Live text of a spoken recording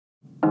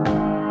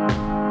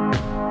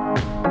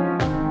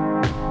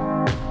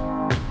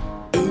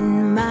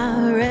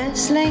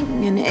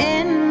wrestling, and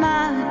in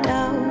my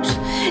doubts,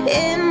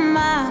 in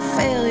my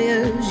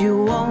failures, you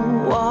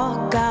won't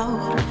walk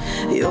out.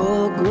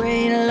 Your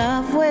great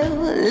love will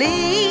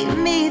lead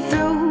me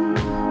through.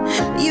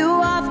 You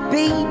are the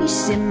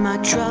peace in my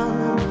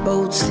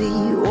troubled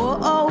sea. Oh,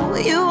 oh,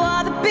 you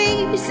are the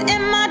peace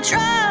in my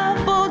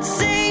troubled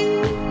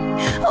sea.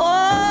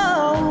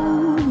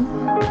 Oh,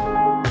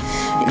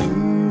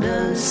 in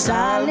the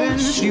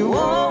silence you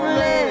won't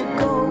let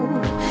go.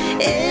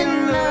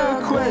 In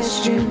the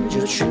questions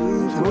your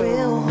truth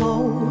will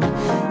hold.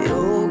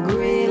 Your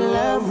great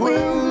love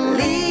will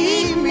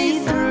lead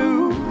me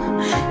through.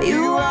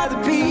 You are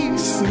the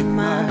peace in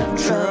my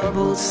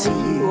troubled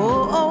sea.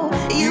 Oh, oh,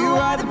 you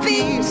are the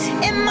peace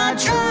in my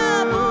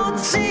troubled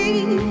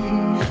sea.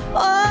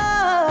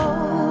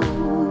 Oh,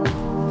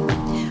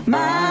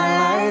 my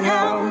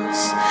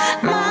lighthouse,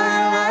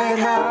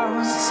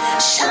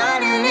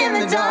 shining in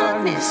the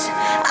darkness,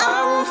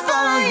 I will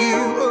follow you.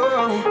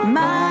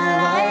 My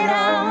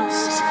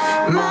lighthouse,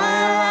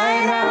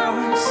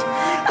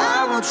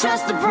 I will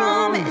trust the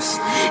promise.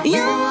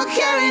 You will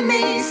carry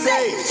me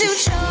safe to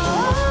shore.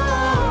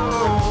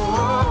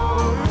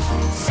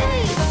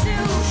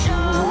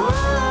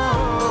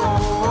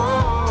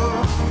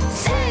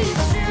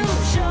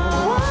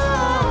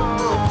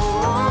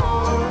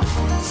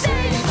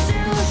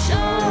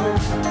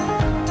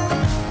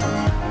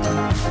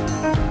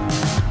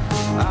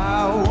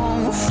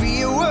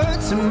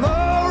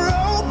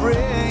 Tomorrow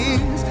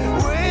brings,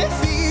 with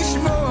each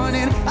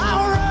morning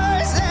I'll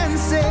rise and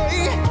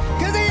say,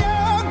 'cause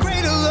your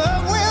greater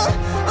love will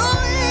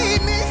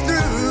lead me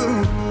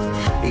through.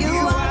 You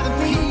are the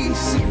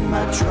peace in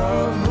my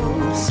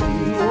troubled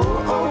sea.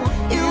 Oh, oh,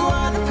 you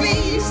are the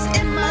peace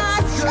in my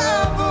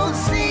troubled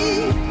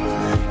sea.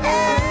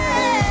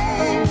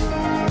 Hey.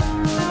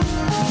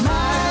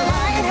 My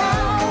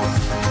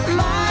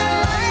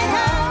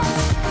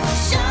lighthouse,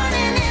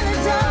 shining in the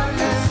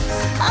darkness,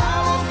 I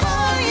will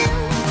follow you.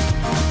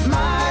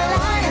 My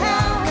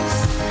lighthouse,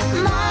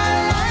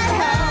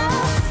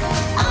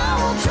 I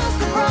will trust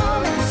the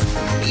promise.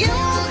 You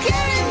will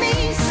carry me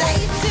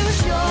safe to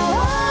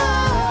shore,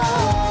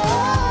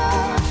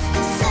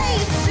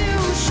 safe to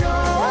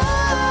shore,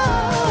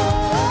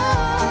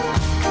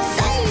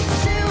 safe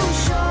to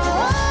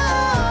shore,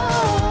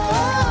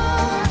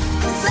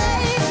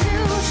 safe to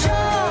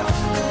shore.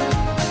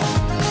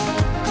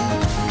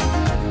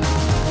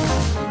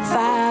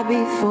 Fire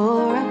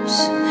before us,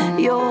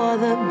 you're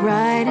the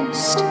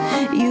brightest.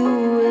 You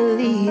will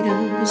lead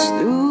us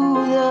through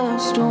the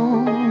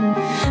storm.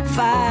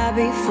 Fire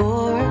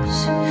before us,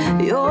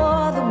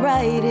 you're the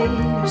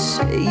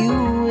brightest. You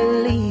will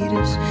lead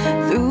us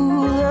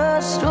through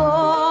the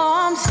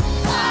storms.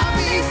 Fire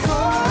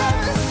before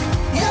us,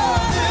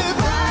 you're the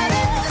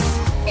brightest.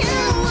 You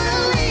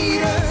will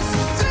lead us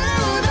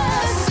through the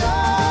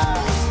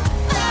storms.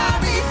 Fire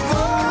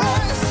before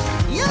us,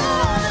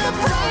 you're the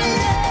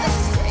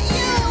brightest.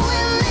 You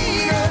will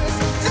lead us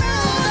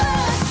through the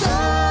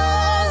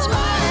storms.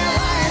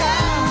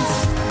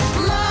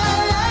 My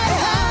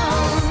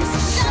lighthouse,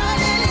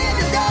 shining in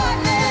the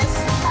darkness,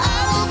 I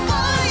will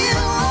follow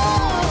you.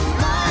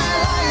 My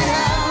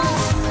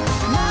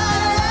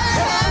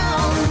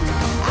lighthouse,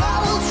 I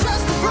will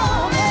trust the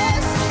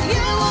promise.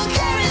 You will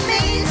carry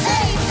me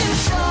safe to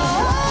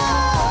shore,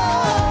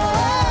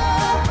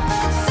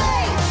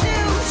 safe to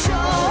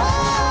shore,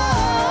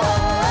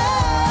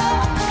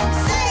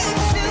 safe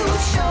to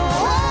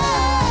shore,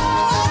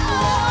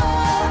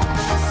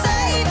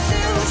 safe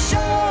to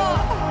shore.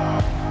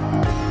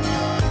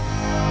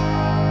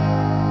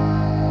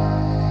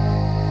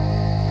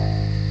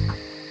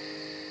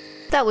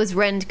 That was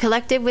Rend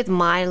Collective with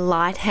My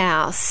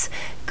Lighthouse.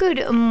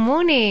 Good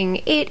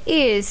morning. It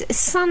is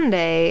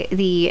Sunday,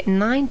 the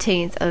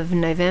 19th of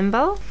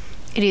November.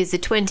 It is the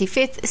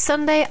 25th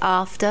Sunday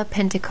after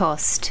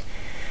Pentecost.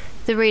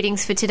 The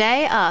readings for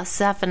today are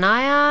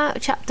Zephaniah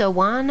chapter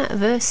 1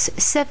 verse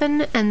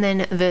 7 and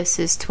then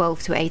verses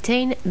 12 to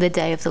 18. The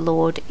day of the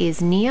Lord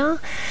is near.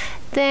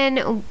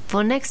 Then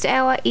for next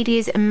hour it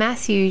is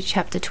Matthew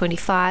chapter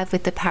 25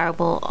 with the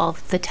parable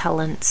of the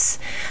talents.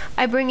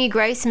 I bring you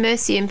grace,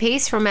 mercy and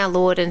peace from our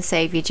Lord and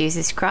Saviour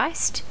Jesus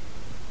Christ.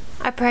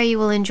 I pray you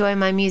will enjoy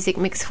my music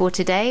mix for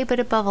today, but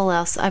above all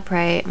else I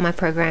pray my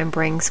program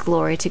brings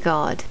glory to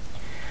God.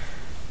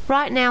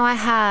 Right now I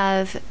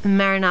have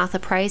Maranatha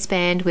Praise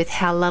Band with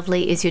How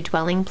Lovely Is Your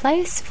Dwelling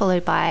Place,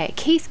 followed by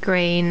Keith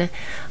Green,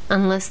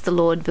 Unless the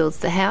Lord Builds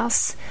the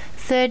House,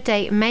 Third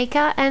Day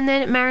Maker, and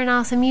then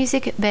Maranatha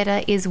Music,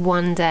 Better Is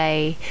One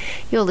Day.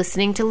 You're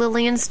listening to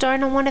Lillian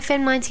Stone on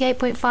 1FM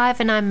 98.5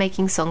 and I'm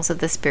making songs of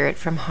the Spirit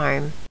from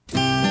home.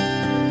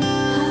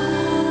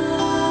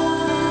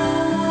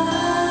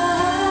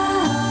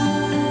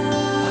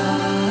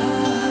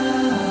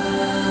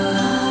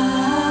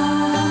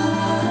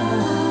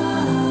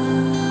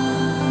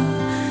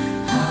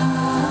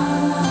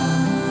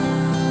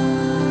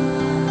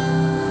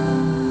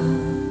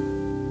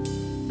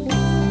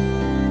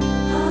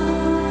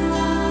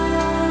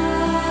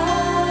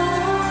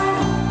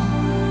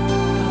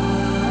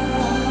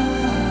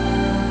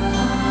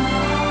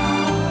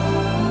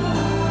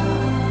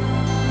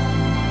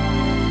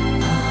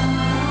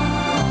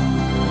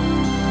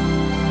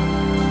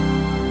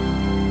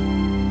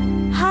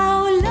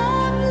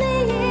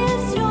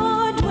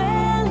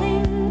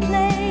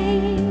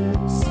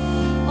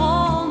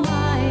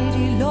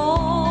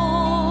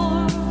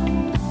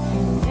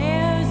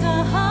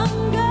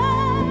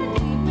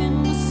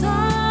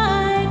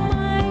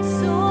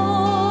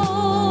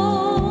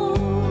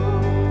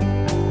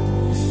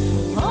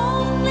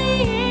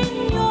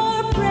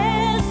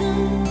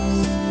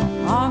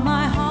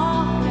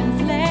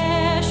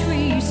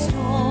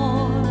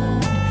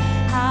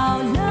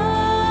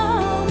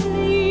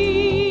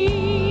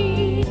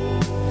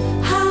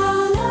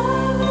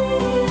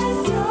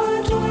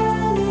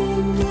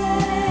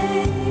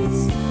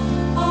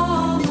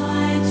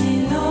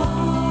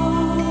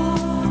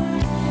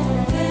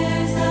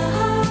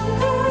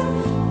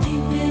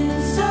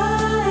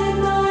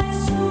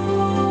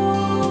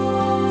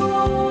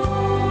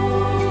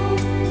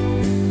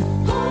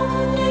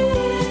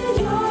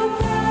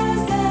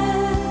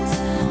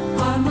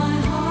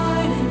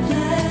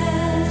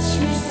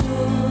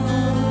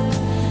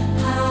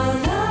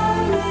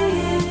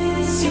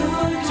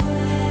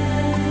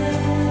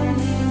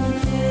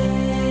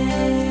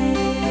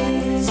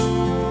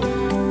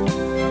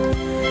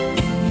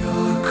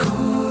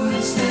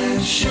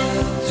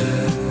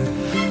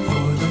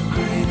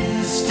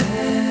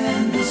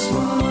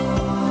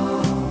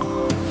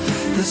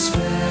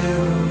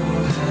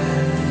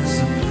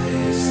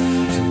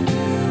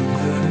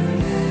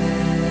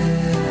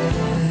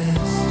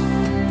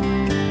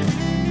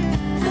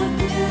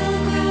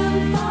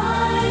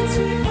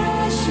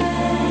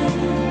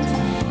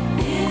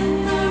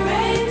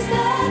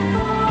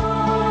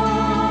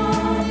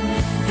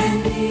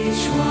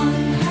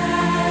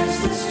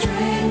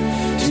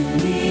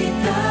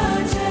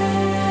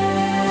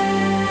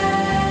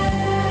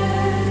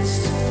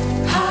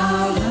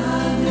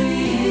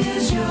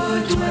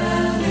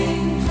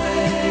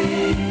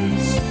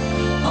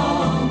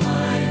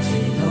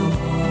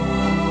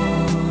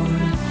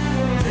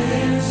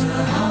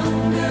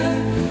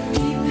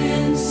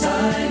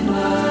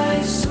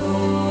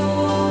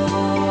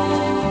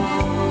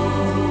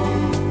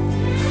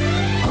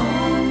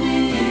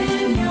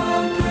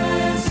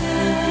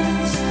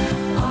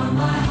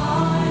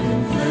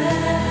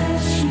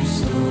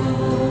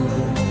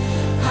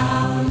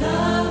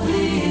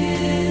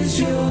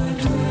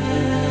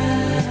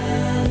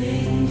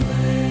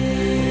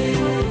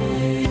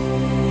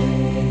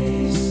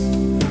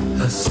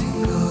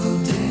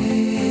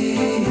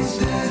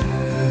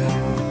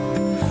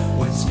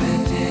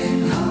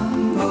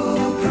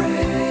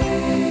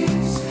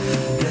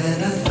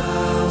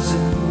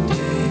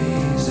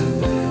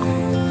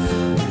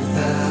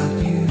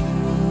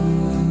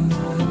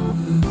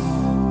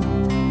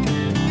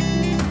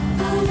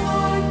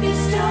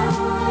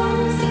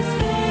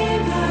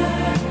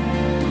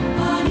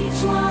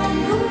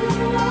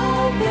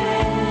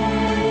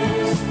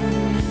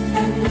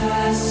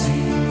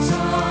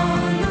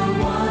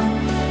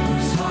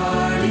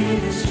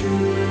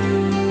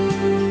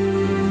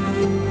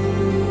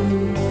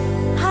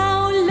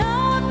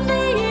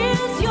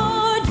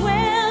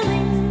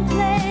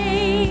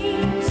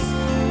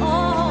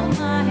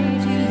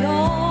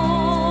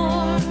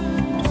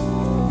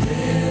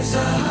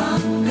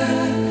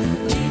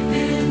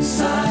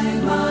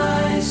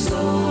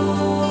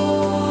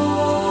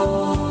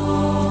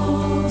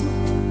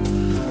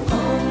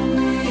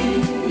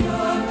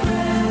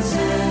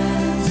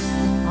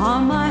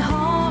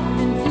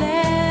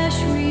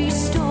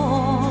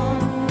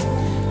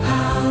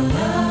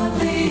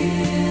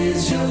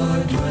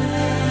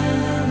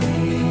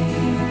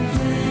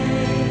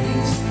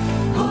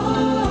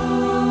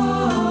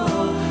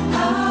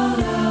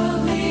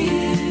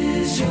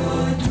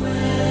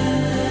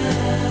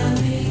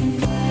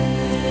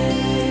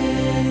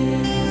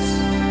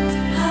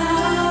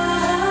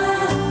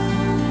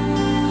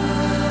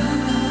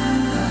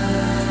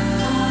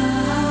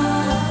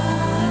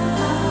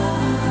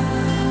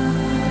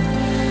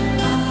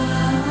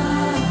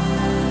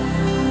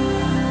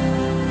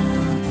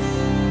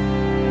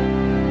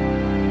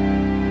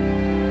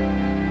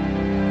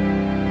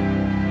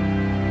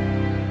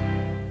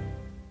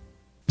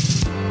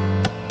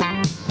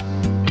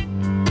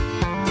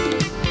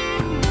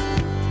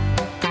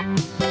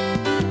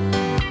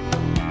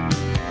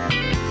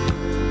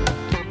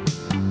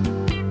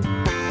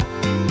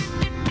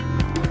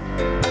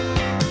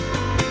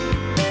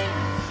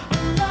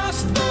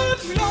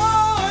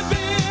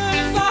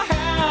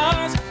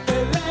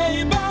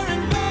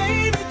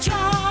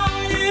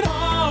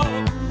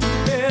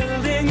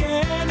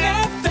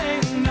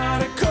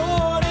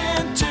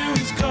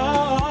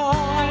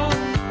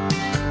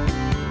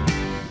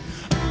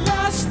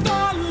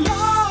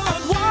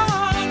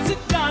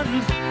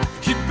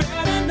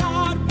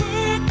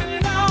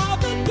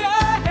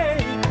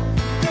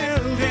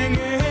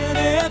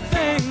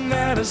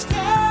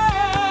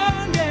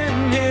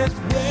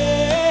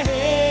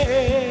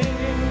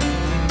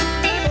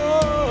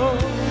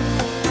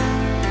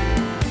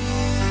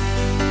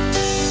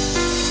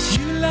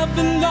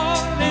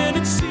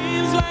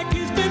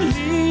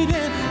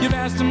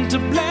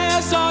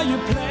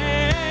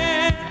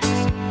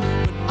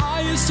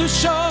 so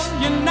sure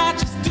you're not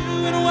just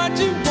doing what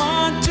you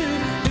want to,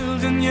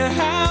 building your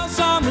house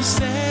on the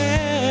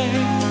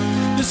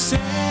sand, the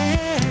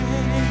sand.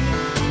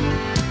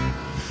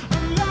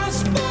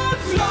 Lost but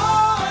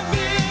Lord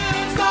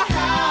builds the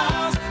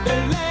house, they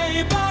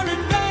labor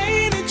in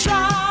vain and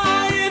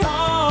try it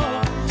all,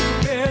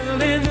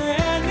 building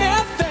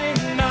anything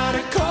not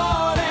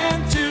according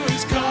to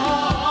his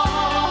call.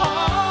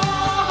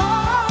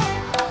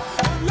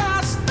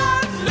 Lost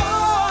but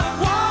Lord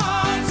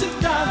wants it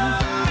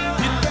done,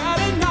 you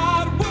better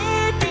not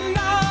work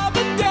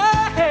another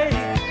day,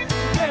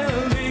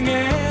 building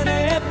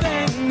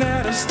anything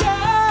that'll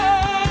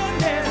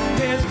stand in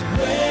his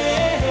way.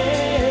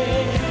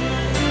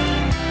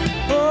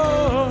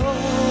 Oh,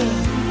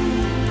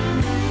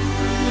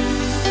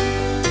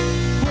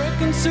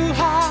 working so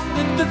hard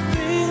at the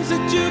things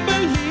that you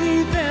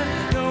believe in,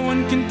 no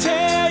one can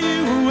tear you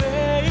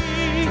away.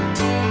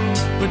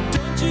 But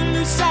don't you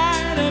lose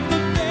sight of the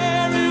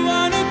very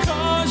one who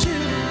calls you.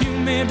 You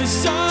may be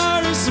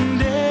sorry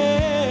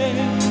someday,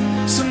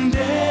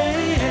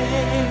 someday.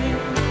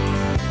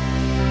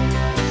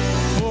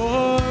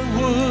 For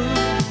wood,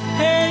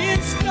 hay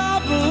and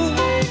stubble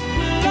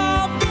will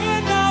all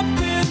burn up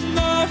in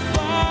the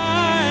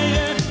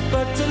fire,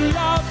 but to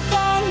love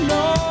the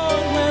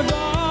Lord with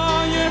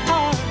all your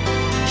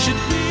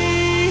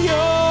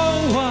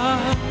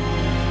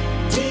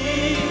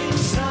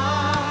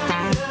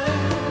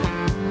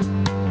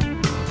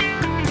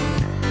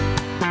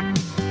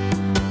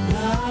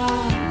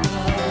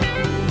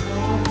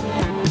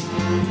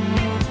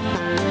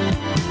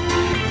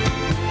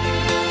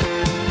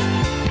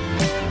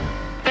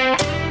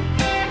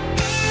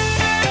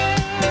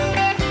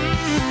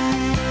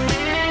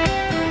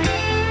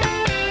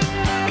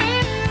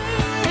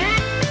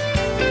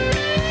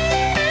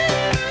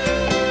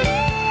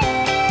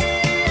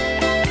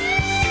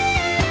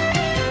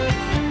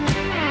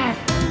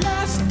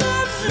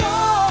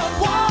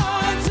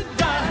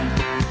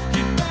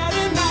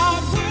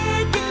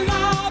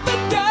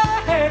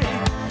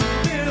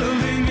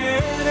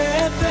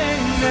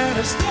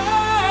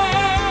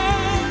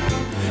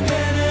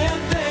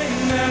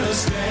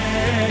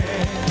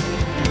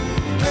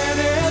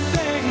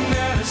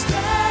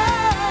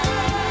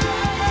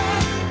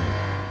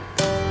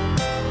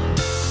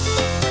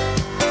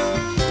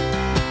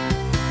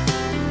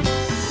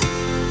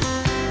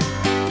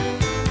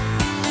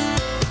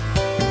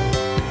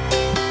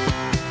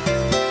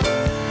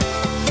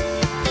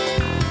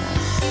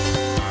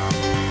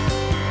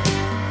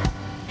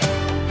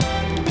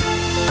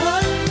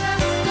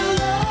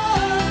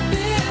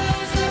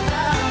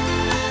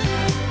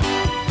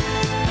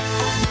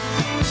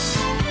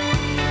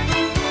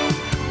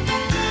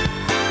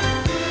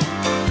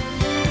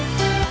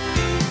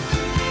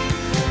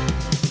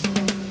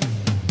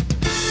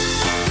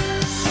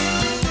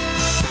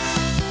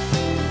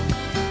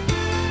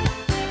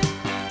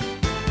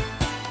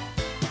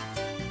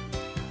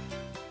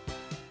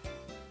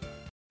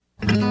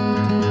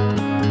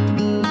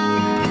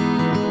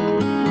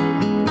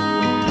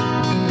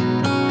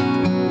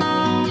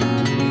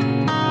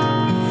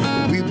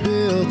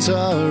built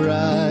our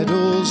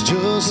idols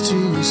just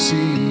to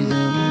see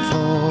them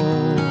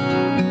fall.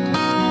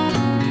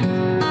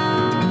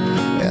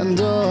 And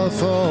our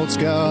faults,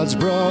 God's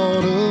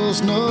brought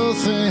us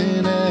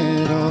nothing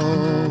at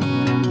all.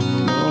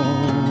 No.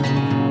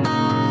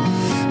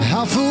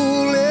 How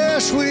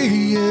foolish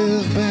we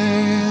have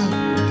been.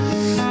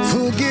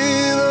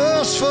 Forgive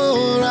us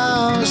for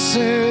our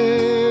sins.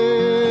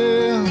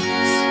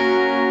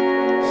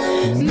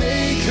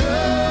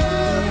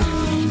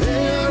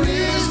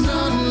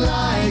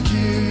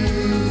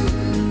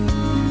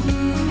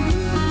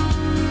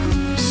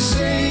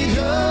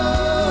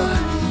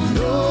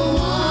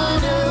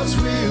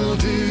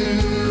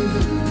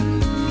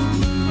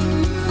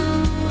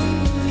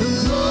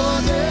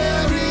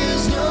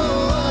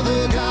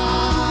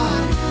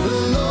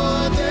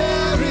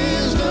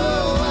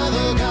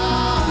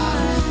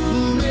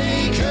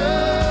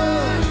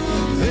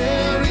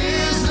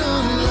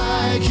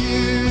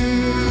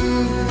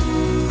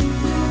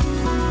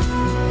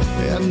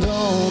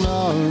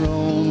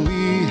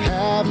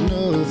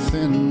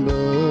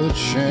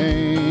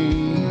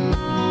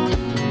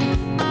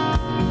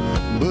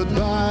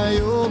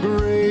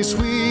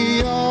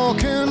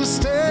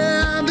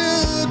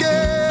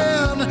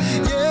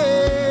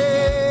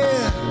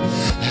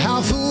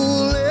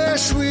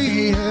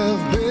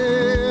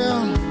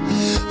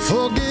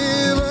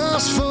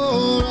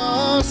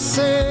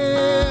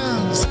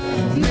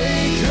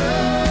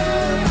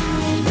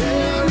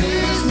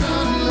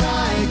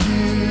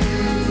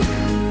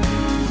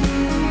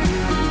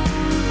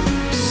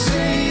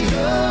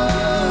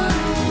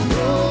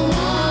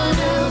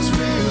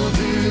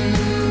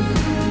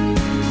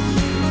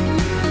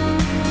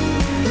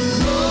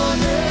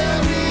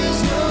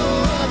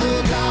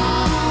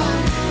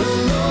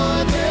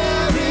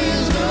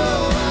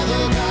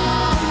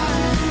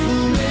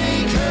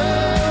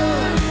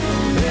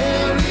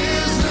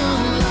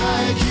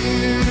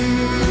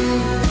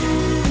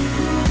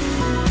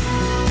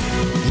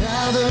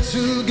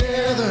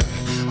 Together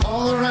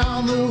all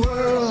around the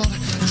world,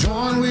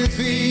 join with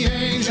the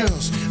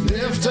angels,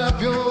 lift up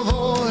your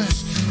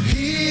voice.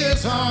 He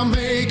is our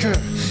maker,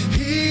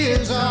 He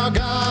is our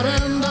God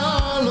and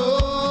our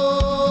Lord.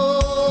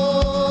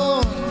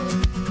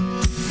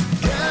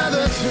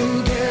 Gather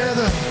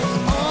together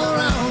all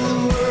around the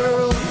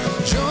world,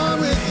 join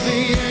with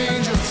the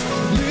angels,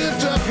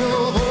 lift up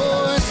your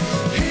voice.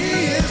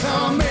 He is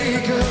our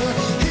maker,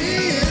 He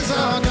is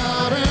our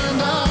God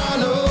and our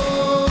Lord.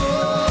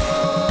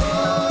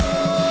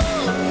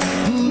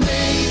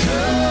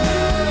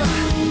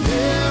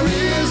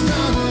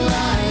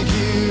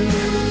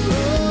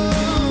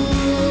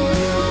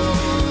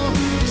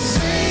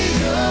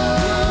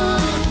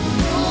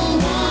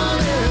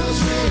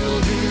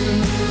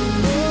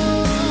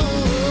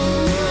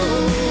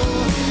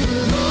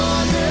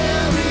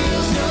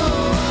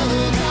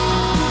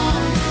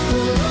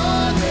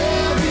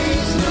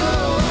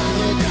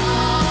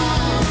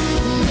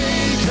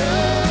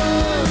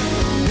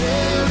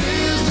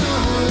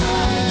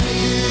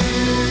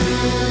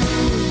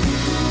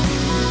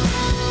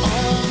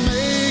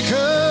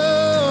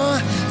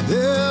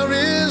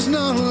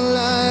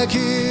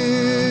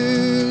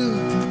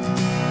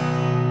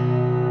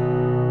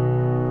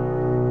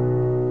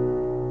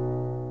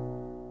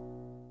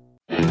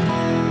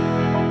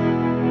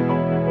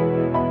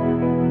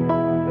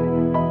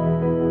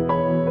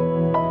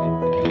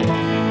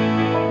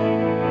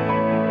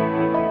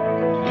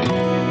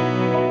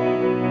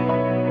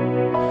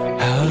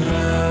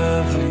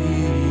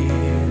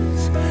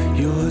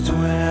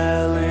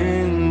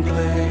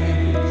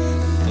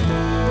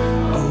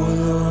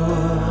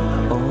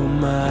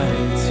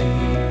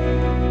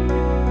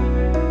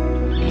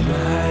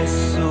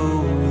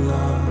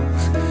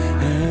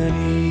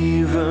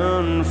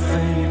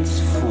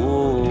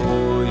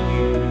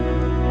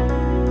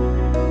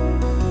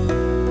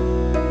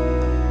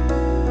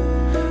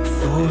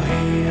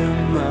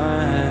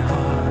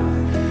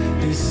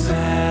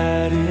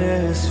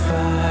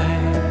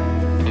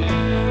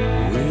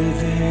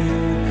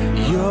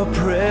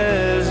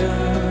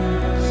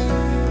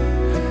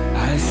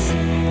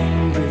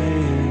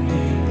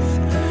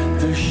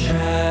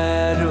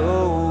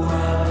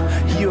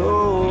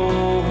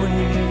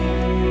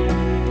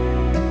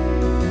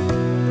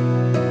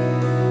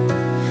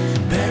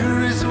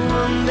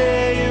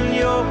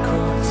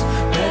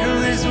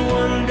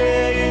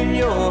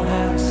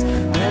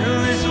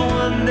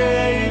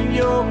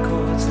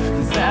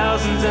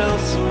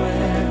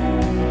 Elsewhere.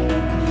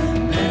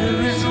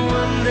 There is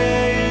one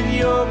day in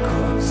your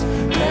courts,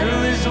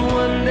 there is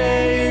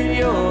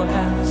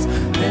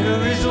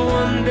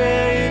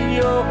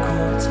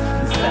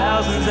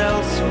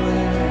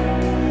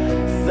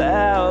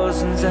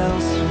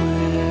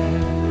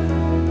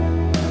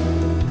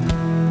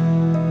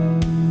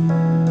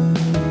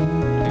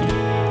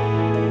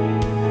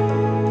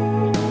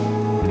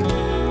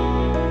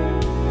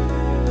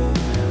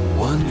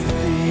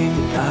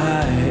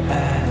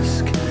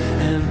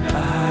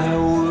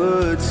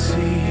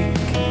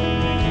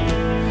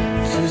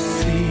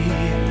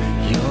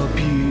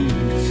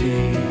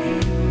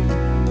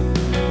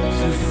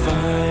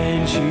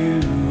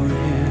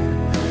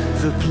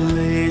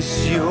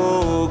place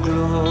your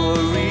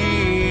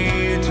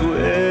glory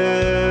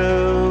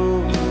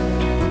dwell.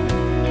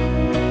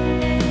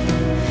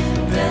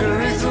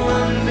 Better is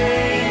one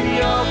day in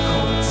your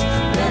courts,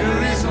 better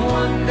is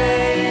one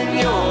day in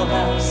your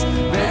house,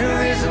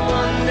 better is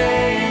one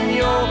day in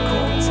your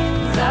courts,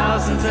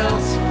 thousands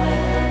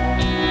elsewhere.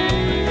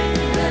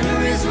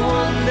 Better is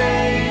one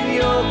day in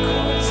your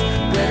courts,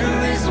 better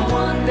is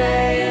one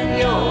day in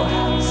your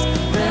house,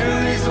 better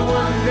is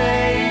one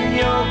day in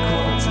your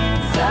courts,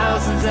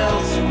 thousands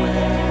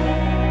elsewhere.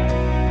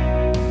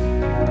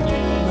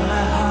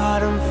 My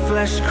heart and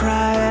flesh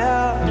cry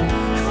out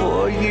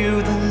for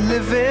you, the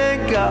living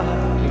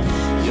God.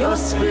 Your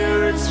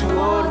spirit's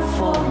water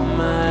for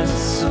my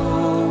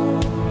soul.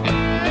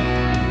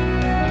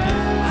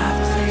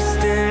 I've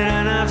tasted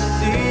and I've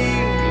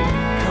seen.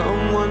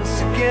 Come once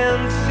again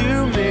to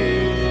me.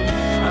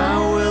 I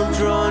will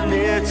draw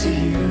near to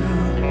you.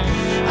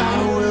 I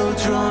will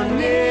draw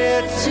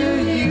near to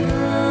you.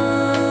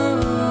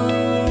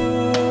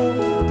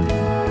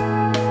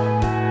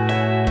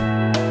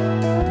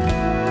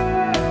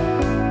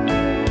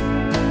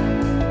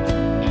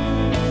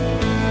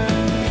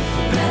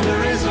 Better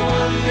is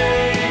one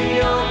day in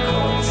your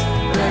courts,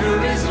 better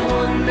is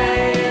one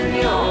day in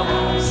your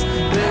house,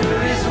 better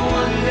is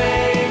one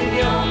day in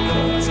your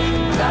courts,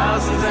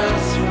 thousands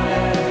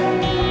elsewhere.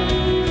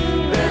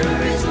 Better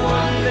is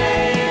one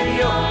day in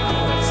your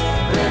courts,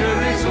 better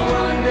is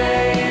one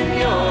day in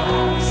your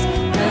house,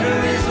 better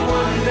is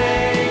one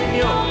day in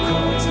your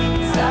courts,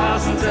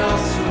 thousands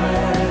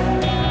elsewhere.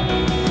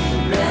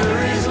 Better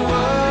is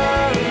one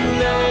day in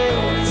your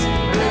courts,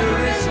 better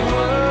is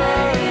one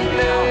day in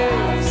your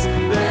house,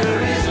 better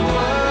is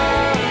one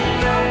day in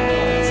your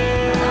courts,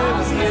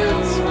 thousands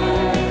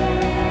elsewhere.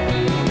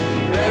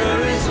 Better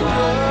is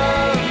one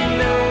day in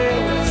your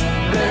courts,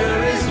 better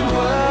is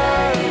one day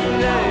in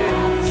your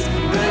house,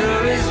 better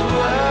is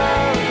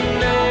one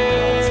day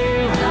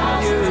in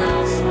thousands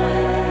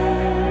elsewhere.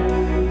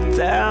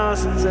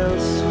 Thousands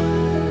elsewhere.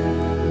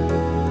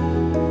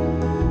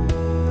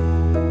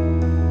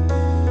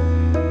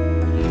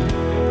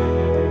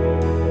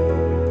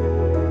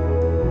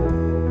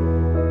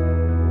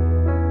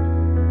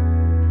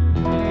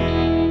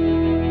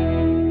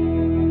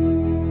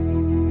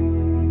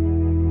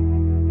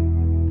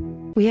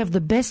 We have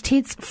the best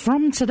hits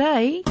from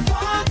today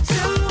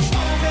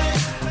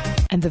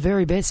and the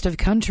very best of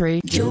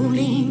country.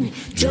 Jolene,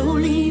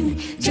 Jolene,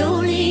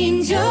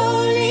 Jolene,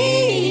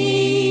 Jolene,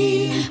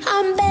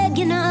 I'm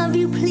begging of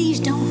you, please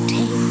don't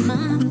take my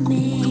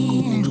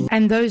man.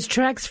 And those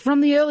tracks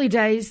from the early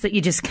days that you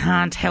just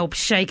can't help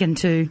shaking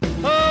to. Oh,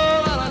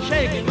 well, I'm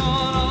shaking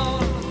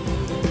on.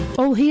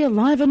 All here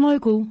live and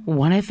local,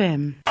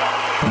 1FM.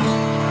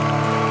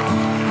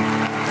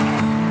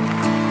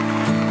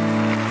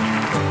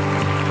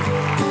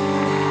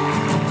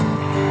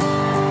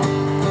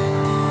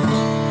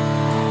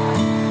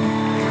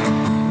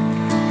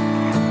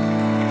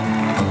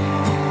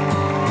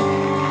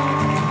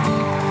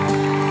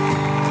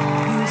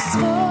 You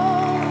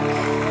spoke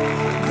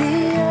the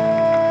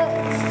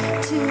earth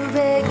to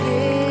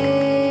begin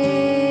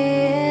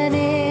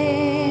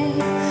in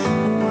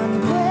one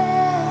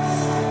breath,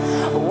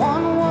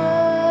 one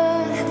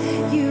word,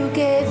 you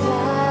gave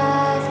life.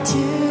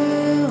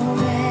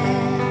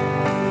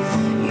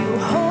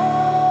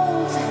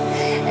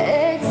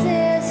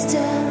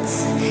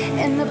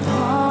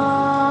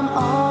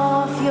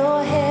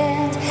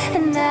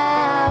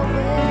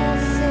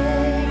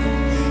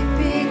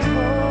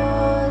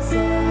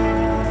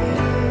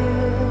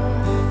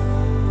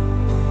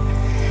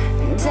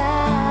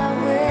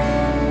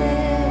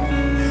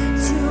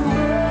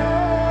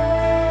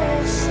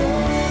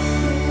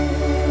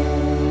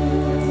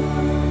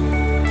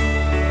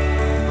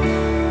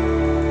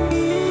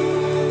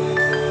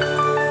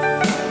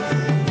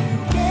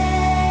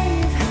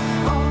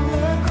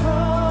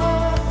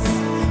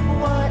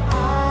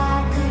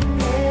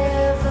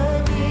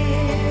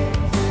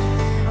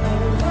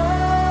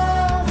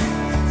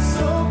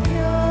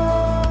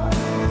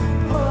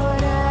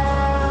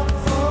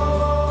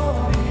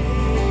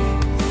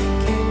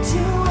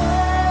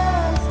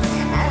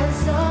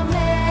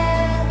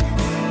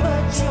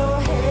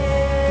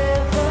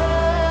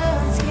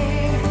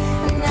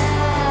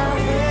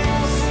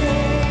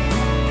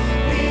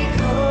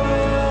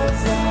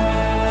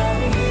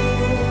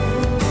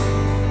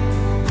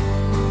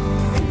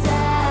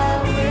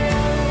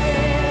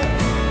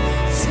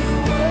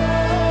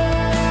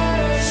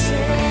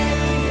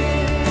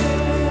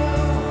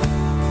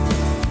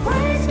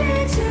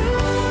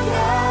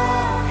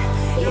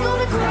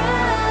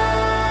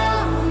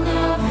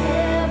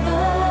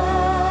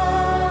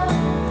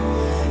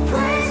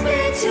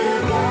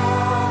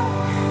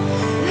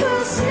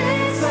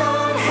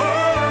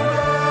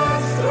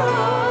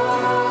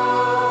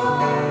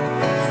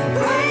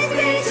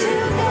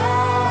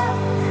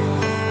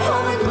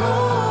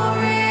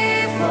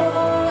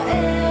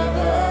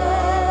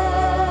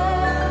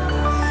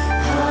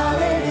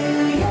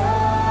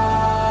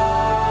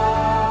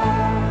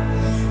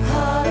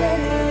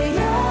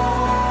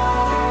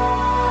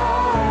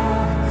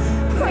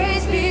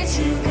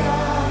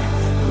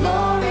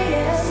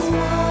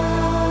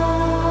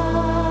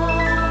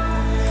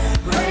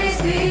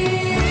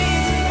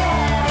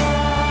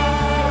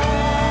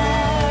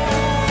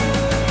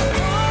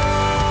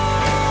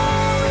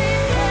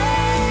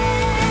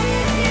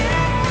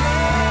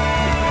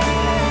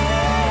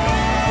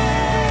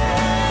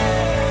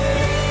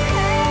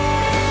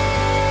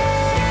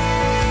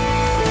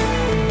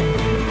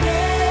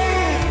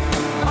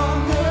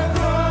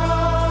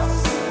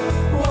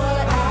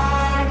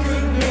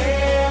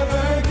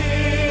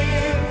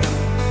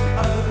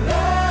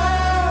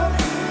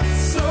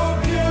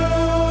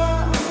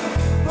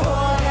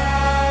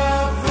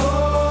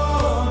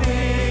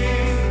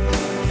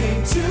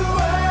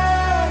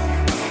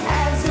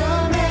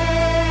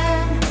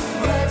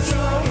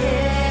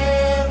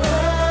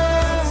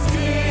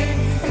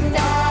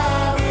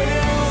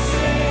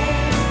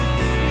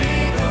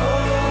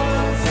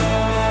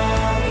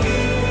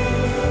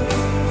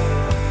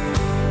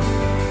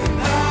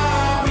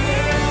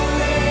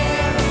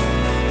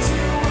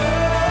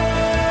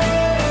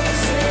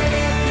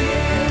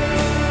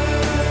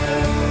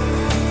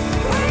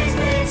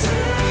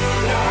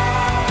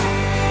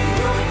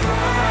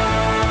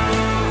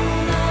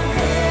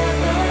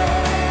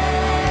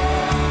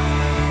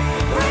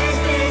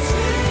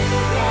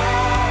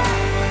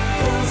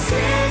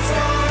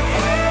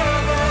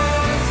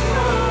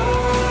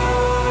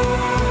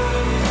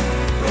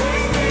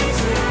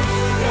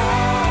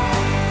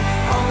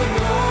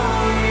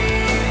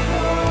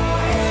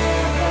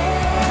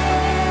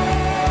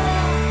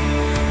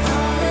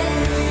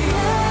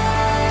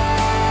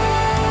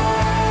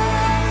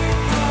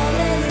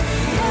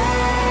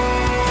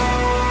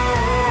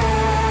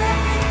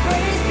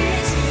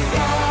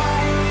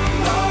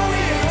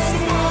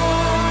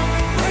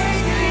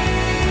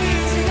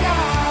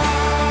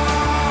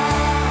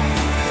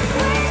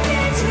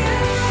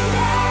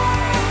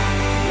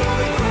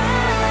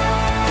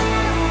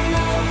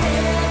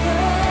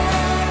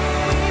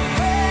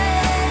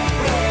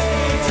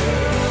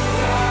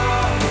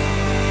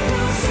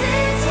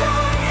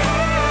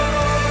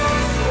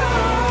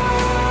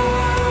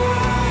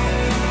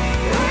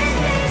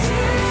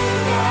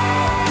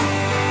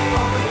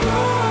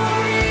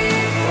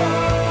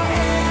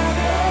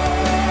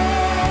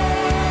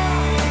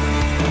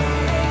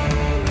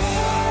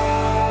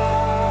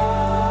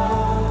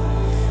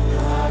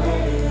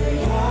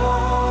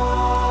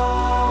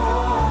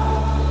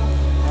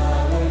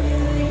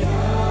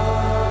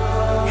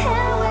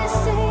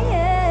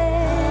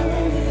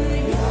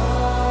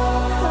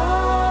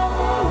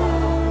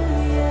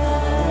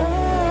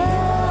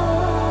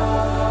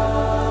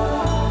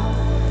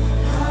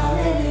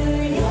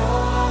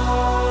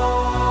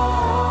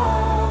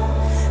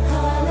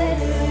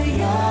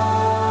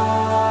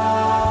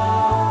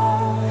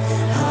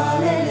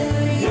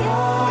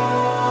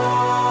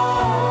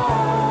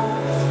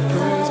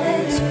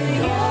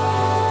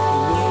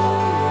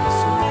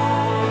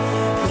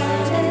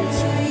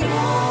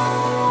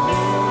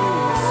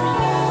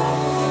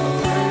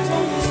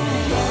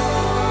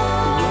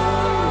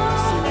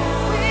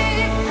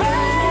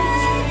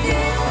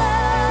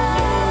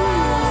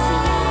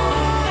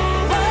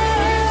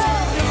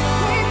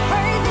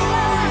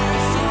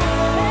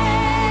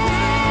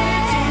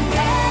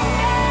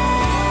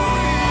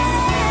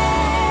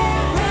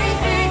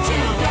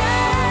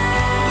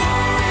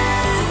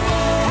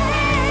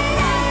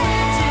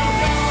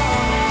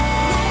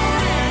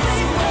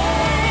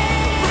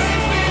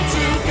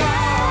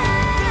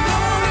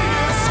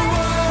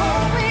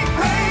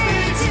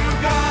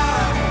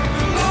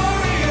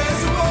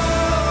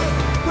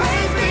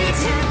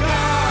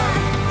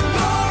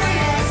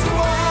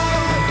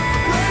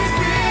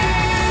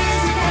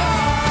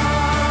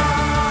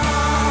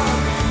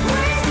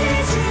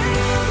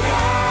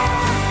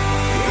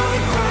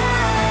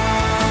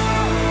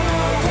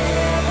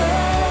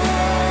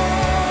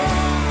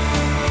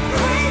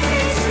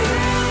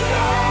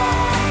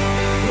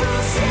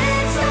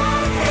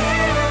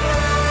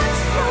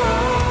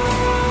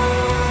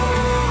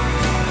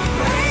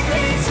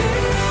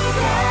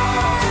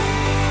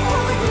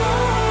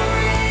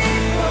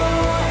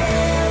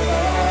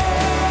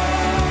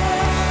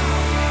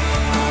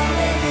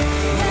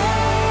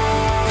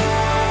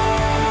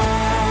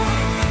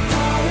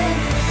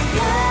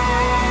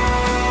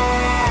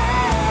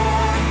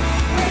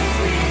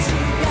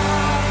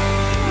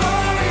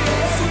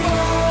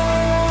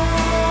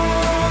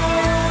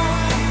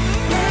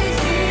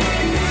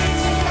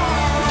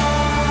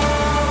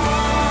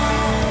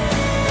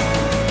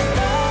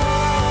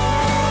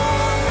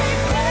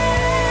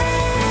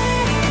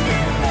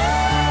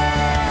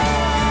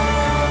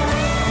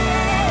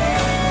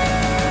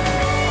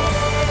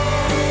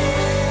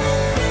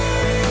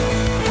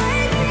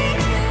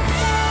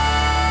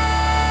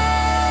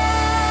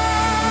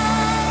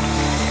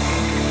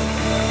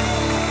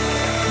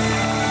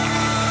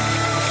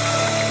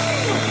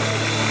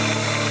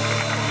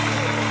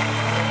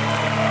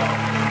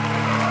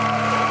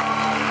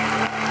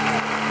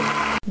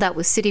 That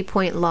was City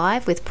Point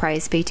Live with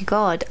Praise Be to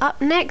God.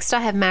 Up next, I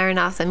have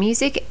Maranatha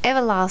Music,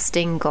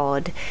 Everlasting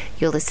God.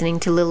 You're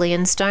listening to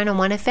Lillian Stone on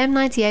 1FM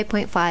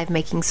 98.5,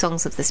 making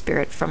songs of the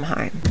Spirit from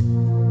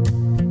home.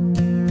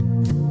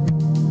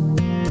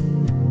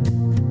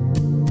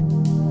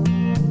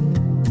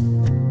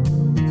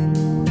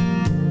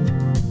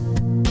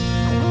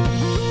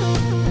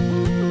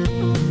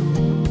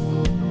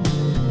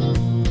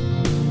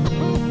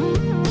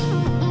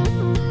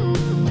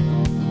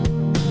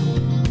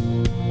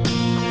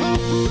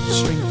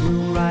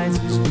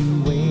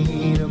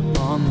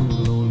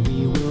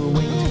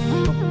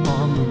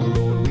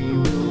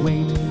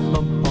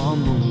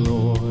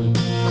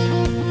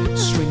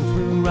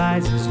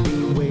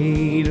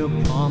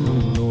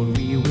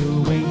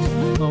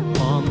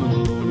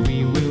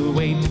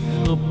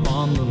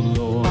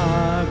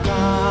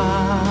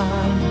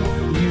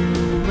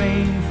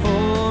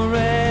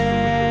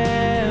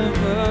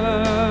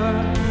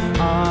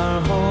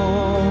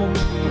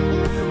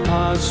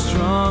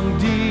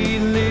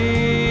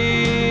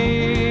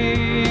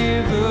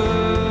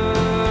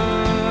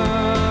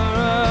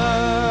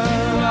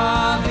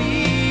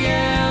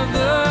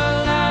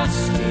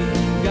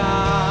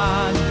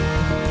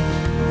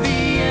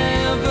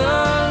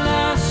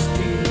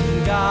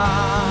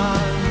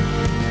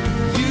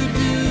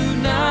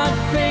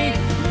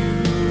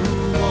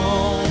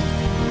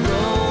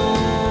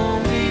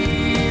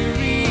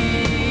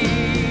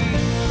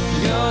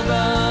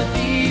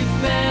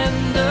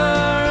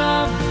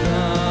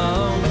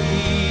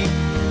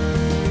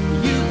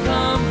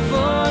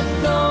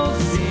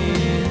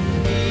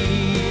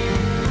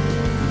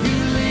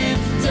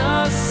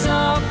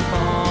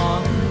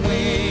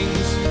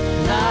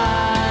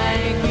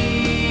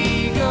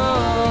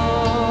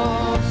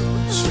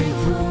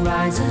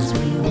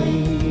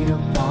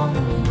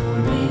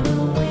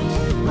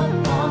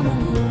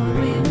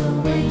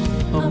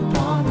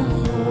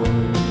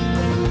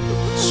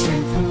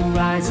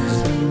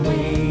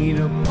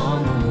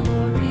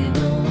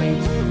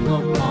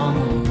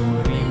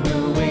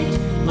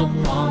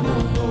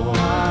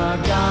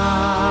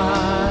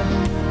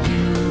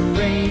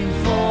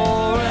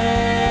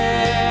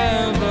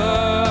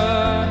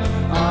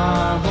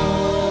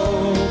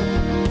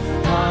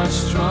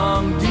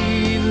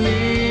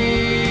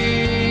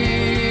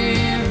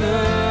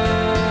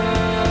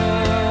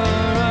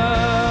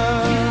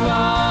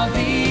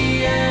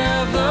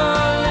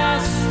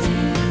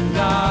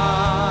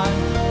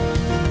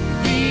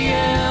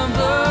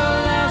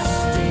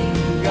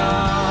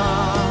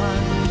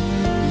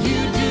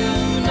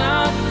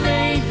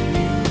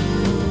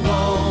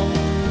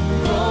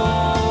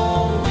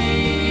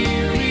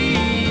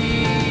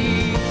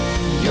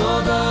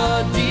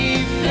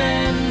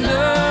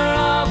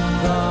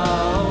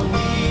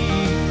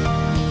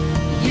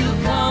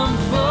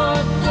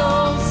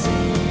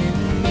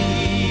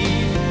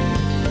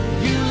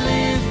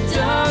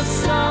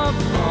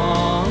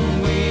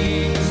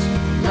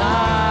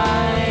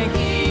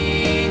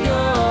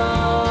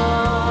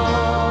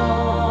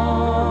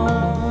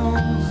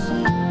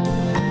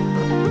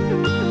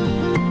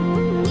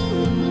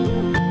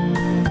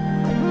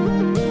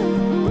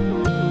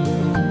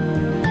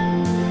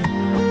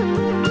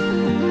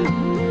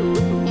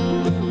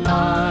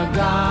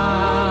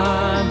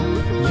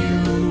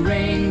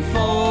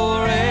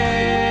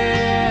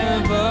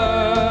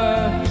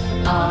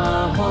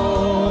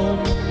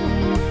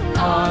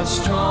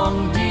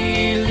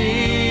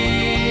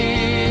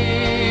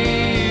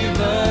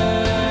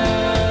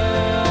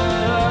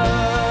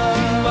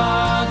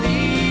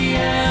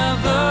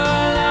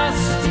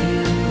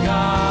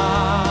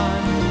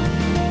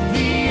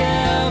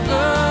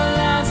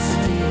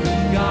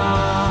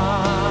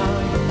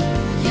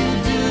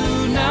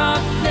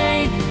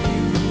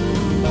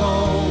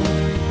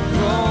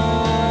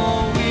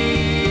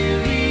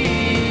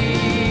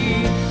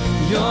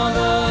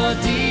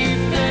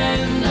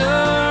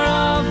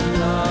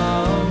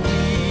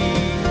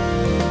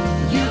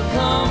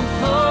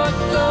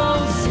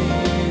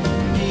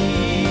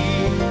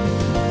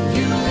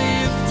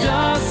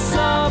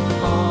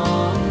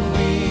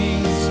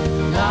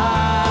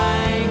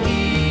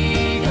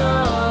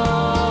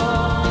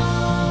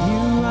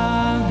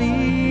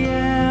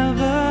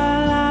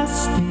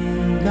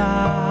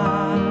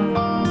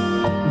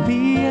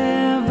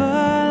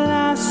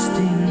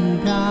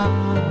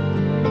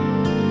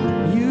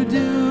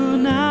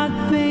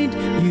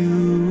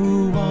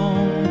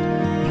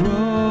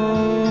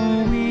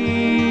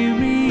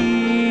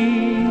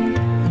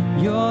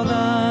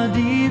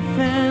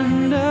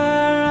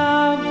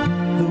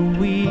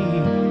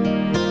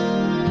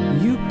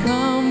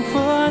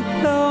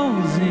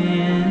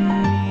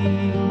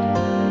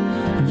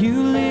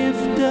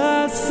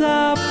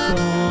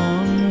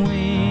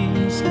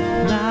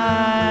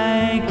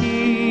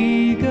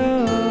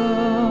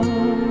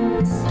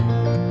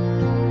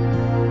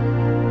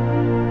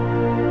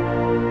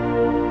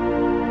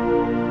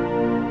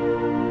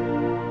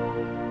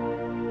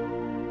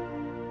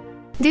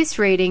 This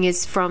reading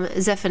is from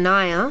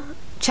Zephaniah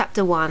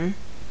chapter 1,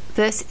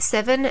 verse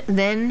 7,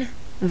 then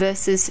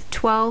verses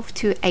 12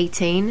 to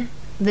 18.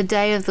 The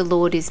day of the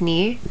Lord is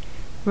near.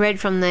 Read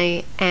from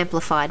the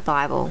Amplified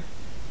Bible.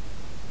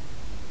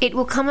 It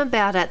will come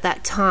about at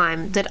that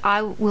time that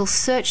I will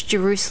search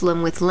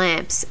Jerusalem with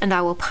lamps, and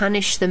I will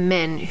punish the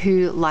men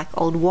who, like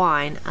old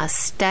wine, are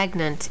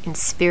stagnant in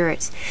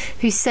spirit,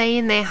 who say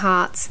in their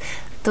hearts,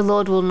 the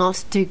Lord will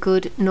not do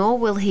good, nor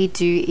will he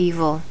do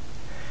evil.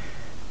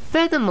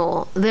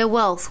 Furthermore, their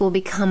wealth will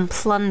become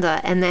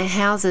plunder, and their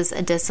houses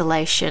a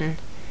desolation.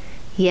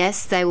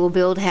 Yes, they will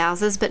build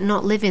houses, but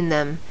not live in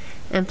them,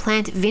 and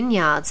plant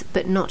vineyards,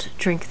 but not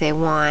drink their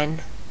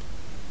wine.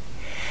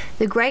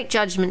 The great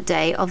judgment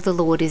day of the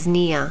Lord is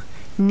near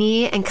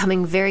and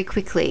coming very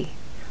quickly.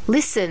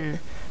 Listen,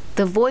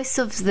 the voice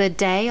of the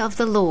day of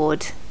the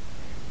Lord.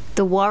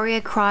 The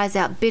warrior cries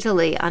out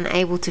bitterly,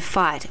 unable to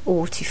fight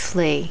or to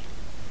flee.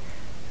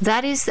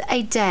 That is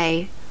a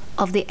day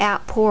of the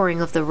outpouring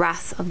of the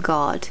wrath of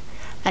God,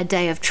 a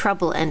day of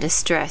trouble and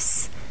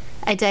distress,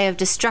 a day of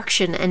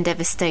destruction and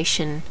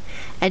devastation,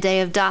 a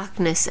day of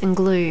darkness and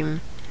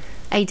gloom,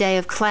 a day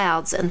of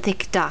clouds and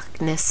thick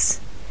darkness,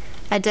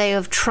 a day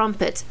of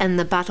trumpet and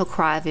the battle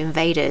cry of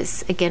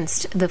invaders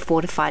against the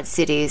fortified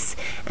cities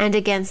and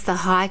against the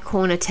high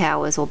corner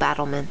towers or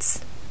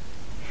battlements.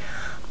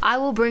 I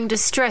will bring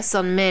distress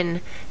on men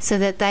so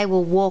that they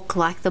will walk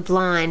like the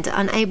blind,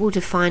 unable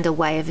to find a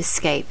way of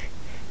escape,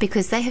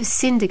 because they have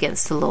sinned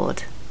against the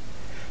Lord.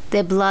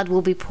 Their blood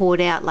will be poured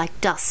out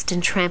like dust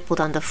and trampled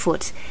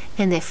underfoot,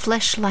 and their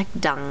flesh like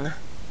dung.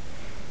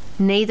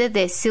 Neither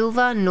their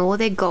silver nor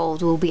their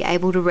gold will be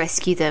able to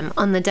rescue them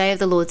on the day of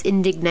the Lord's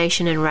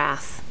indignation and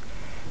wrath.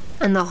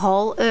 And the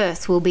whole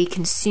earth will be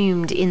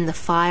consumed in the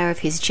fire of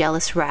his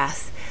jealous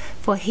wrath.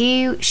 For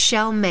he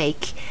shall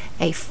make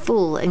a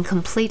full and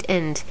complete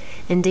end,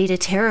 indeed a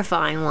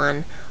terrifying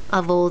one,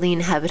 of all the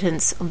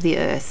inhabitants of the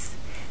earth.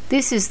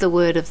 This is the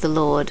word of the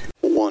Lord.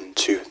 1,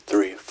 2,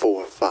 3,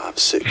 4, 5,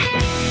 6.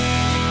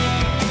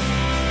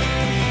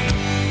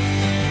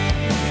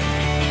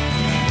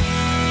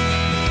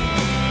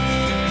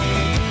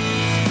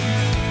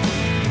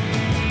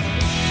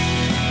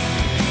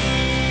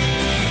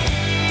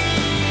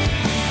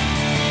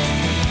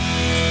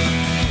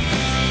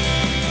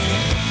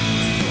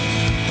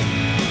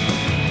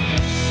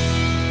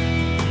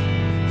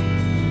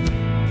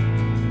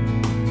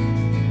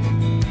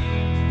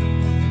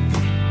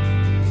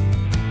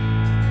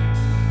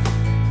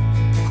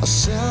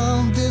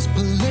 Set this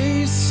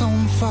place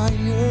on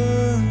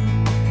fire.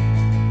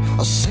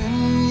 I'll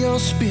send your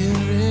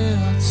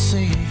spirit,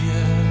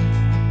 Savior.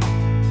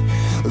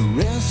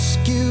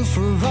 Rescue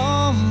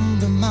from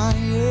the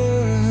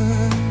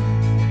mire.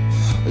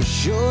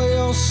 Show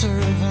your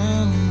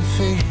servant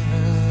favor.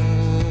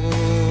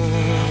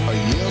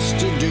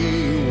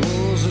 Yesterday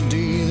was a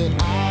day that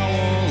I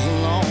was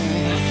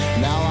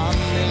alone. Now I'm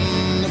in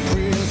the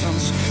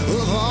presence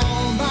of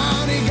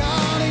Almighty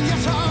God, and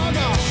yes, our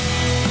God.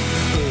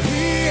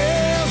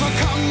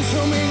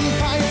 Consuming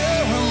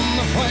fire and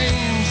the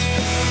flames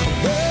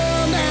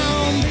burn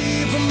down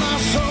deep in my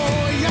soul.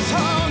 Yes,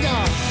 our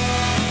God,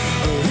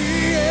 he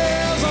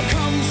is a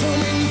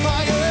consuming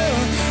fire.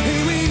 He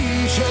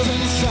reaches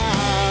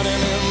inside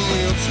and it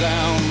melts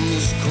down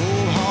this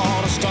cold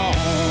heart of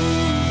stone.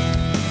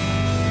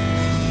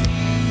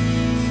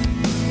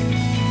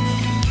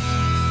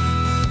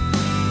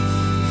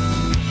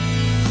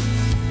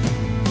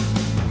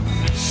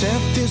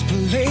 Set this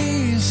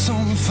place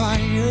on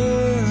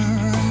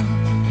fire.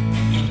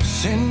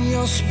 Send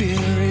your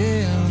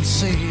spirit,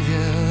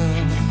 Savior.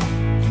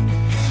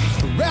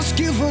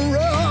 Rescue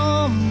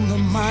from the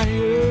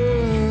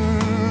mire.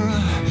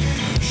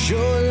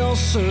 Show your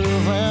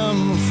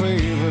servant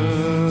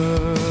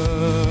favor.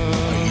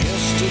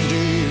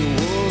 Yesterday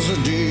was a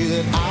day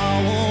that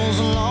I was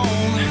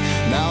alone.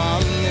 Now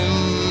I'm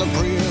in the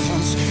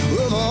presence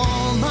of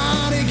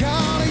Almighty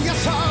God.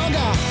 Yes, our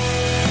God.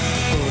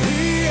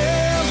 He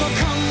is a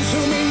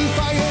consuming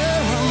fire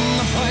and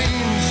the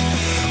flames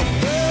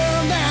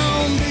burn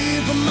down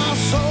deep in my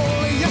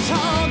soul. Yes,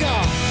 our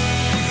God.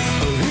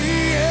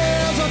 He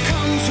is a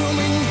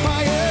consuming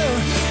fire.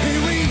 He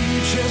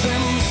reaches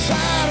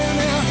inside and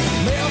it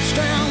melts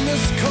down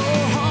this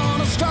cold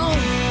heart of stone.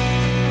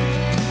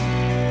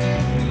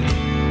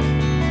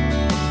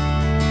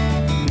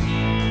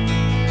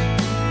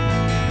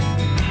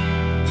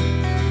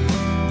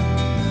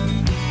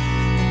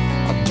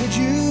 Did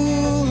you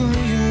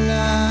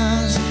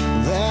realize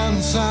that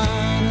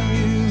inside of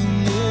you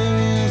there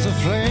is a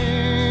flame?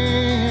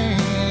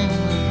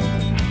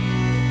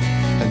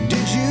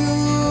 Did you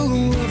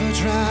ever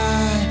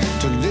try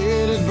to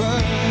let it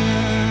burn,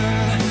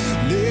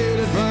 let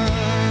it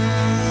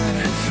burn,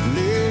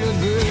 let it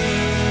burn?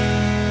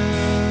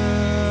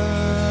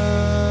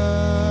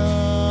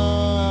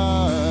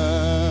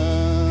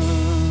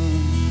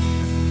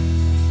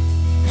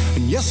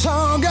 Yes,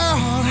 our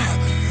God,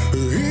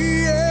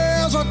 he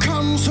is a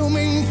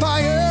consuming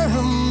fire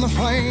and the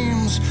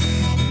flames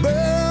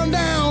burn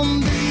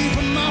down deep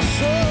in my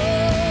soul.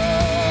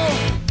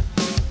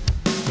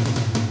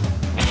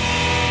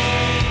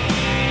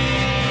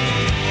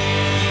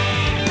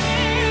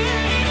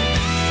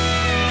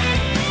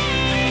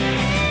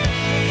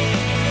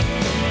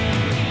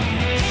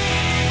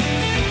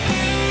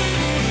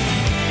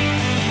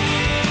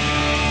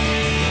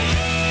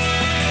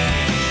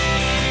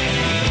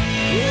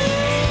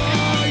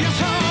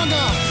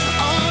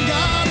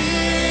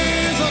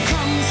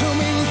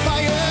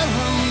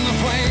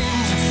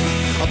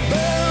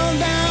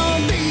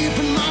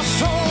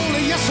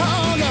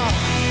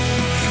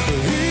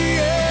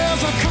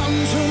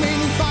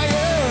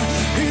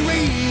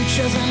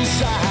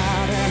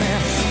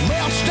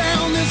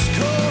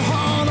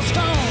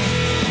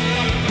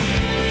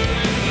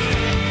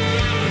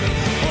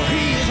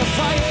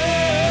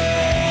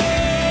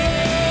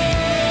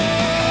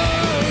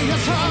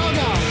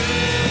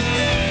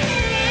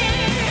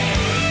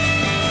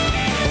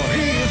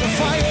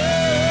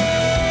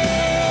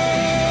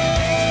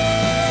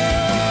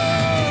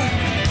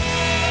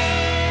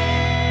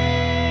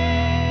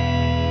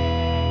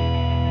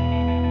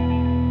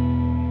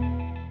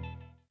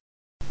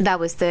 That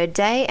was Third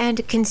Day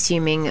and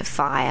Consuming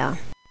Fire.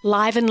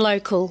 Live and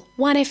local,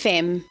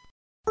 1FM.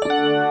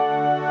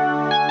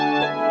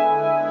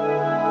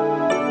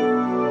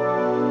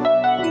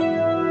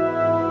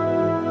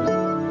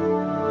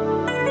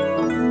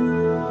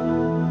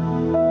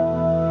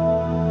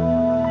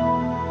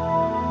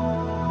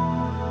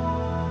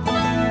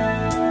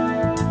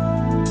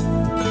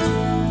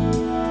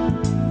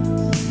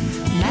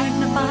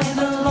 Magnify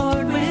the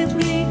Lord with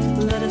me,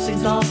 let us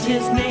exalt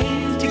his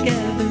name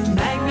together.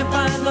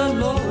 Magnify the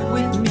Lord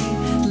with me,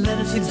 let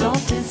us exalt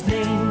his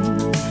name.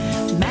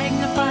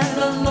 Magnify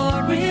the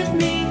Lord with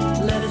me,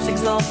 let us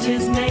exalt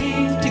his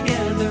name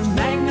together.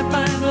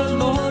 Magnify the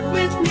Lord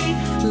with me,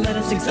 let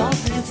us exalt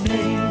his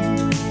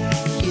name.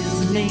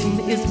 His name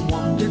is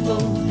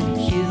wonderful,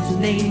 his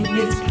name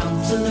is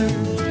Counselor,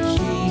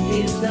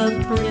 he is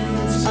the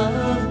Prince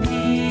of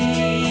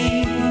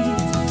Peace.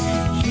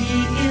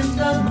 He is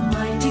the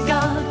mighty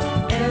God,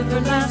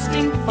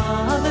 everlasting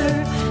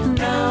Father,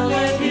 now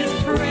let his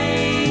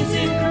praise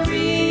increase.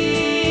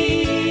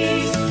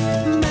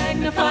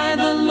 Magnify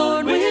the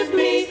Lord with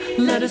me,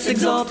 let us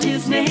exalt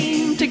his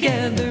name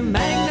together.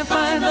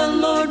 Magnify the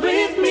Lord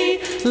with me,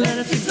 let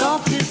us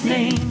exalt his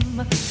name.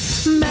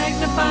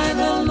 Magnify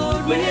the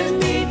Lord with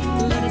me,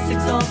 let us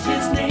exalt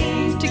his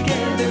name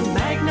together.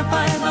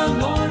 Magnify the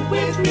Lord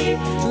with me,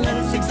 let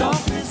us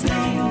exalt his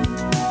name.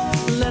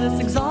 Let us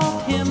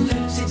exalt him,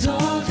 let us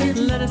exalt him,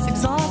 let us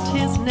exalt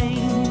his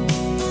name.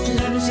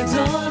 Let us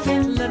exalt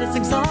him, let us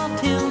exalt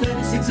him, let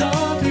us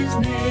exalt his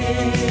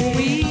name.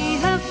 We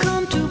have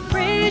come to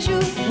praise you,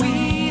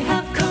 we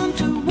have come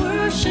to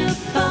worship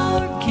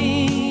our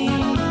King.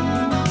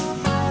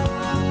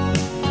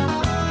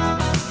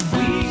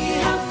 We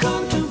have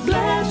come to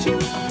bless you,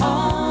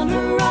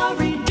 honor our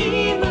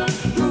Redeemer,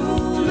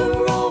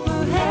 ruler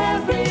over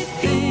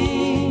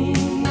everything.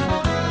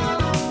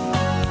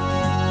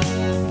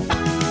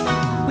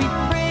 We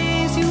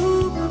praise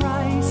you,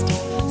 Christ,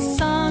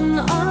 Son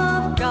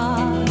of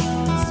God,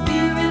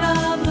 Spirit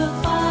of the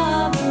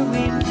Father,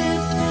 we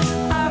lift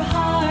our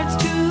hearts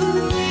to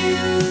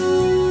you.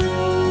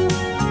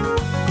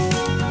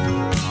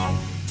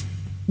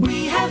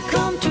 We have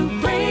come to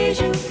praise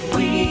you,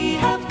 we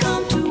have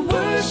come to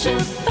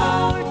worship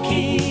our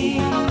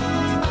King.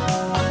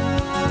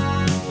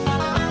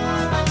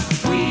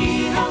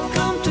 We have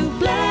come to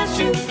bless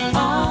you,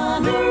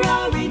 honor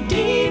our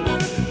Redeemer,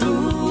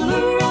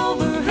 ruler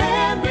over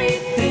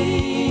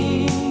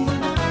everything.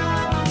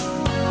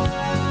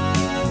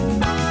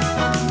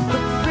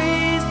 The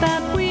praise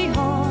that we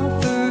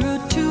offer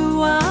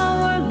to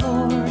our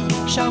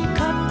Lord shall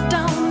cut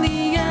down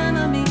the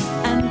enemy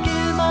and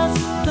give us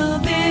the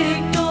victory.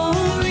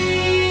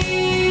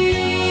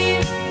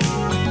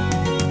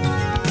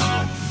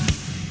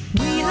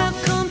 We have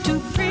come to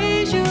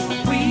praise you,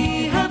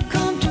 we have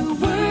come to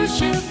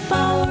worship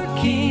our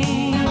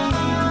King.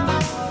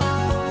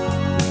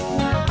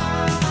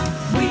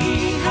 We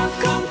have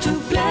come to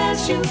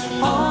bless you,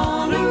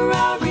 honor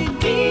our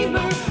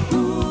Redeemer,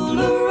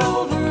 ruler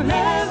over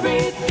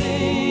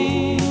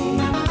everything.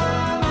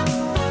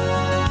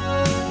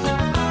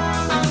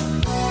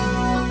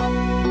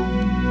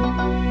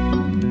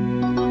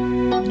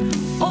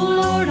 O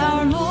Lord,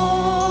 our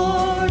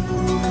Lord,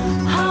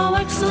 how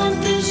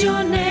excellent is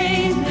your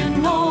name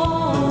in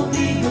all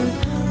the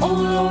earth. O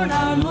Lord,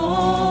 our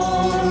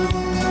Lord,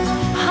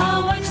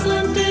 how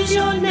excellent is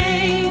your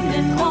name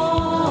in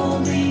all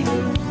the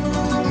earth.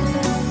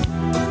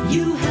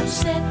 You have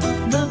set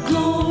the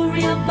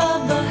glory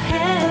above the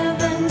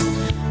heavens,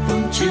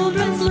 from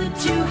children's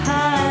lips you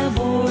have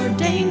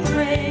ordained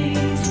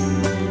praise.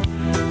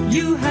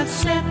 You have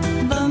set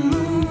the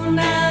moon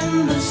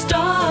and the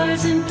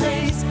stars in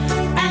place,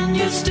 and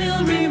you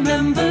still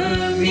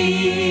remember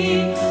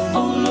me.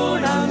 O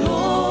Lord, our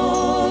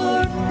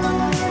Lord,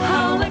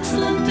 how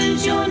excellent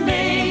is your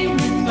name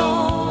in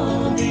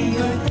all the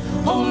earth.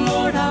 O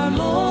Lord, our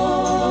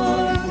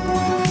Lord,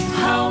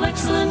 how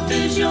excellent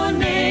is your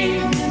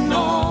name in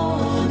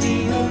all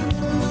the earth.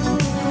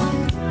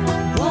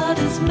 What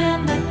is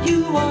man that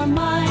you are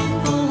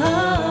mindful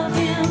of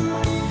him,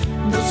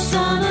 the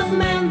Son of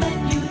Man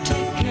that you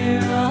take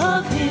care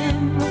of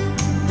him.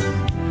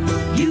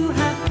 You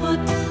have put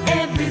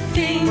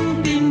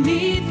everything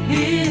beneath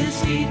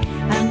his feet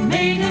and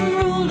made him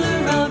ruler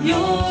of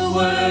your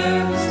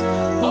works.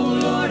 O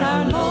Lord,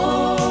 our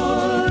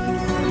Lord,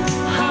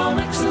 how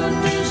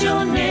excellent is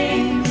your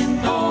name in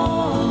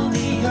all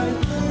the earth.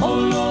 O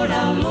Lord,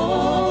 our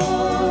Lord,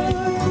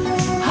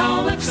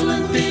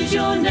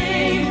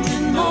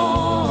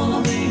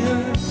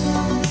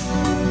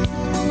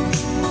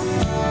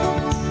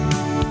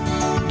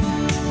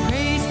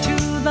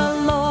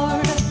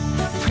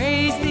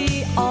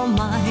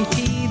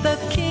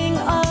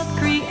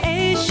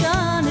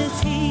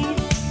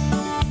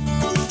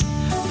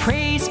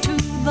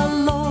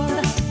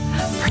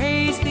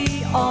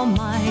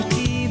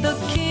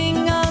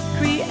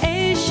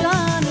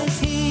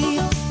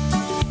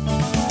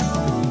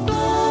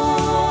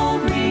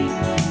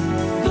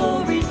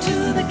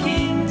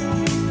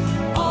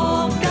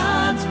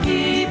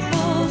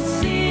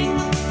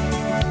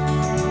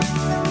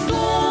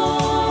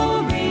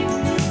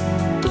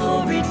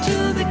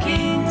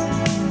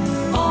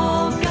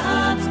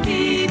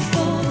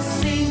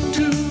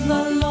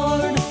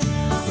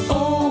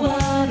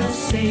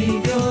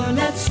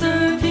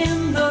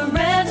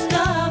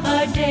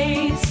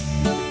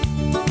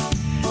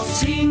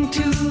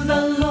 to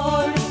the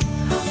Lord.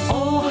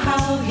 Oh,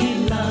 how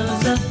he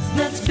loves us.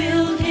 Let's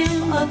build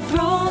him a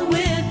throne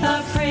with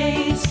our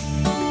praise.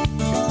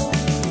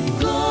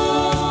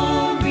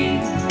 Glory,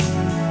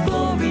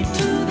 glory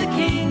to the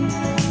King.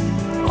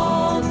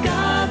 All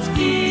God's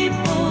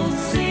people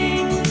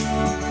sing.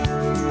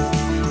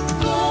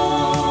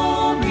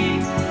 Glory,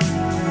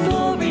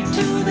 glory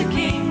to the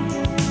King.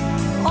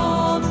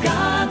 All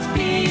God's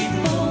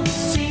people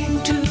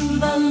sing to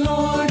the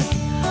Lord.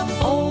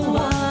 Oh,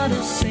 what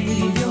a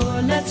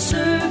Savior. Let's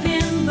serve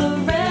him the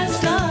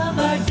rest of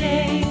our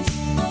days.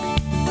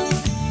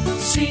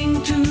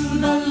 Sing to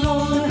the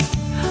Lord.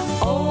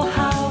 Oh,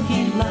 how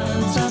he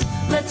loves us.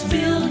 Let's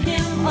build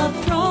him a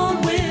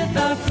throne with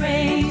our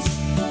praise.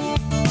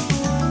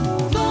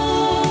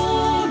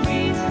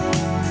 Glory,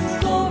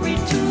 glory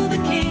to the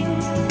King.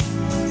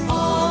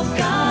 All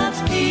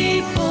God's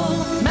people,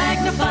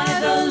 magnify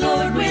the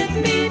Lord with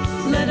me.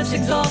 Let us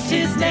exalt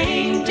his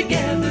name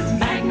together.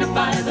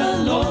 Magnify the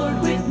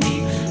Lord with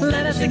me.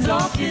 Let us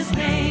exalt his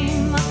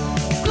name.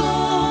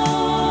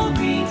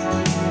 Glory,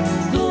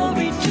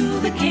 glory to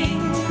the King.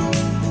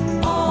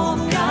 All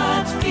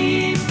God's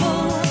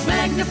people,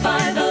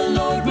 magnify the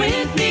Lord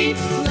with me.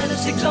 Let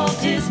us exalt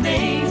his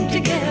name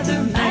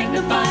together.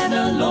 Magnify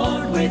the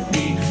Lord with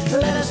me.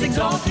 Let us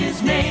exalt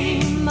his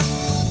name.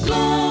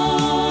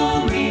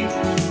 Glory,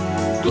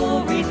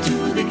 glory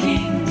to the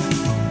King.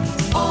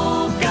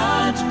 All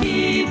God's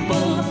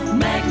people,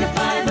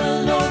 magnify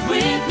the Lord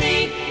with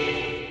me.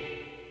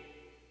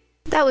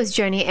 That was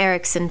Joni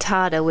Erickson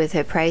Tada with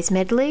her praise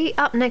medley.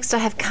 Up next I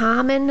have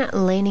Carmen,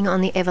 Leaning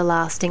on the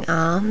Everlasting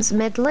Arms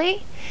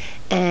medley.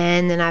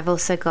 And then I've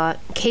also got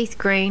Keith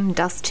Green,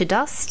 Dust to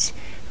Dust,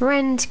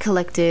 Rend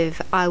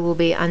Collective, I Will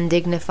Be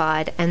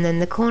Undignified, and then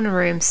the Corner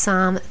Room,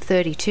 Psalm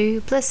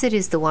 32, Blessed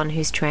is the one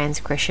whose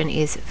transgression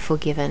is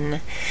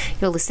forgiven.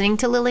 You're listening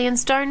to Lillian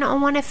Stone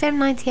on 1FM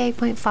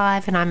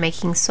 98.5, and I'm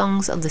making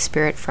songs of the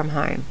Spirit from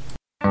home.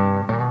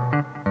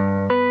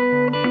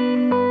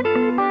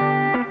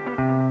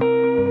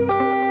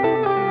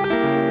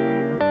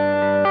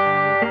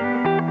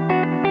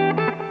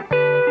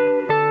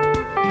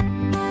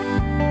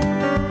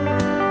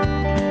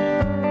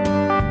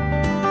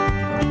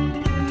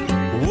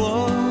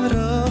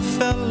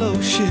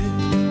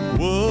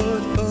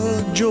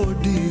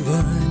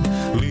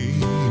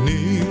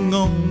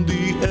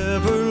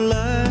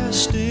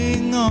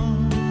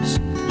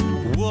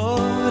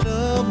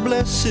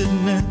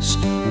 Blessedness,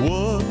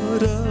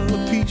 what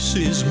a peace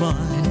is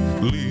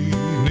mine,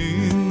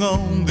 leaning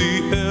on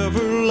the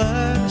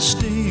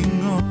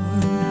everlasting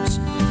arms,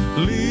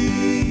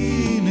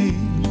 leaning,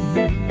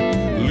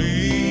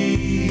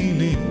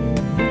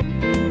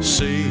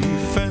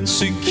 safe and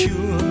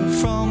secure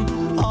from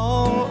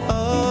all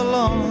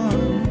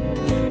alarm,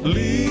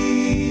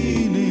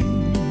 leaning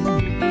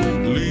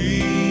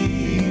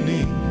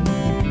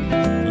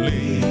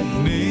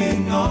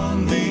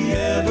on the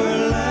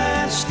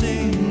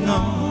everlasting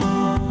arms.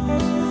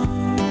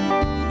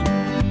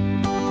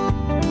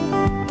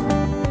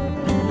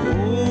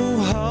 Oh,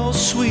 how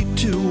sweet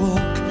to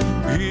walk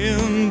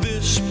in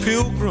this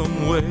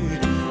pilgrim way,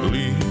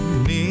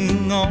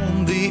 leaning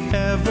on the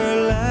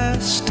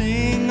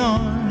everlasting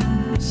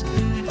arms.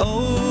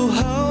 Oh,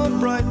 how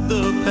bright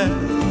the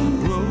path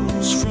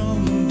grows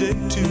from day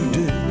to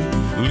day,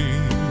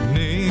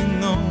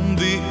 leaning on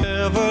the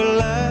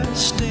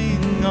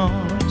everlasting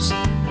arms,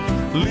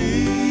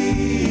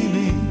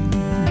 leaning,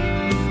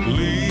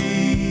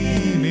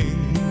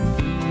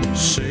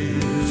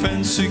 safe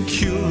and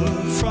secure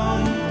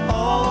from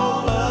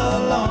all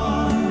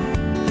alarm,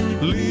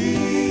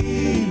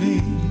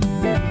 leaning,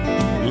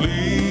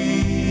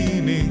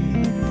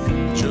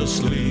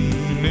 just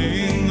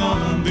leaning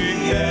on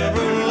the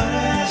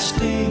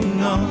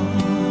everlasting arms.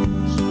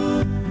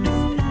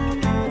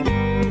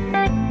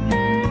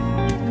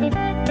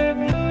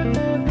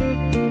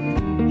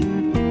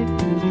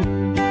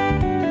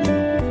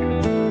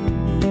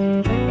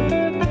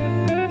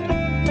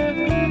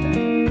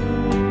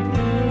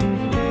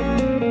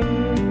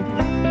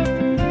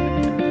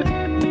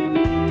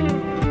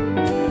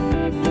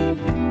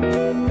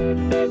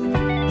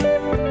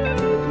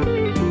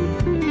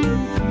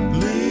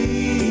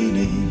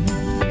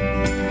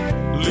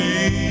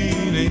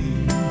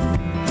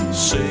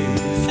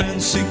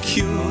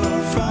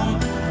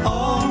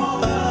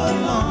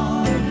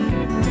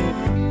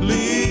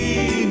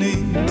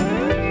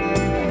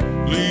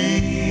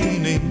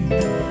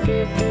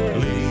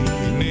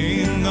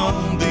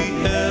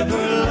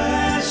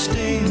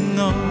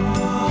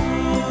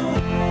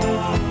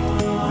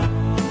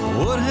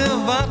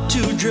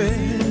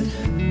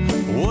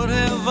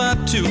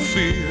 To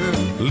fear,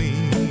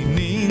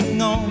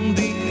 leaning on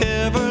the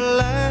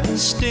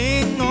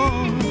everlasting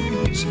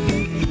arms.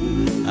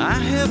 I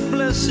have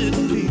blessed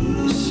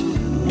peace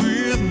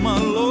with my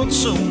Lord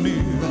so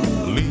near,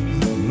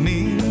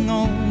 leaning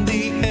on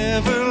the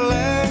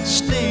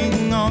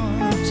everlasting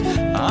arms.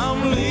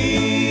 I'm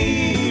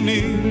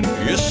leaning,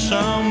 yes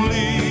I'm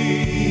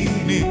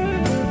leaning,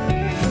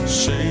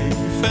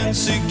 safe and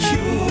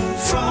secure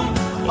from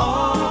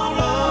all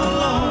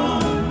alarm.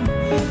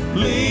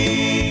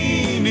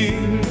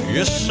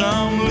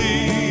 I'm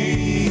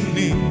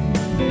leaning,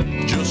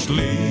 just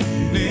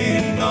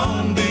leaning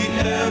on the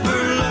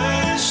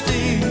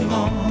everlasting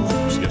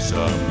arms. Yes,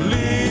 I'm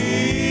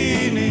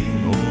leaning,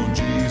 oh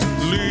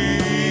Jesus,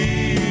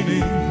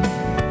 leaning,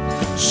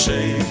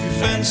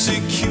 safe and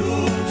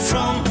secure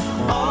from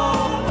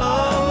all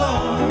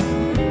alarm.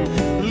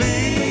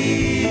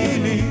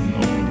 Leaning,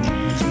 oh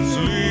Jesus,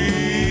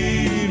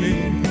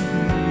 leaning,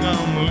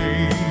 I'm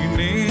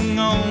leaning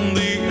on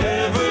the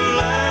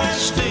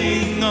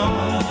everlasting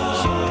arms.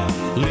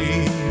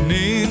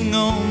 Leaning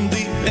on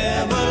the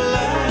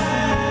everlasting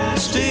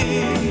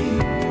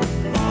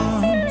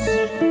arms.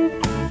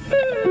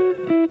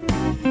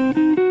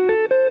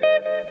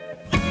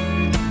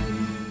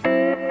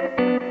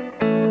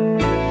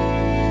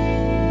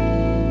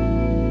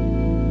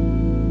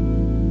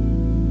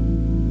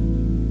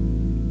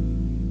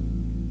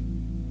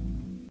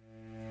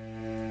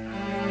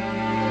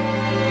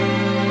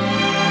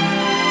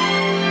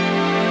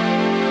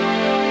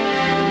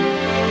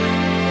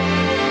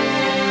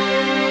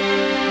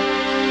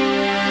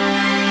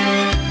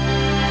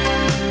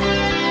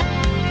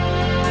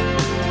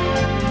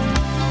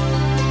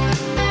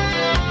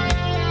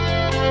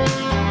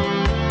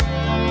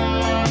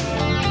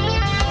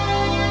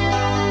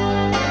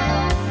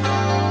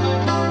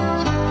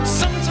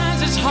 Sometimes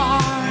it's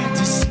hard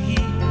to see.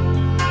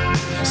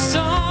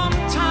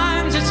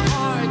 Sometimes it's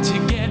hard to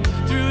get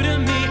through to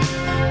me.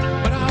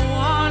 But I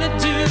want to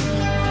do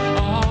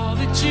all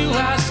that you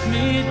ask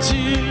me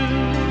to.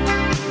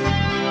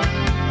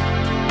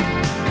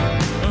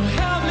 Oh,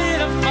 help me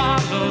to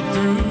follow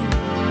through.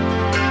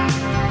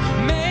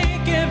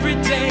 Make every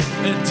day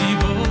a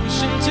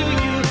devotion to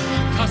you.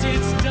 'Cause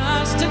it's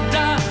dust to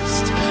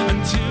dust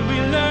until we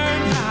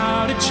learn how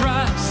to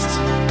trust.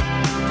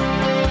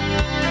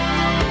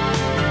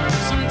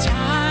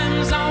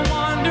 Sometimes I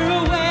wander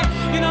away,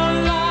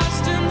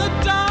 lost in the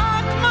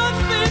dark. My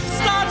faith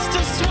starts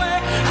to sway.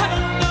 I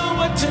don't know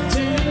what to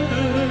do,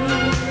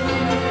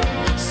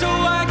 so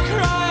I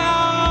cry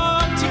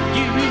out to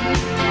you.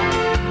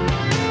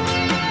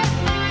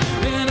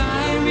 Then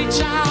I reach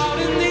out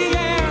in the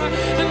air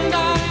and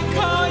I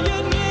call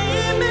your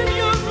name, and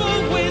you're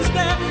always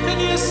there. And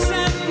you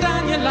send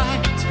down your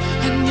light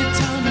and you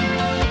tell me,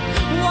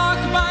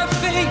 walk by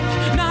faith,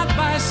 not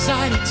by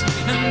sight.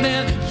 And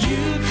then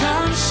you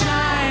come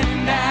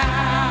shining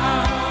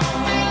down.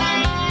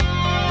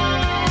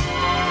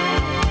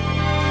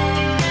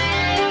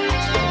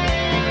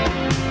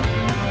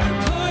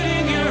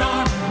 Putting your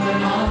armor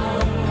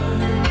on,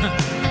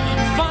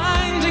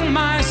 finding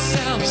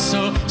myself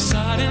so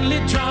suddenly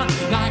drawn,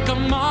 like a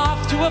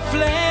moth to a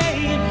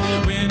flame,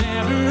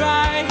 whenever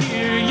I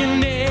hear your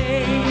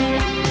name.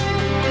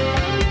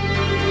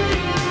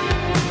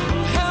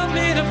 Help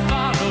me to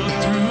follow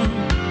through.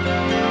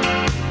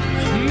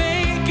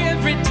 Make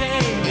every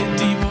day a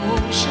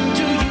devotion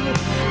to you.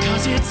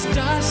 'Cause it's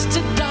dust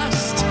to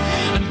dust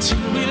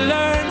until we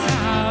learn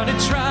how to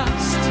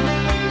trust.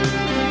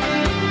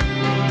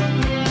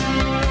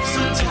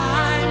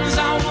 Sometimes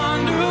I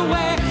wander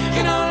away,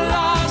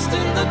 lost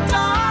in the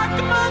dark.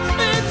 My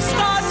faith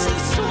starts to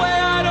sway.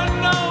 I don't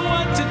know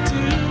what to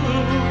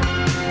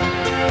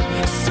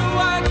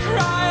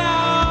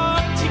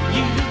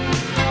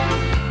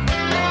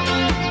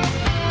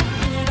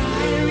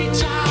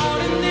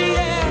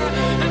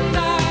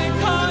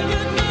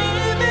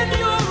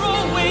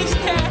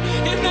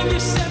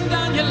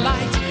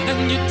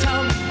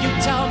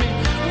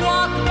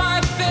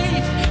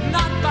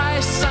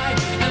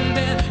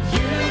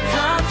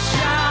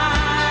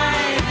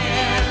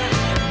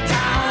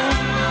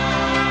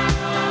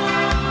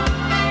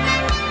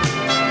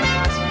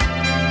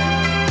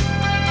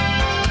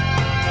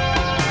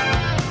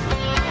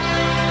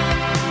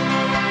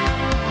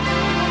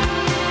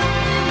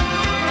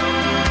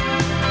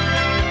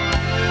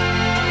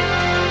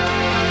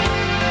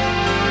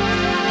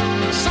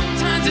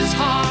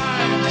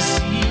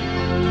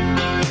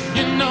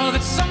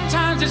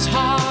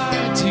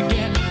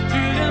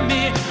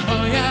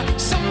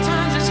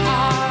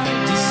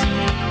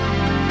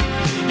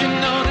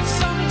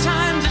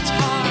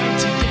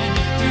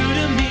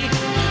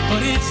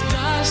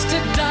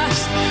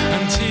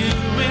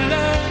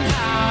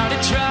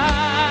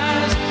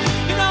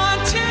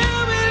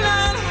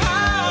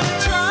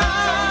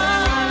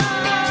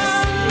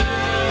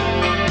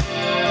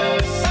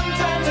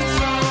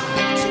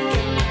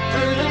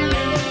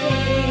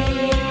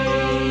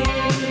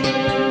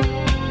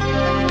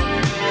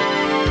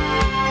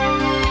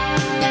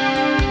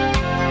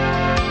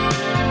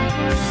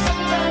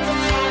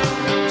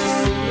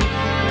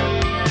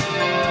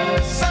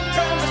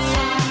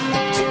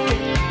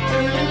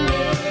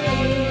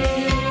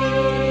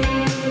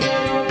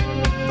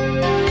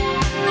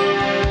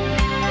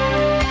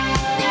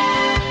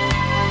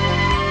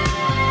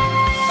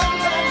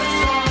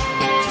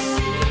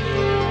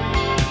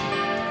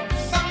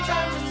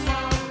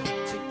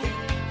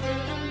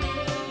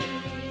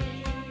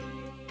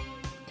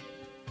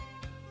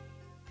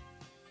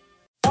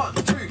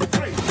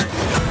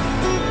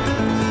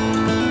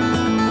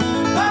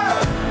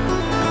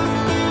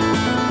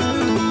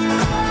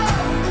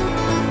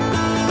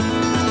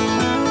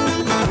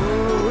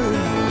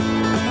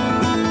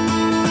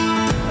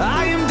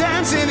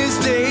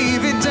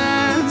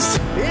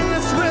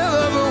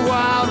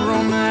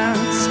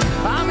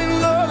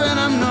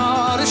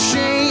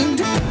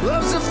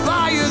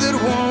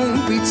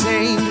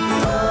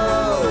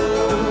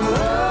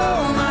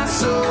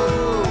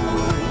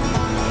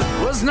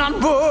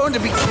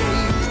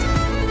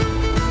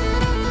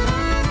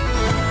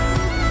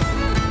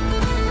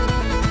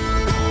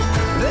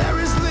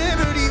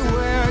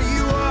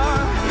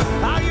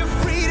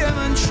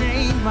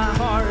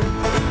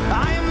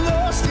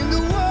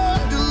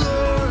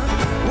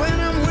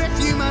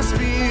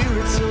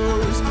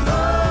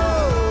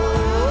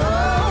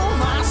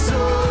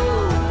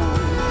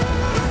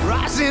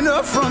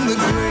from the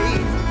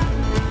grave.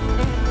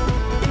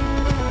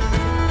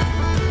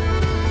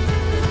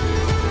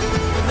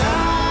 And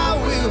I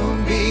will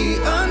be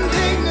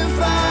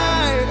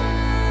undignified,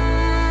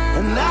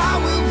 and I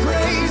will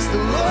praise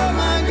the Lord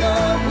my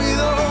God with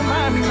all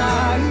my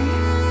might.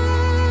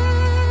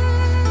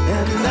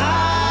 And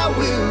I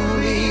will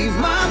leave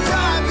my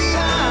pride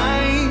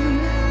behind,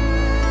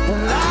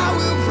 and I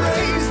will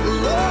praise the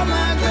Lord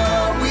my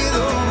God with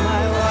all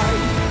my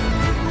life.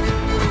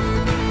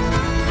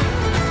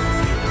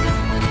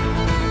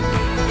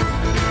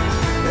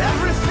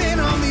 Everything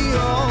on the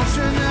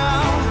altar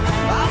now.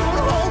 I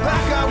won't hold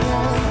back, I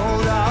won't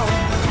hold out.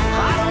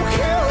 I don't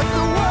care what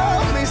the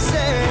world may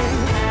say.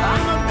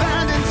 I'm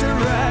abandoned to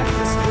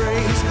reckless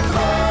praise.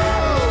 Oh,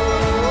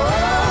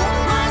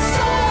 my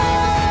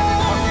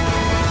soul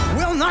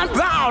will not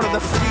bow to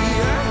the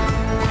fear.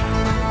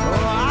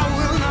 Oh, I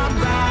will not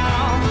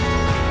bow.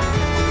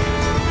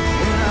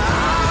 And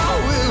I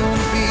will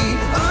be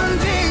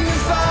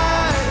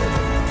undignified,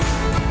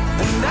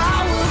 and I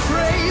will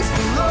praise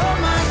the Lord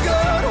my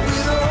God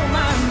with all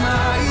my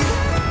might.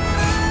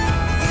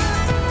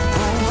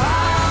 Oh,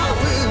 I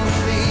will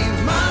leave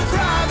my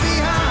pride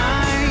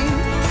behind,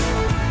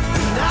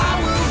 and I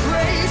will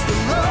praise the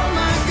Lord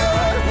my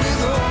God with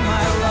all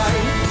my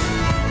life.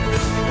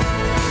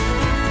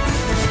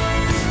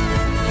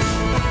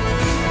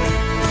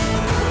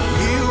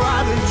 You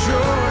are the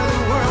joy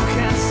the world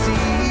can't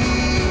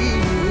steal.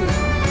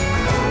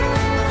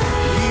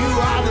 You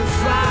are the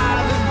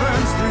fire that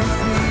burns through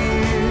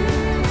fear.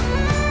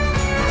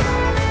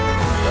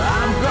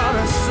 I've got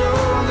a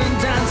soul that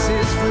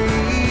dances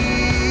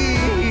free.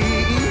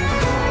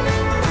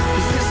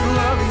 'Cause this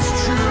love is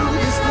true,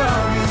 this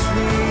love is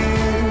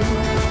real.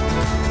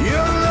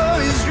 Your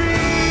love is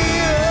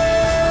real.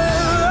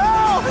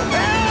 Oh, and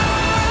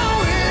I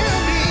will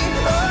be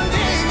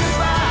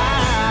undignified,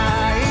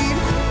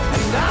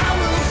 and I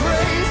will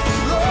praise the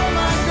Lord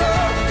my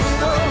God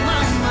with all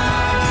my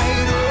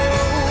might.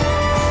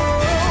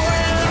 Oh,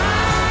 and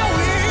I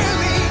will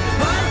leave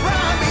my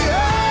pride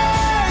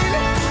behind,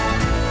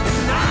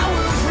 and I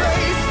will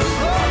praise the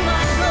Lord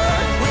my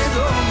God with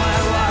all my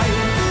life.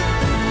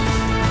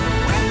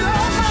 With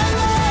all my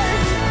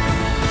life.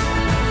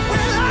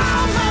 With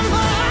all my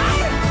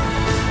might.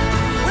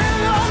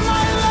 With all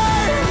my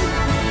life.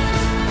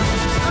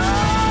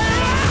 Oh,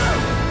 yeah.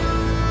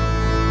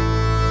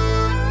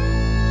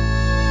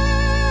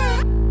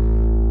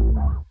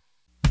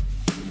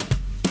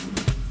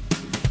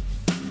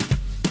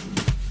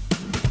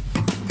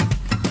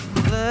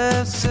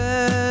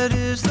 Blessed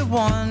is the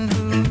one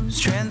whose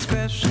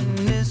transgression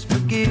is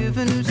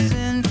forgiven, whose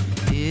sin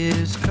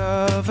is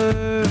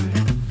covered.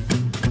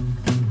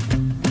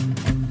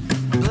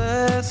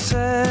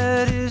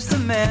 Blessed is the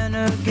man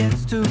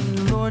against whom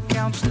the Lord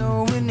counts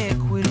no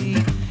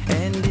iniquity,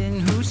 and in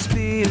whose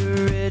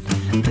spirit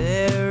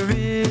there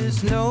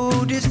is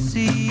no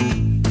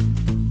deceit.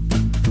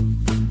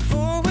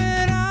 For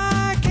when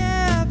I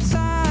kept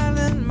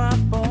silent, my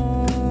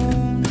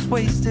bones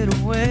wasted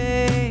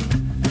away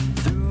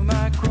through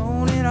my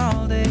groaning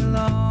all day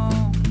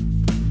long.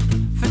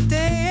 For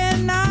day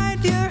and night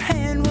your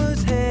hand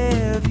was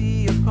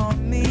heavy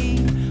upon me.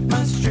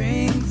 My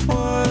strength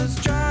was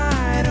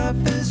dried up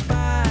as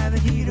by the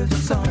heat of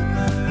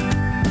summer.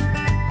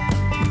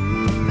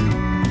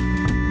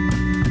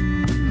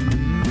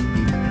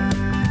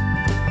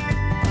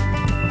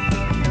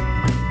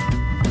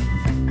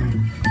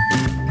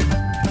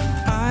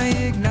 I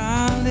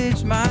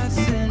acknowledged my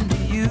sin to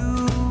you,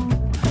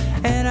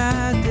 and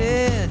I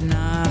did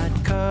not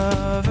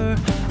cover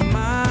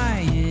my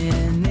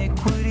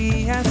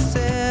iniquity. I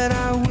said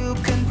I will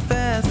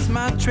confess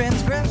my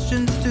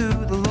transgressions to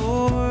the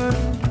Lord,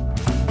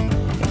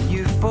 and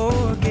you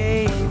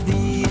forgave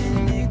the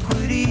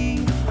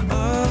iniquity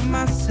of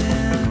my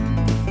sin.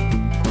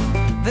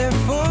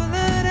 Therefore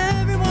let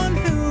everyone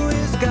who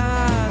is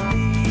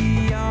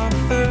godly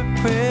offer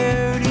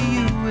prayer to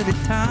you at a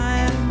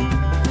time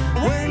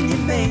when you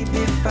may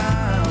be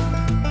found.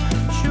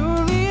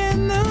 Surely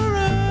in the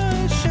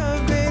rush of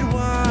great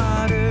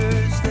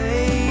waters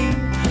they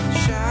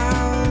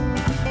shall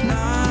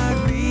not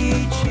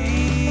reach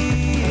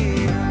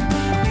here.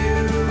 You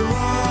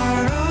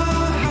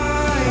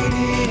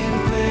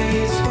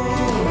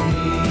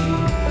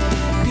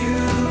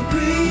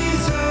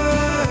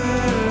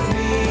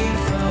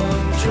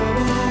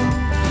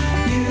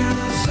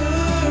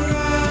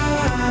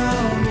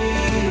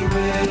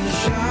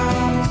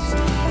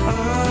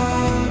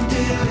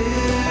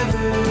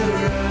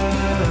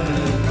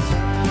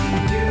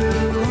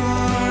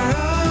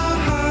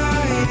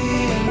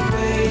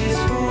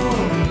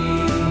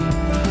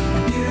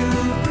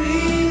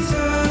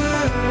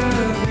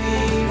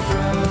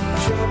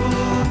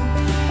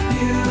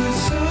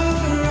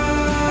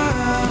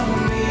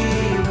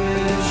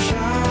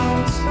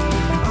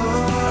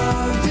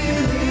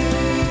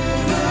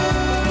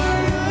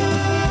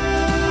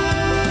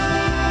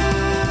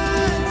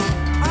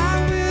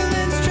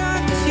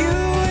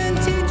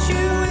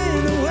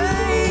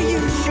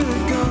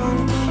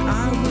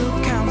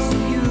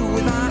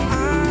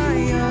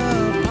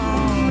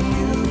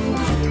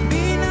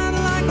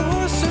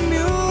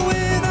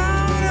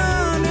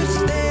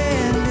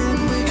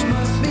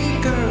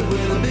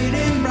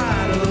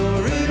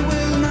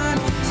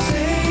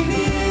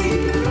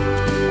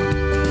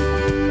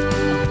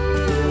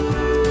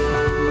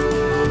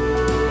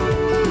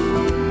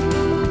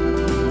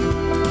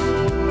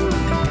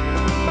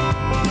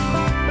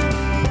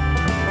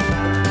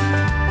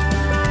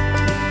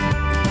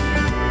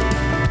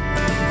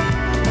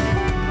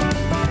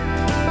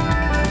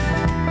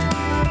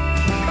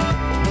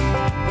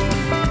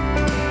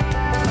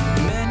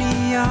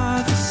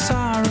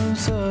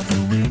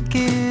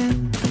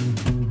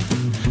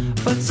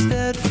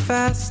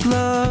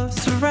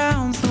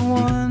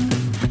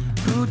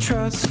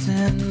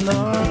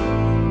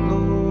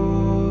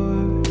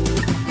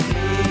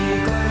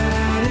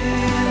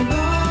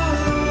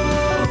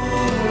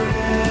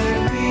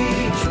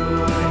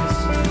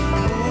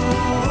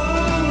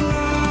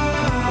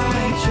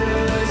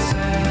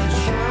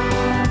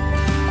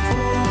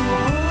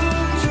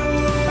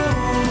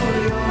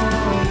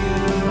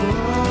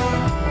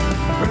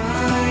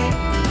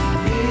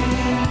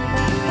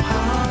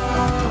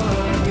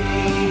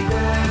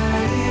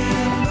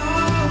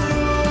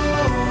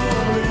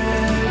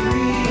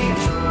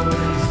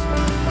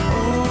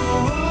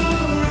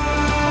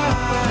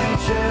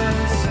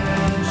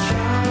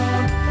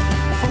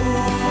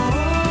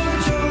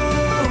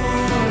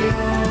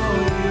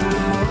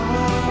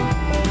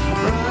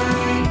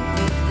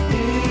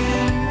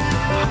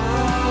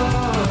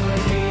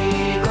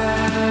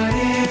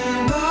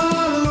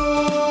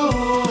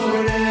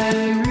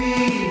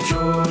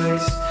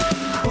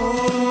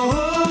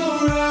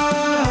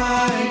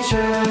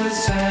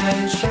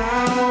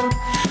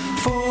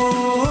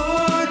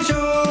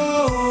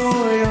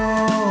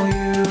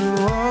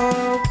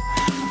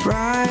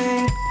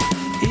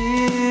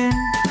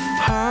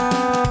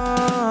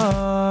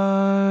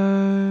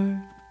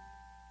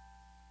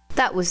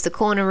was the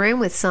Corner Room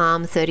with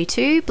Psalm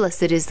 32,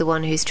 Blessed is the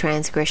one whose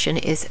transgression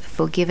is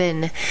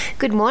forgiven.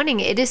 Good morning.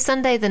 It is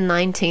Sunday the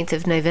 19th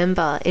of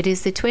November. It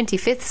is the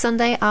 25th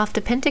Sunday after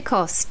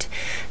Pentecost.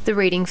 The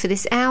reading for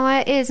this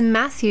hour is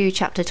Matthew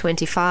chapter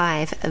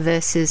 25,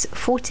 verses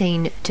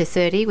 14 to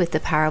 30 with the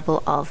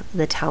parable of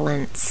the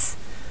talents.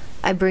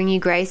 I bring you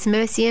grace,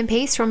 mercy and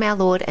peace from our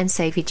Lord and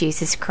Saviour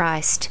Jesus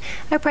Christ.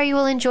 I pray you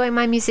will enjoy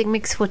my music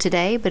mix for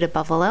today, but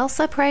above all else,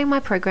 I pray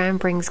my program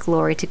brings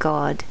glory to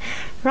God.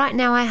 Right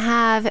now I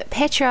have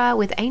Petra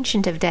with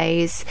Ancient of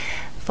Days,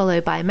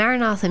 followed by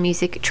Maranatha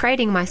Music,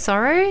 Trading My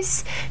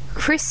Sorrows,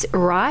 Chris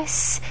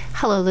Rice,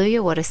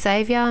 Hallelujah, What a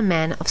Saviour,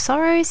 Man of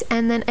Sorrows,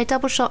 and then a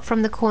double shot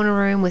from the Corner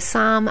Room with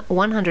Psalm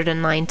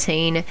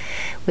 119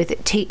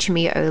 with Teach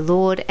Me, O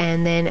Lord,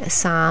 and then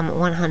Psalm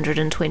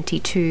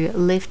 122,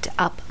 Lift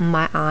Up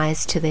My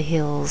Eyes to the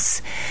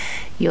Hills.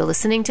 You're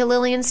listening to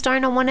Lillian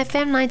Stone on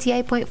 1FM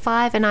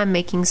 98.5, and I'm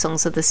making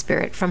songs of the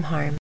Spirit from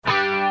home.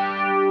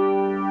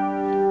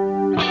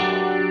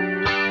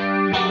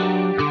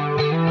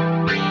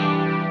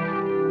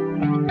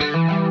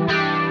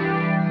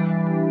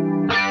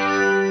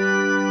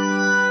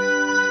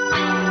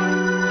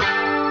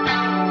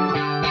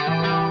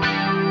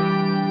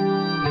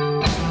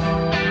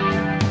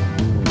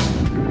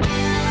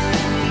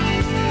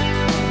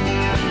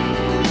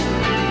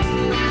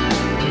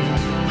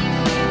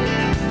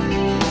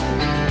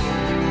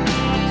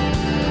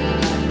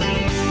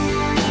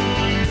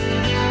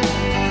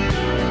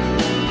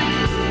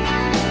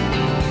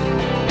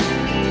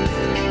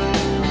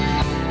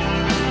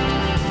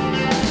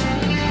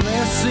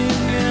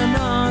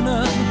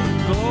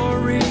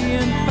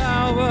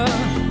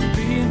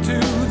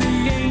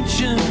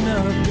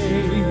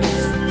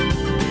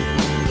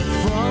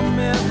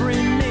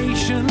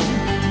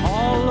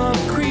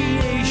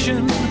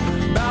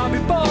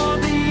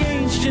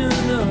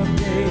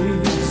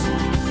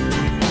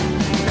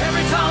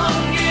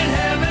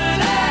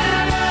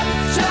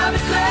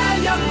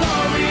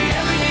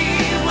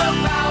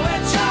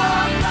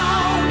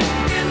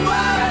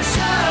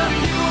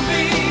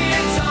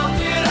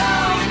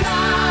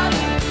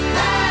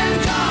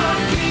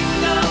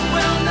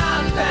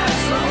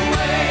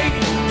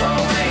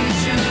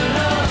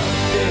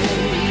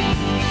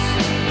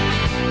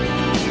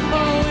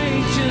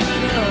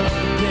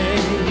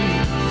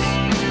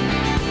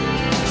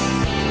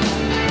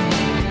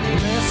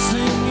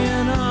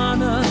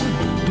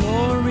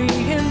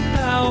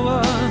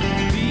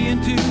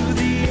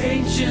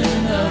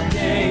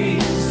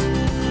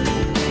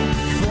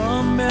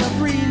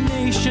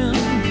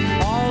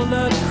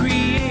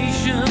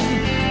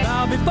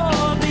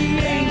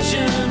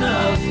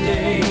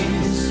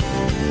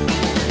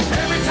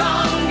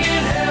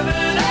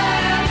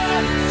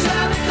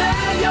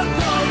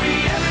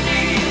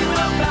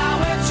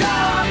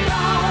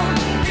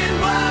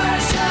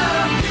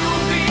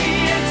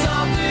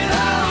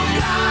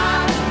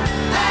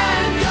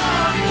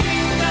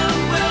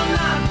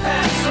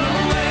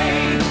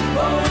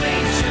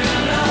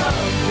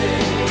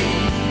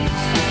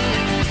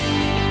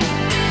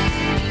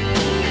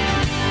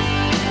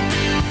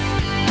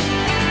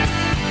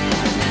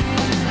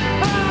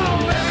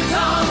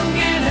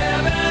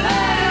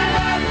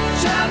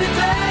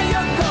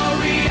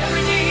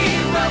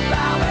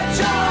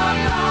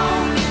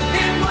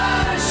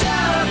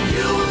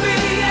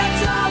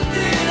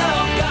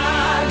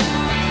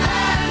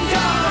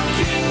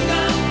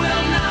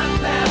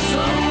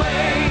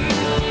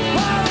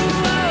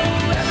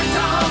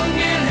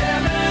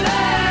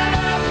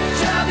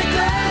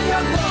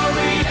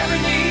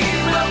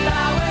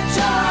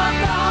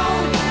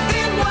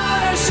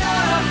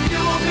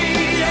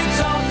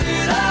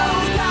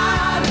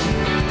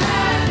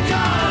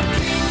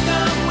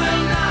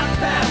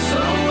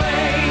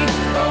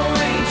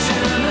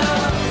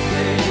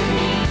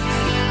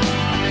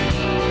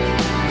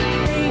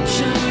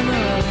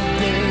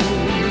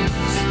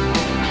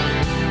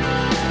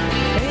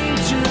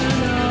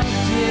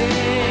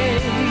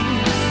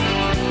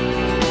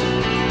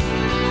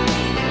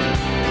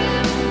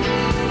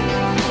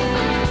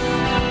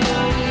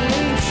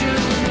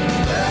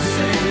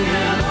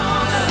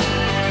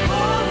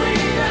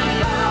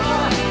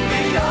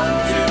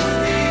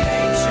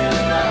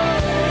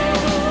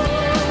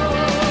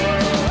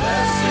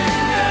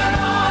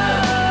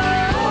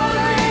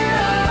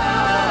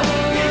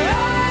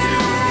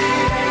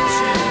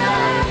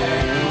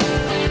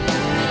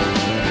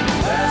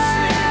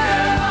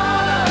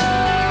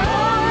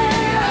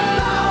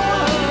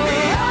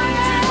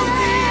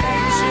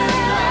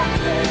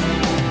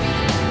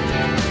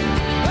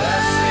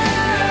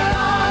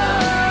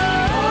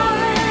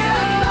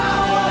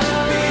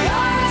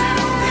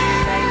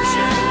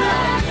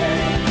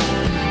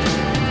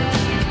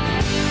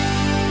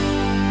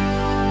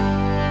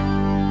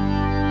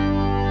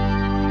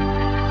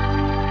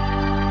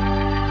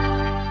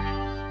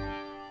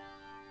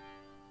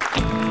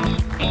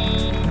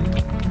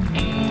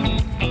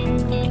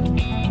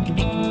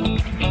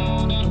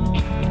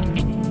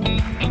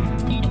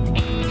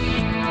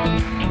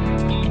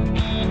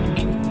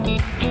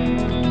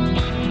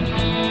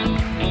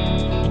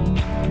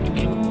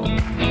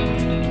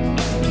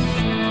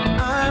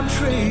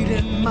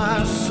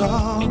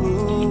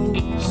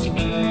 sorrows.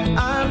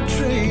 I'm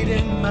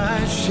trading my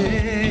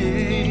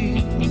shame.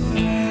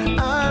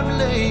 I'm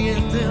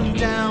laying them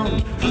down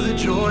for the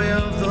joy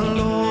of the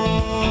Lord.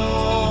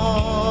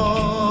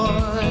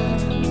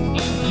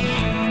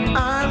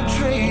 I'm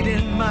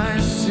trading my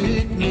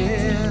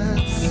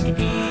sickness.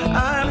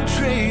 I'm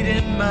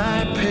trading my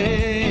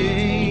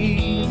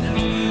pain.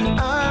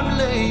 I'm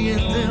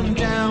laying them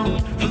down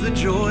for the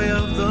joy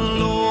of the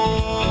Lord.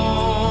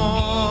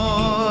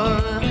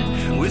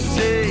 We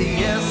say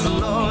yes,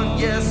 Lord,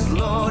 yes,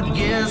 Lord,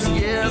 yes,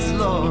 yes,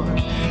 Lord.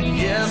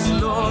 Yes,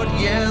 Lord,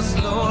 yes,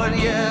 Lord,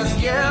 yes,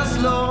 yes,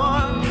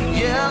 Lord.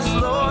 Yes,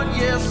 Lord,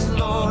 yes,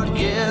 Lord,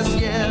 yes,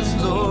 yes,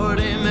 Lord,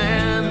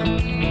 amen.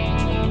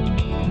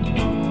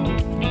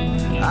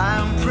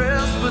 I'm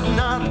pressed but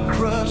not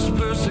crushed,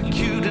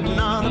 persecuted,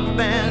 not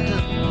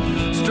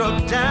abandoned, struck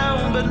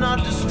down but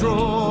not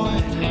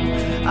destroyed.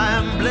 I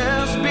am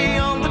blessed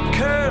beyond the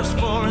curse,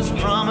 for his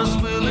promise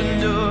will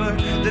endure,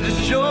 that his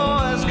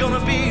joy is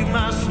gonna be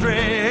my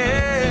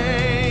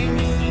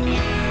strength.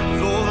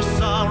 Though the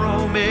sorrow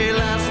may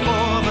last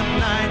for the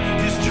night,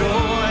 his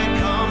joy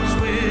comes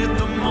with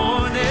the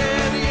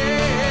morning,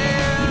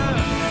 yeah.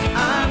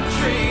 I'm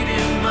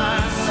trading my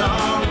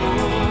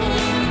sorrow,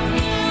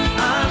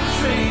 I'm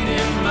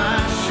trading my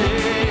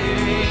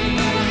shame.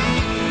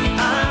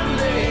 I'm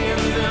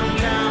laying them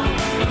down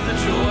for the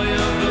joy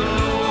of the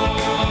Lord.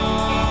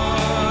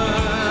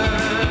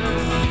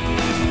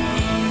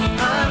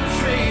 I'm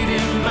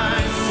trading my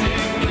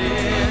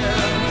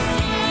sickness.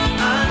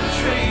 I'm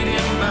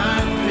trading my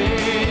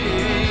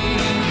pain.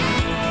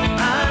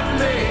 I'm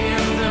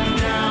laying them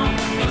down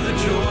for the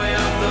joy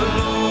of the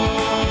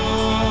Lord.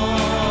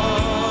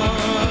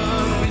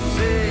 We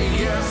say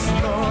yes,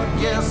 Lord,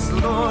 yes,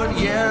 Lord,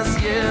 yes,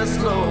 yes,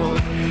 Lord.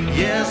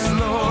 Yes,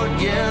 Lord,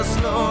 yes,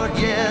 Lord,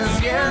 yes,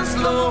 yes,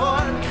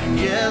 Lord.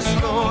 Yes,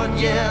 Lord,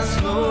 yes,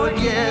 Lord,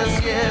 yes,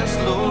 yes,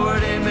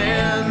 Lord,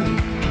 amen.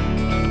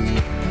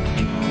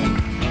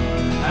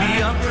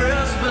 We are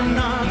pressed but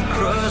not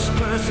crushed,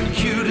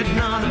 persecuted,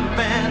 not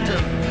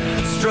abandoned,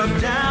 struck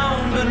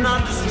down but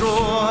not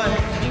destroyed.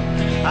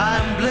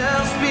 I'm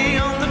blessed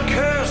beyond the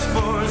curse,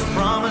 for his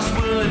promise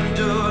will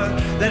endure,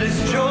 that his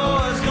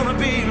joy is gonna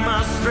be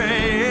my strength.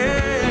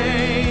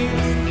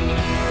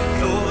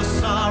 Though the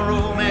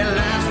sorrow may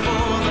last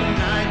for the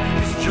night,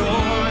 his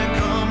joy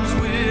comes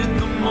with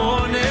the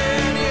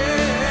morning,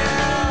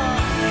 yeah.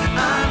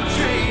 I'm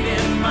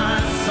trading my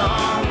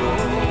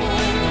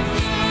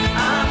sorrows,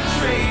 I'm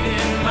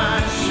trading my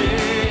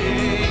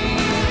shame.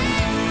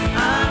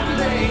 I'm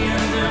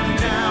laying them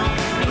down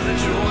for the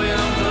joy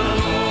of the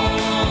Lord.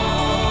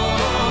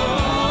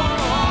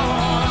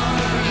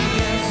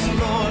 Yes,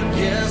 Lord,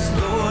 yes,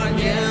 Lord,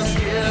 yes,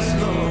 yes,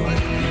 Lord.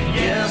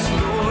 Yes,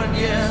 Lord,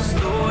 yes,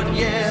 Lord,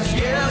 yes,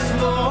 yes,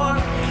 Lord.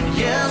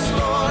 Yes,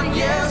 Lord,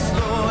 yes,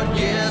 Lord,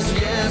 yes,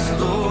 yes,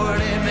 Lord,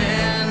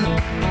 amen.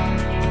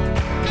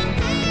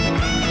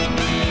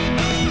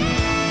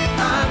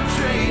 I'm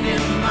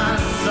trading my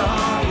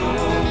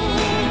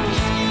sorrows,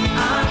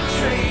 I'm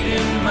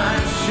trading my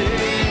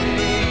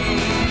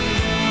shame.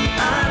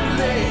 I'm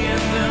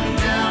laying them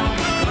down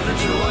for the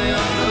joy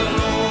of the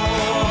Lord.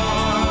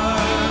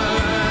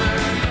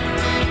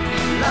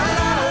 La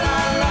la la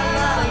la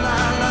la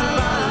la la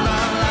la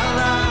la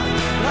la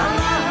la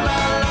la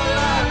la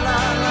la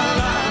la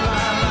la.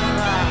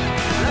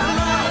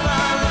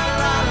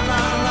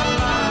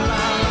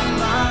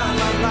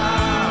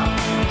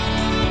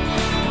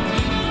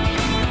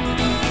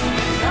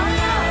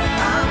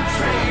 I'm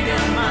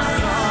trading my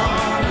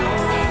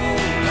sorrows,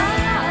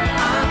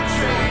 I'm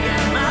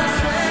trading my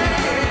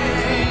shame.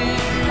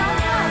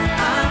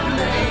 I'm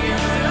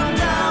laying them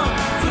down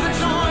for the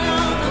joy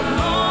of the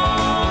Lord.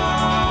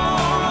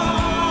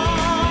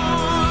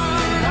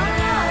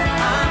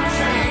 I'm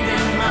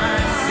trading my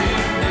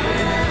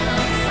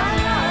sickness,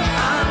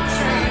 I'm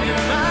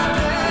trading my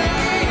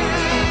pain.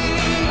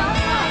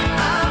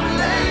 I'm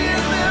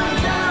laying them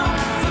down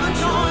for the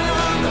joy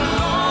of the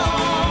Lord.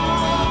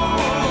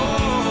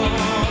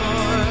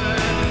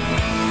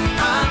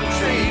 I'm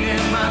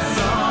trading my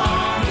sorrow.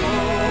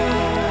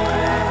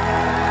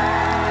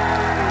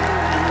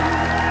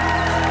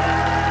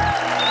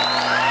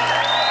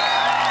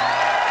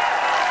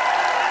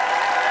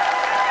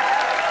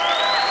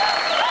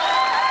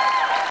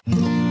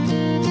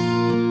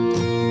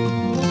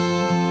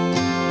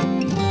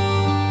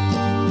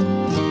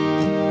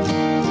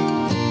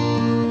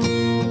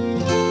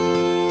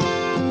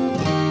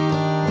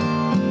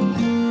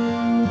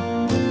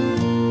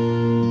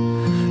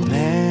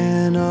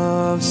 Man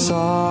of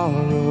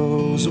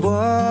sorrows,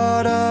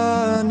 what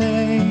a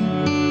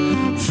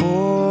name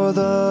for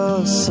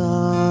the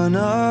Son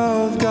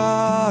of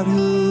God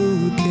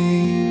who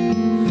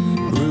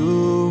came,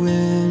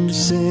 ruined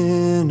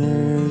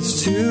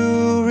sinners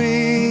to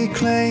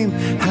reclaim.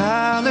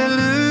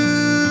 Hallelujah,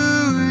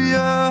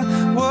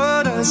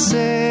 what a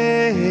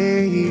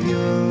Savior.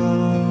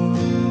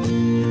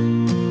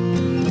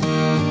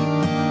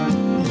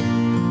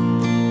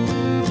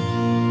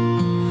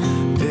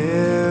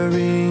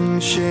 Bearing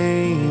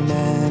shame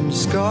and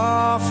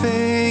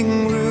scoffing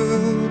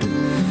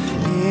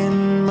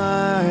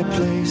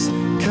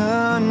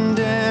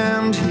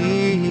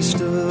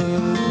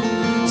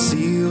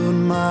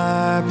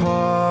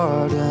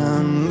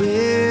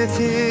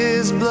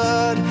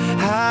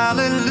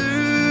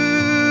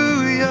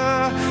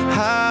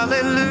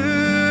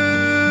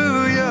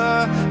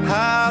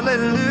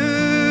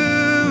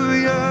hallelujah,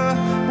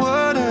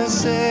 what a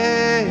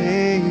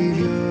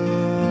Savior.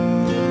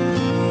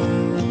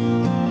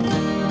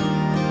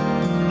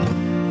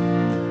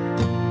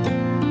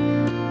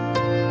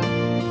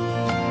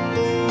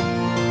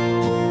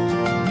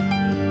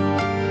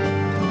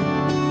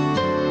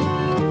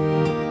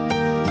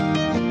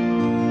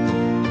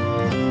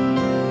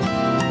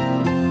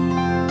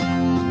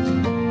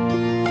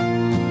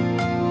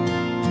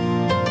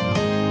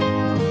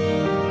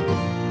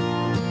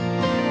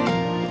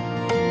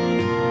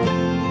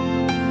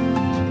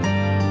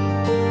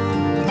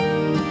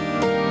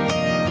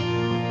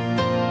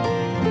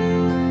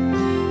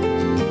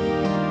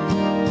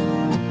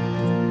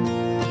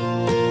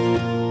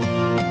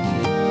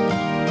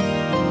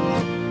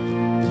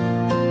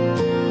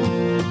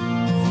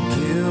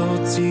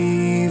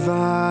 Guilty,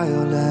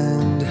 vile,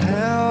 and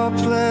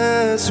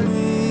helpless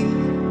me,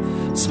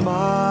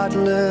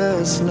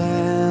 spotless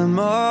Lamb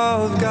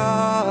of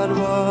God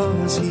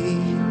was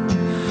he,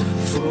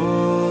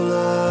 full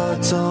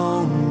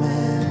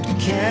atonement.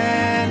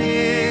 Can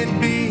it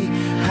be?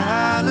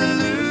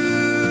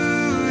 Hallelujah,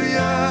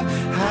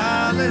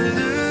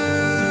 hallelujah,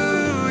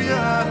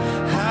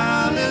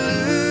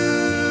 hallelujah,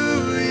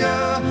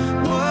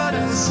 what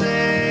a Savior.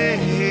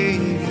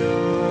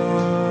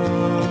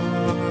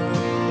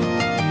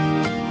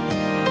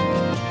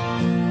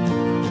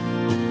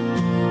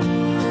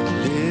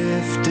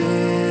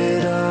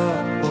 Lifted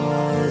up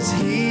was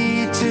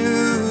he to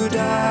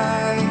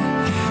die.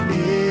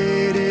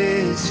 It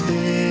is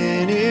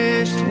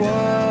finished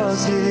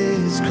was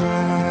his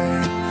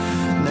cry.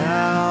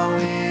 Now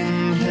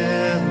in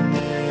heaven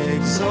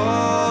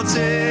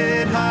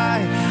exalted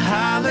high.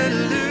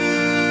 Hallelujah,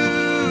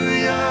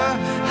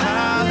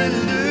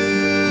 hallelujah,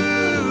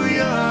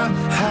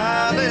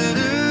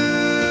 hallelujah,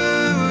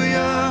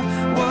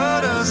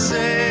 what a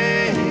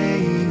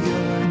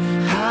Savior.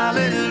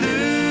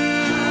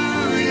 Hallelujah,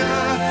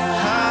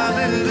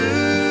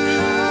 hallelujah,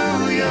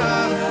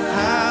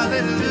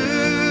 hallelujah,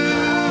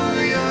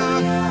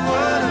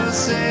 what a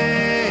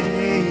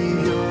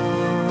Savior,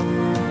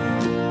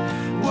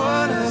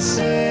 what a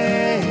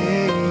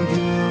Savior,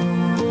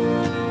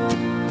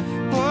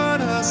 what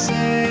a Savior.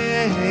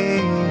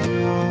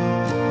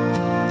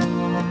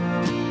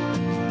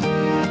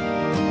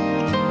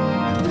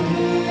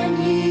 When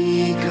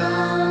he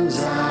comes,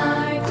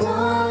 our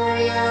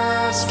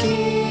glorious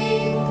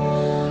King,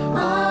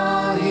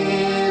 all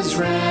his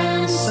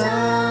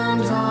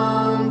ransomed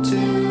home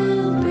to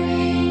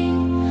bring.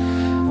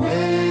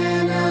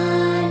 When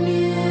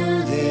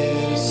anew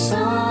this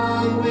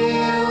song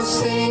we'll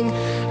sing,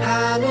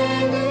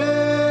 hallelujah,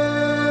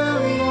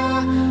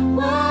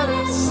 what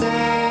a Savior.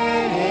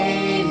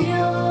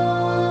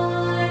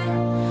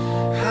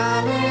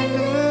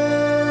 Hallelujah,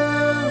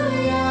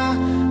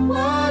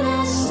 what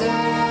a Savior.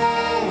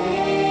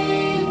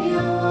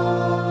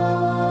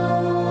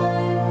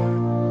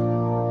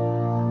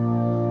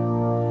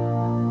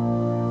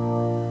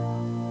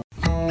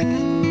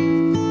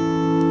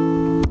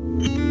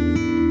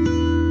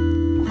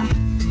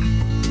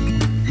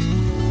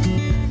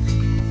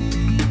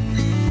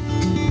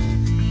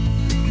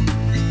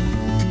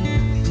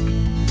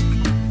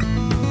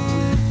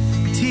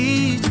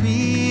 Teach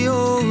me,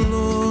 O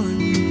Lord,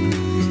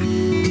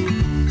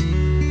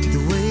 the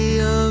way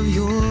of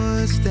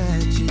your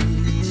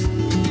statutes,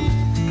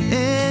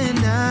 and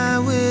I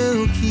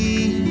will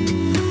keep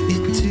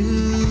it to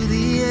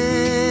the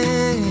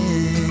end.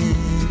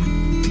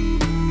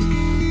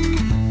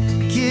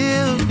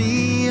 Give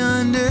me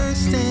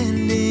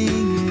understanding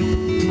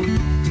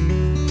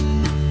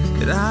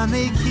that I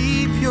may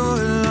keep your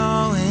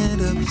law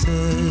and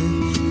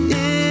observe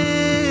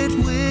it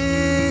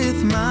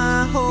with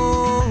my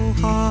whole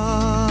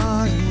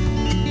heart.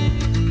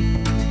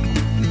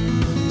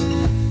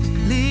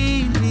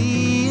 Lead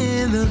me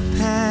in the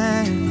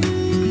path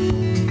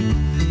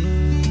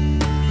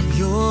of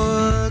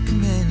your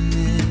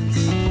commandments,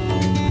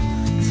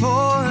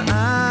 for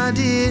I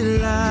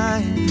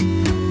delight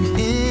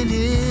in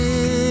it.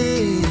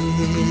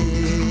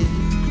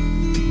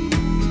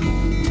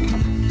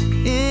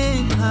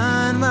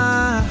 Incline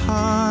my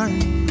heart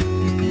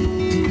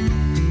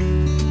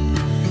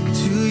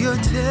to your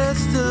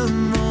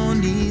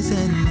testimonies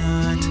and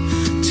not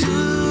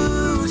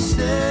to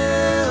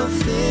selfish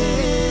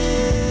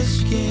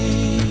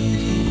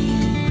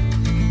gain.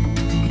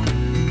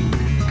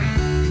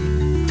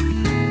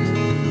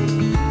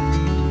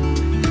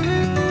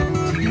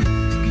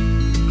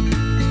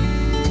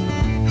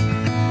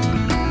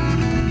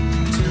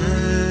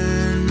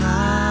 Turn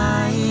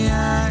my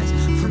eyes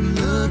from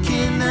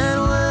looking at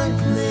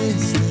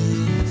worthless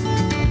things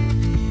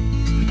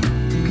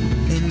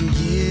and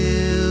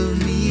give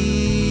me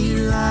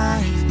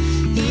life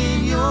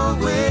in your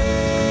ways.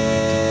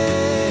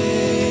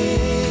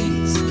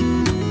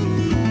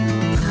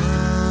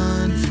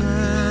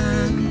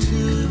 Confirm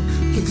to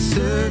your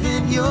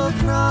servant your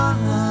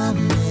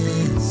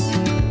promise,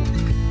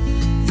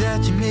 that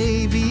you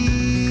may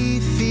be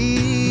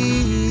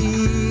feared,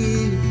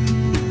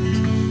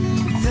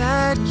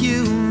 that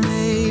you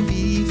may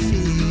be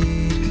feared.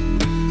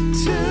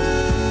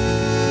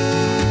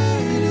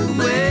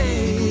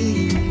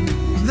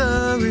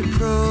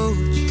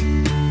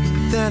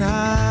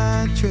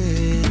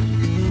 hatred,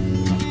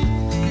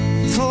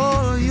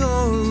 for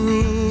your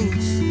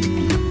rules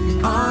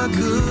are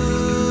good.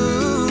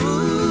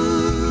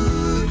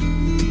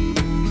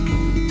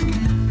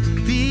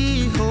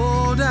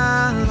 Behold,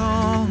 I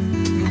long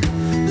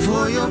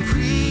for your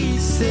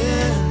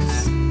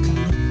precepts.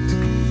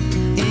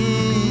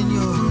 In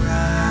your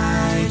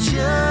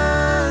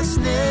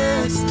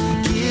righteousness,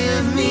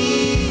 give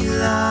me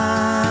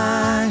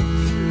life.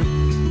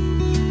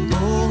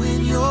 Oh,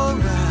 in your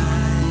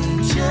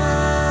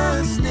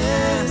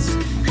righteousness,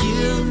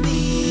 give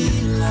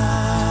me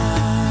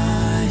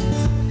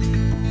life.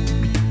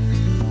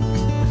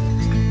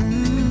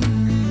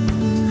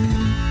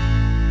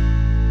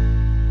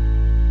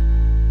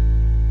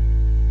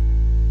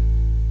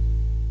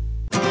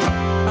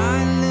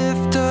 I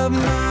lift up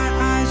my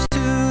eyes to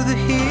the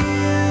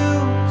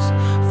hills.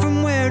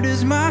 From where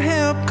does my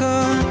help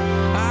come?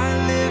 I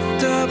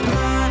lift up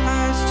my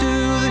eyes to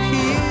the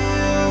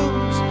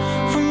hills.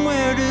 From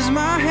where does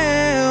my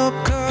help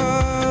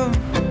come?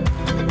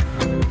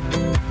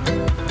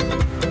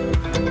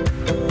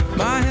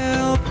 My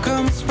help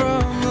comes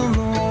from the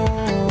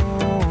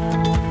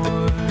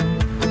Lord,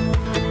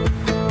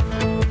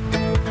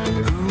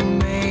 who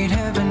made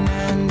heaven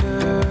and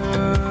earth.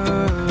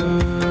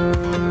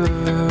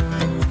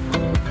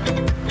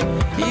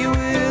 He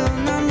will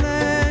not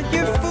let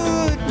your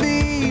foot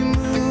be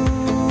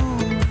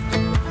moved.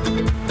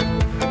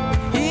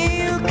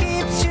 He who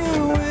keeps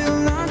you will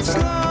not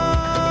slumber.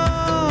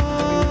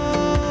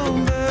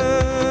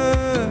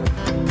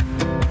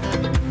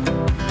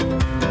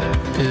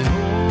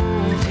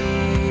 Behold,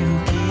 he who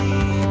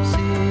keeps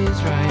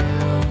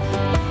Israel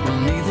will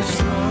neither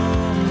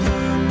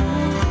slumber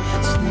nor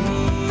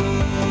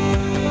sleep.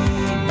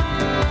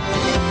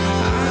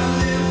 I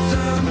lift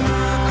up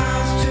my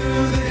eyes to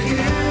the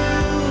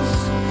hills.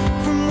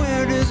 From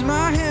where does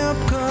my help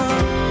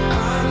come? I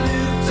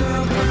lift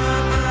up my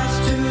eyes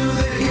to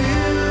the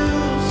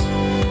hills.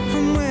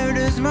 From where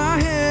does my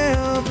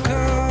help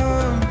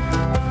come?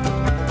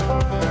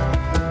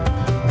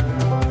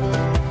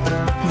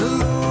 The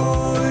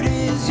Lord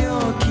is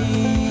your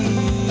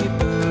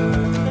keeper.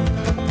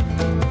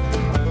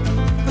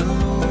 The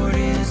Lord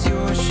is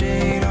your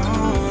shade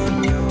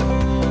on your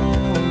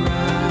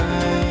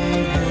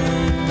right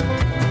hand.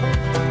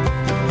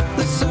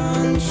 The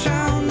sun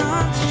shall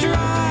not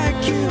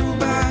strike you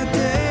by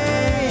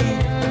day,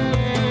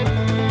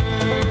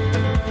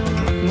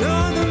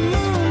 nor the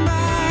moon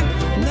by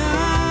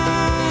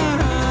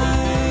night.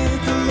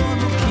 The Lord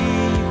will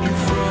keep you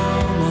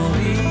from all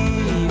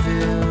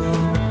evil.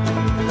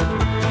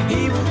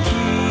 He will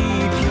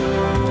keep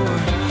your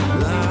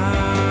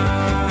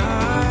life.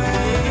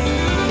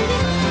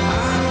 I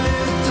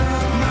lift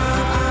up my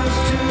eyes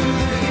to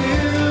the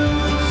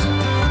hills.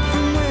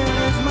 From where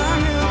does my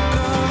help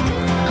come?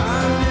 I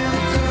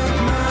lift up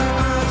my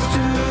eyes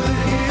to the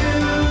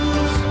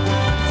hills.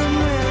 From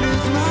where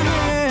does my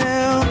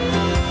help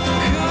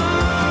come?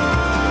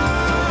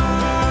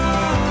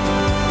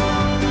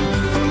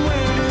 From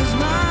where does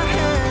my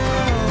help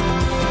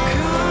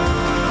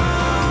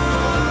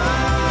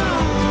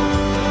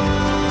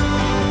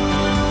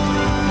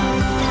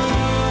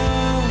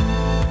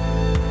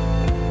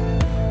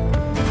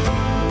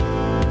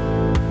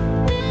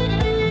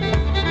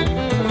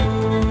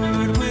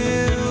Lord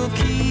will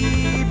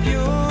keep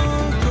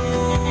your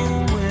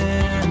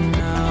going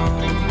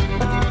out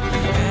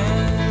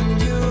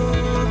and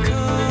your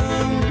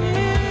coming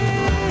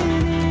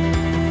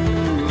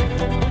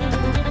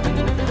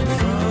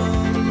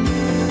from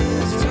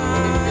this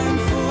time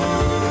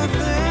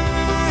forth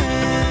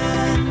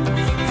and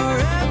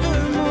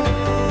forevermore,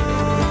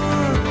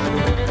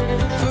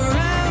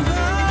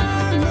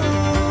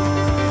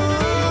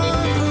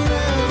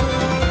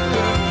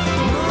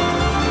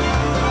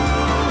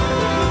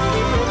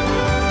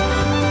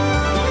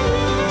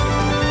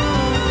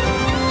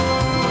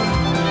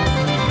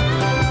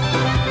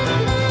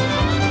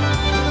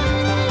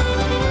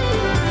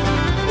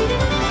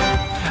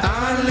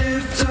 I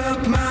lift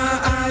up my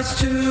eyes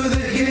to the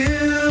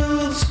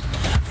hills.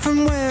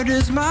 From where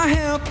does my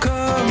help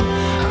come?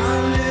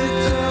 I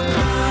lift up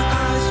my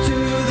eyes to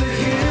the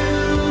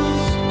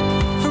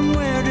hills. From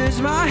where does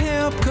my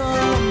help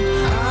come?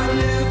 I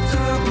lift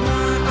up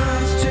my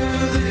eyes to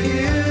the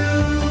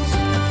hills.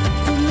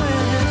 From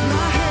where does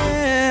my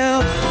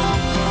help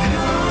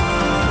come?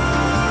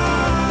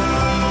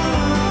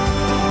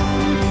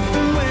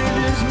 From where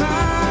does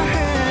my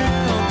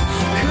help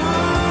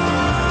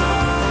come?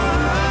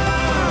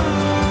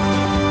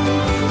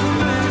 From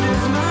where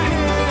does my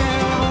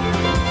help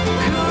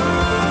come?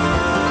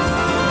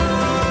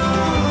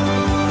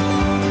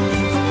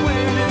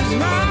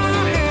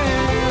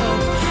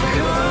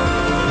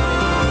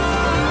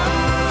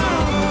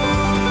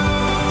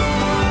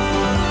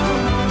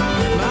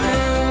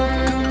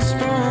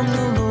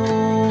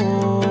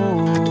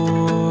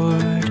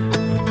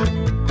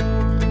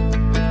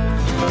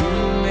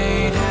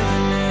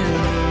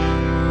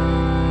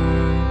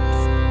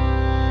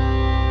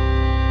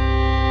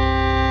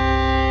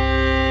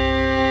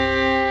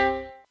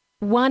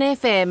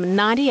 1FM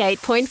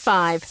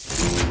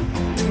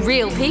 98.5.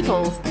 Real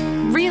people,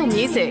 real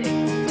music,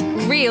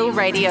 real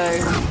radio.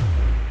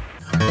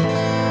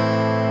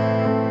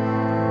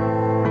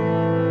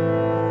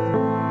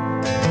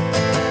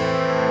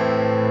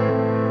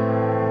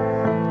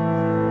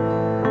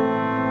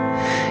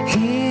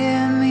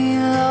 Hear me,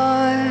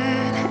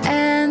 Lord,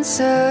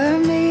 answer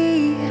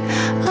me.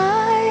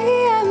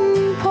 I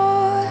am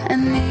poor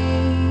and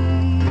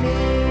needy.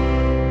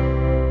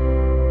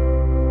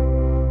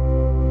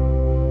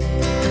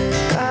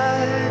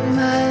 Guard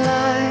my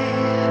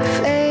life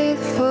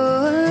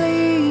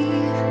faithfully.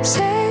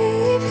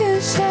 Save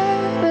your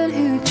servant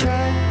who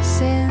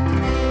trusts in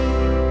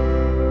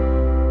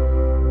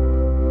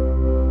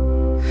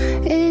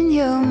thee. In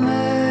your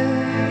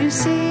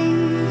mercy.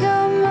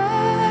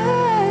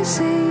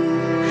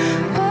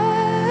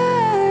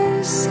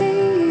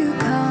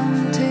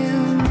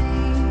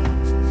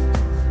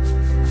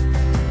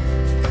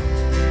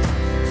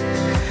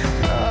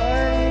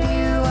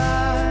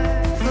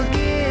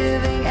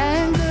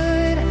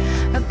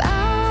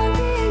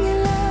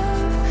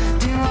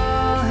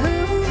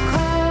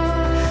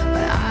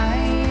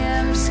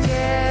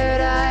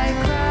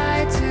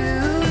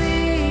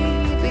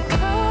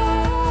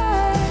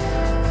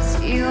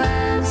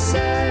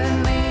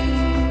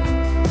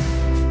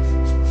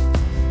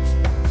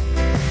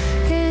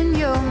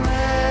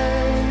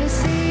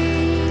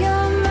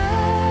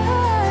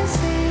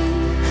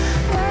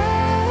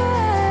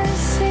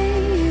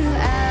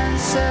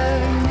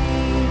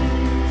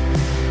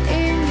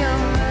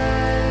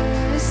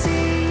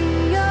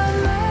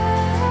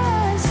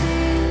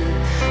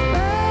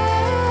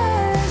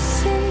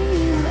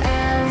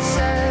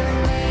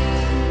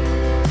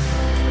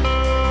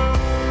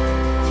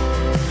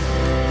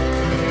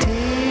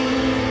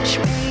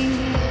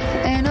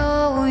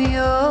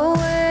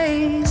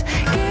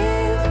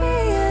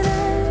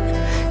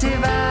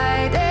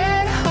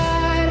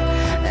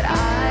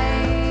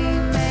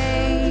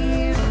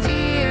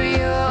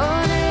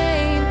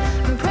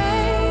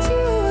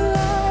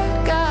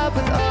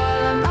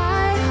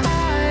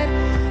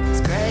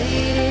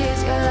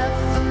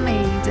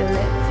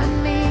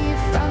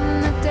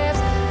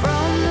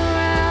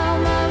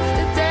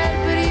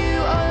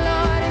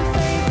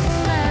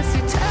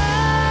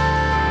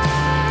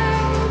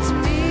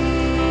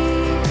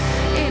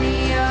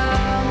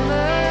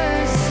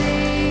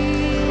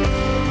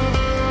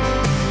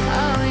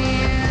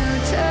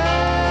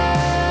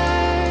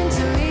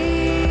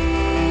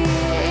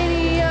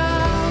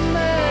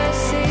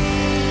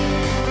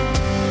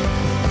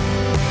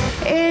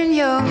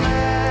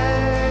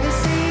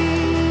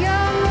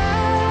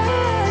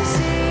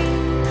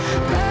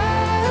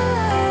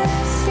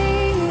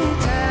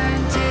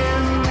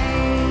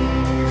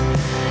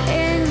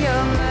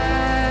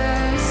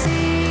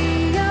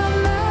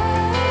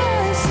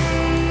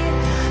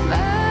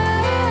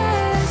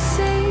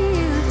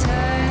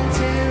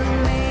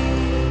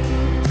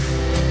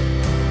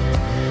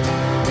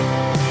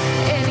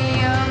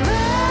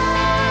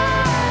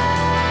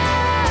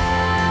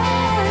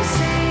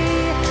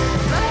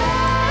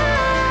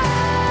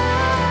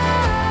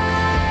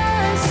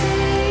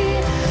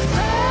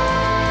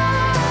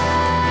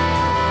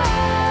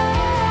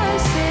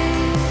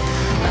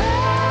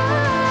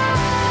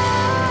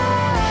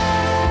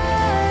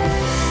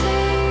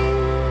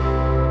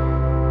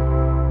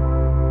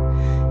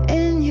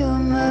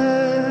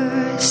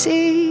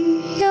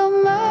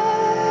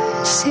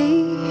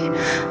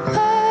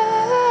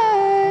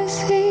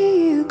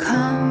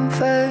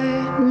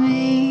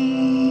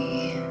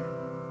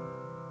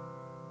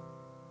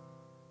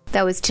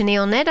 That was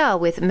Tennille Nedda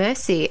with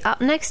Mercy.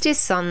 Up next is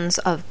Sons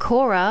of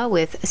Korah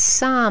with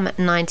Psalm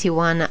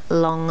 91,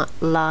 Long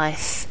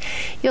Life.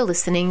 You're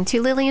listening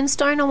to Lillian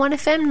Stone on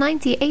 1FM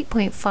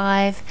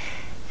 98.5,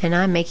 and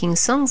I'm making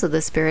songs of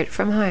the Spirit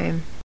from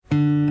home.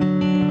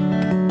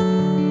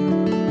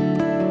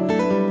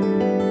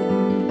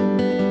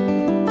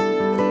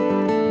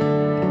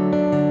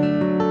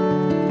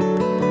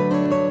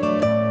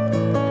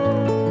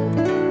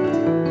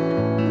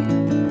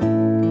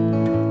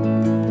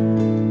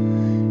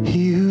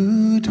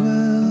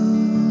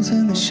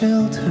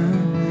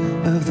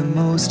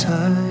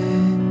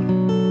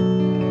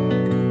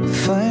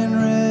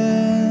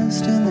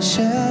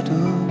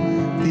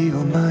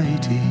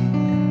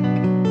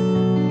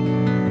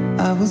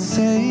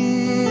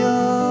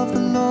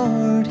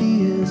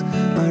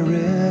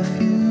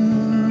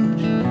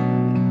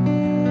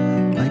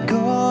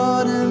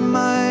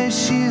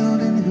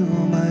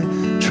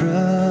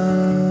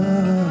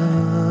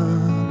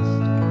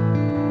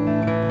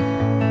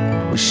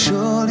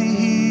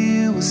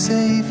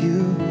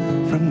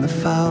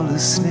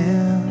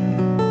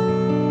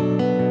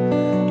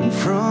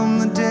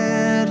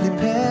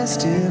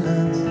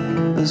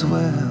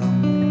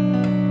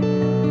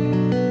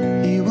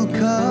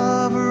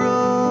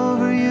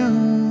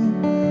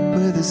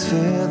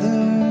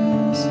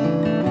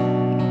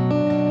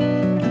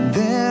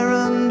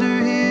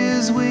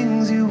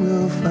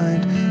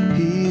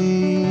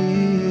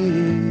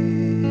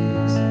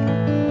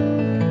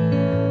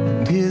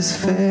 His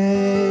face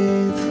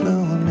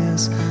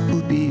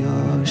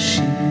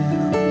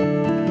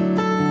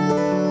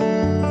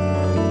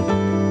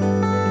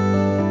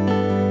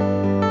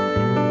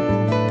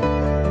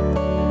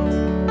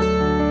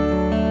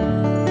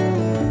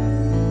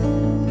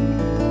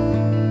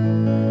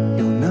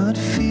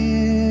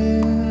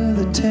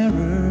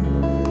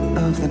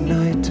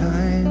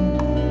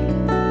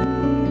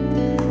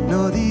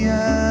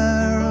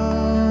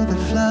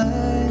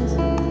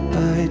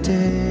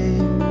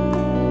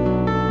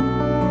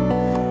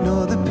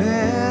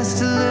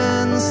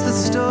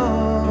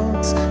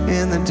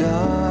the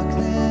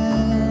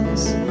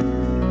darkness,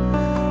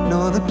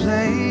 nor the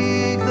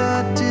plague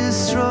that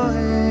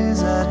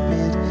destroys at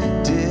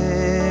midday.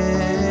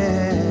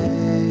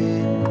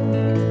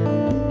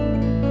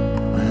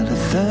 Well,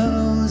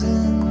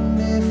 1,000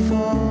 may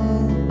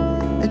fall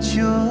at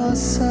your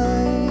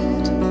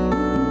side,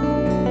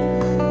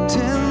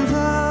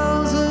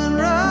 10,000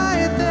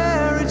 right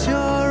there at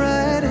your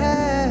right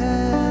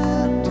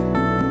hand,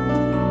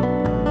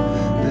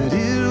 but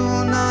it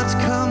will not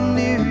come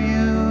near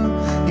you.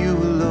 You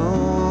will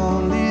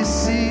only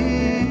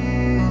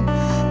see,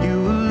 you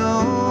will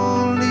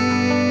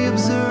only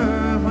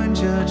observe when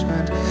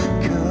judgment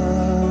comes.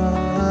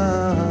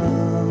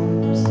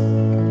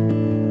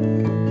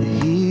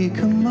 He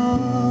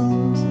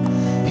commands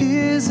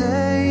his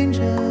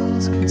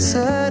angels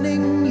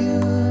concerning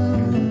you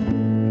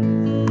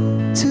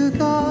to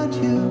guard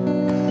you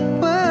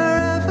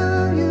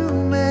wherever you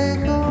may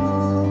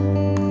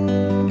go,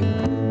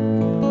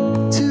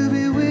 to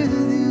be with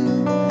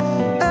you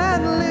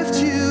and lift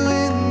you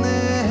in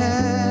their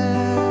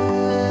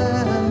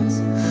hands,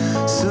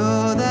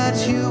 so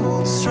that you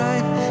won't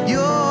strike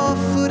your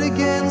foot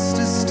against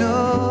a stone.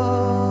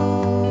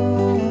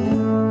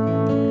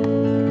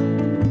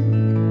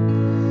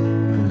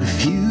 Well,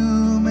 if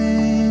you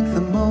make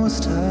the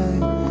Most High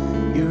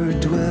your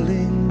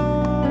dwelling,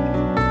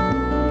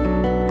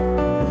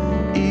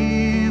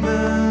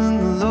 even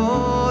the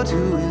Lord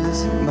who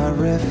is my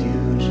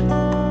refuge,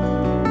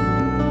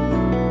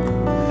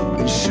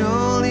 and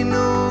surely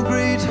no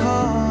great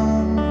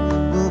harm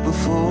will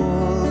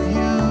befall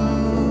you,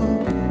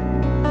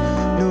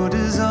 no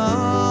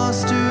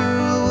disaster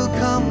will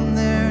come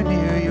there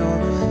near your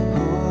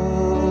home.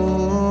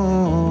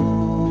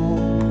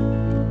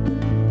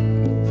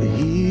 For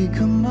he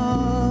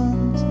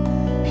commands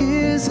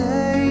his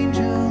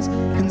angels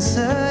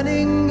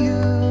concerning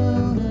you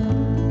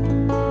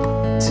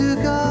to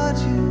guard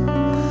you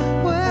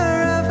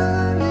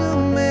wherever you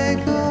may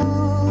go,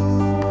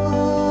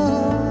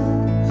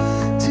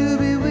 to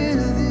be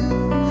with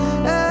you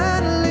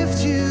and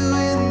lift you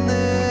in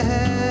their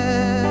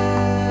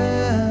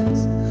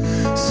hands,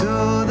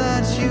 so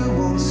that you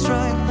won't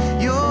strike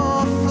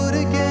your foot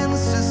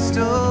against a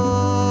stone.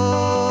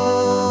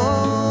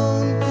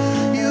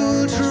 You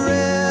will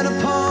tread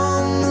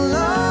upon the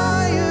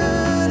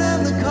lion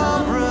and the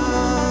cobra,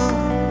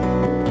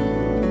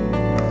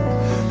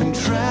 and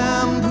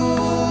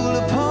trample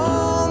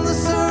upon the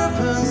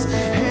serpent's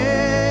head.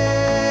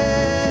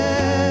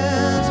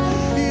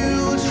 You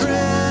will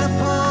tread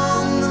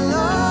upon the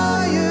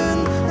lion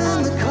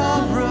and the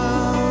cobra,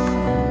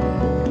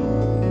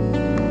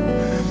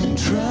 and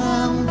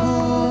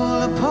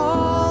trample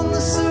upon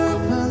the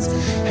serpent's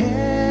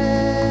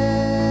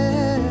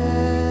head.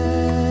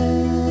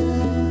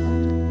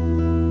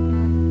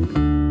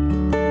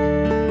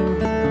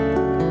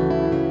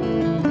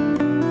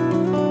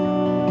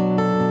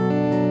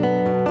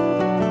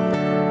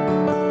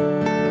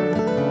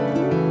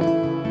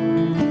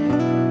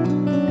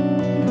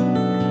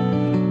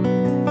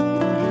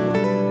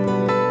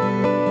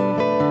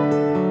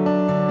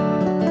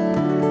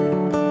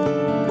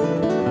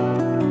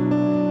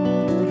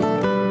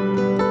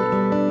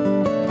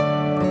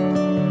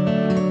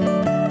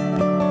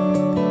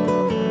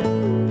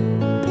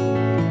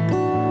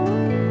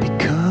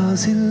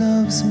 Because he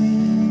loves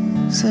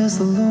me, says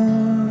the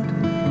Lord,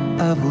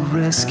 I will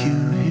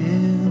rescue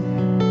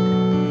him.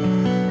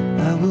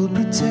 I will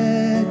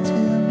protect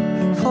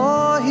him,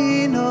 for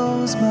he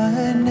knows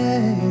my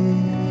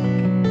name.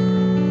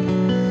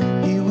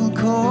 He will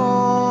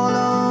call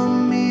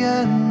on me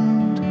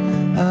and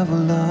I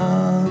will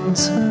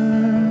answer.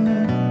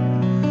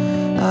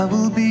 I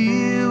will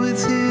be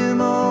with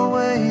him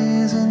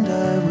always, and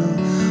I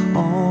will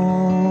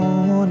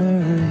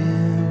honor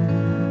him.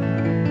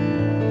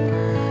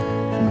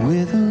 And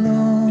with a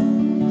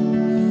long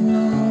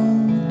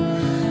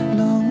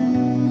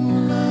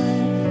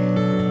life,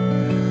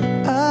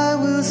 I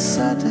will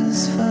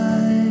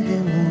satisfy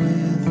him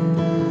with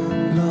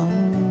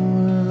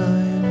long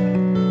life.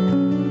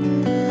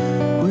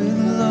 With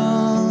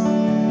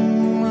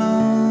long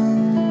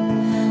life,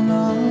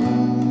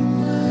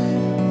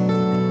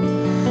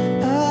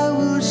 I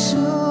will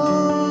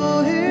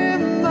show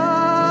him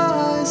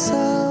my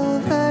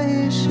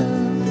salvation.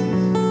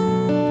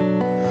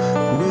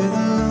 With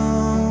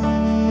long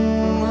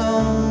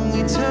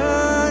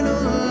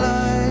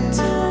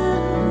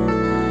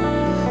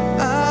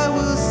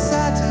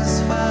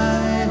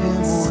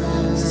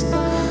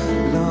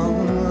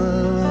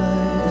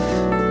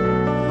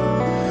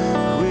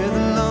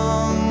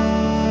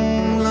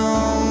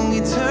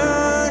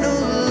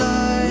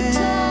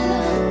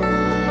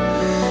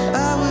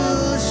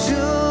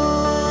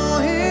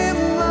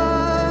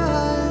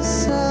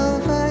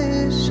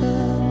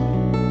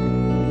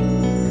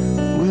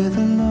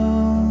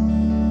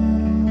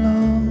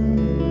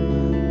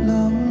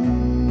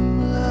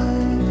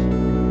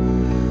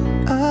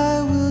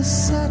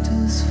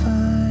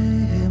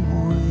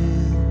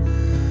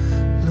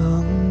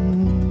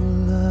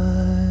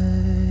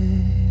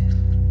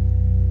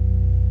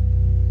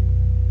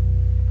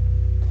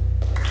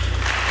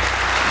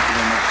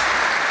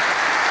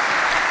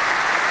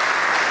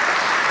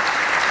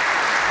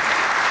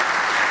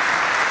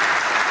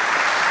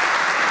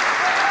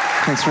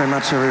Thanks very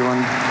much,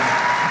 everyone.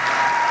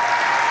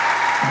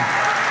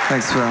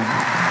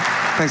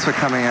 Thanks for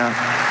coming out.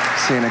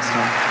 See you next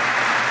time.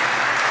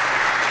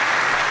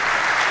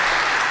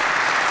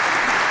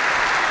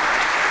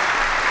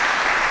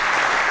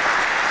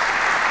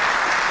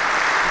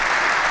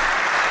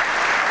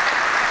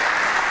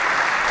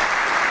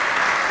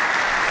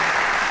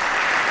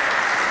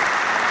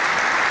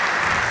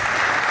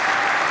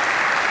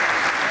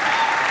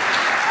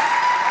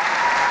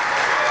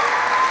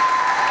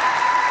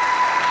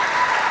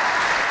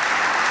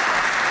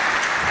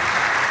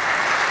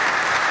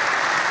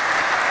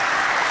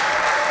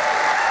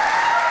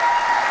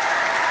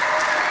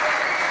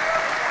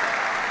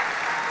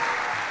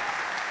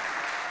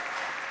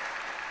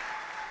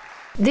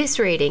 This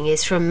reading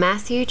is from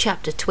Matthew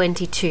chapter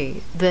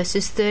 22,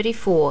 verses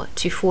 34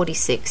 to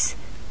 46,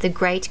 the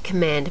Great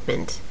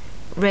Commandment,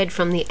 read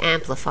from the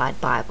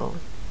Amplified Bible.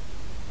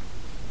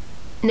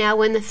 Now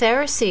when the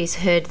Pharisees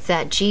heard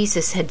that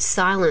Jesus had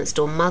silenced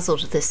or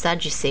muzzled the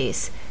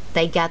Sadducees,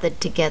 they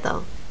gathered together.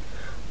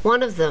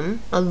 One of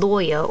them, a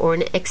lawyer or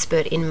an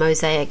expert in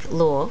Mosaic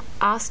law,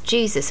 asked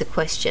Jesus a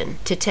question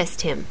to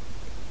test him.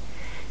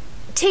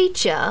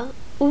 "Teacher,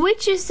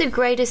 which is the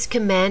greatest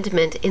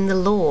commandment in the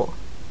law?"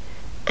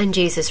 And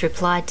Jesus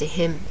replied to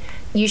him,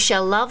 "You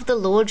shall love the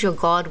Lord your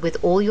God with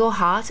all your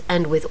heart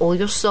and with all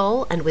your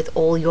soul and with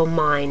all your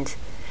mind.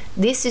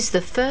 This is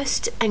the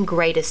first and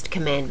greatest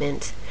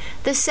commandment.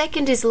 The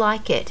second is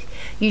like it.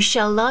 You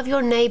shall love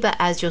your neighbor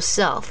as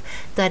yourself,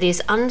 that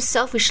is,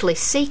 unselfishly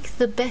seek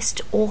the best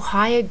or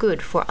higher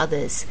good for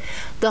others.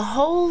 The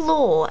whole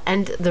law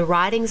and the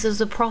writings of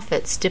the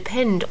prophets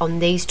depend on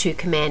these two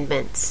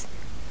commandments."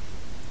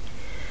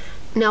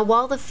 Now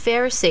while the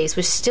Pharisees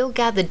were still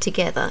gathered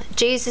together,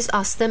 Jesus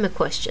asked them a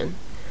question.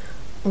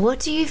 "What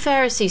do you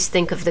Pharisees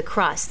think of the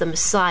Christ, the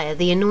Messiah,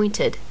 the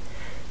Anointed?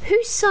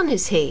 Whose son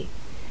is he?"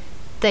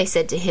 They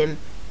said to him,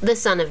 "The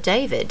son of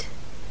David."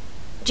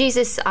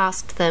 Jesus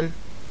asked them,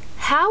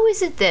 "How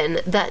is it then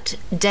that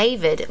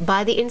David,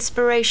 by the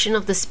inspiration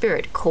of the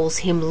Spirit, calls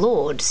him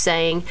Lord,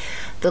 saying,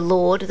 'The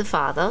Lord, the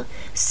Father,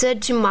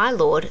 said to my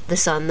Lord, the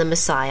Son, the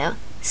Messiah,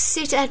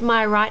 sit at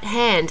my right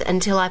hand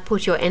until I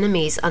put your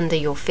enemies under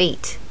your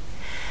feet'?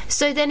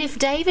 So then if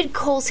David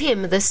calls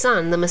him the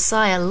Son, the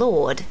Messiah,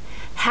 Lord,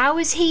 how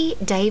is he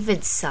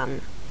David's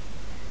son?"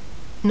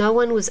 No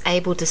one was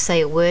able to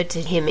say a word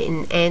to him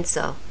in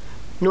answer,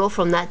 nor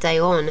from that day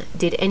on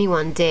did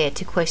anyone dare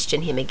to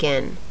question him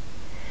again.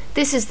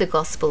 This is the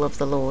gospel of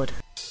the Lord.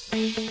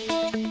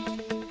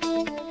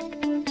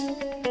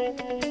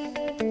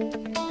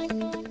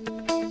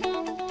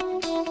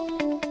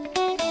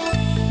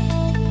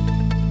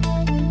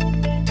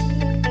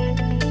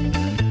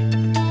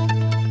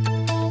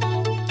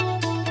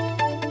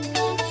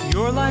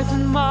 Your life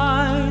and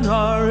mine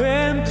are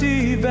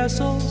empty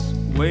vessels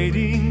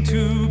waiting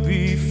to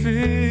be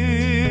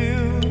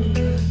filled.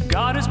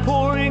 God is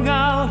pouring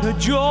out a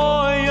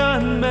joy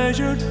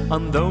unmeasured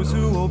on those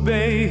who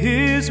obey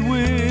His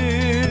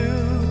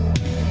will.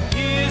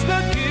 He is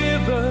the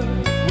giver,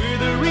 we're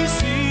the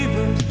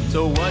receivers,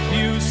 so what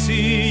you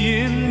see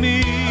in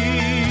me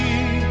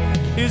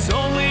is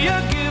only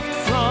a gift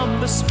from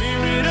the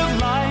Spirit of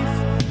life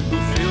who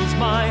fills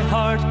my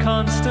heart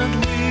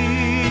constantly.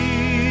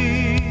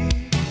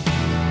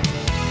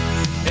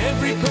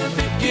 Every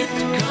perfect gift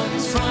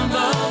comes from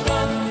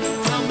above,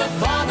 from the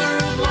Father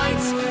of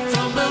lights,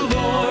 from the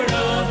Lord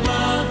of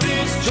love.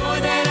 This joy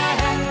that I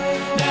have,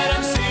 that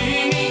I'm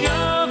singing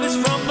of, is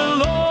from the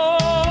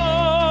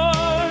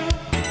Lord.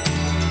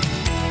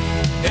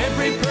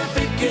 Every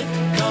perfect gift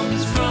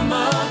comes from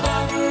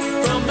above,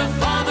 from the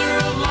Father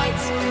of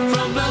lights,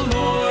 from the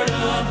Lord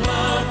of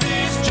love.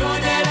 This joy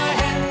that I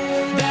have,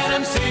 that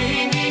I'm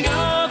singing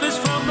of, is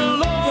from the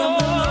Lord.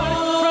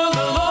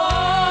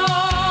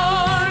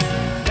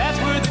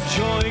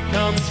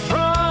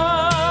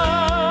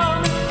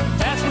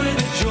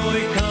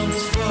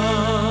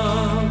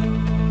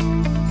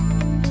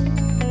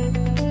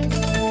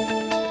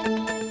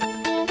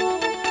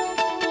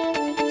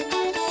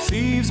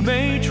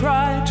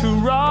 Try to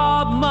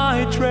rob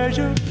my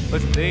treasure,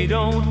 but they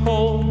don't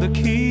hold the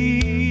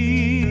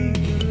key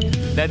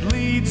that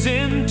leads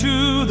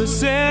into the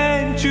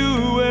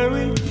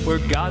sanctuary where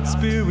God's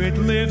Spirit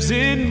lives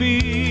in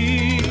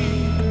me.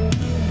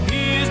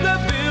 He is the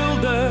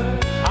builder,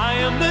 I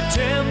am the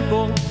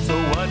temple, so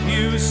what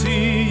you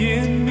see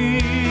in me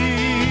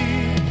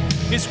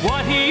is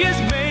what He is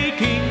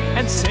making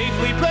and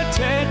safely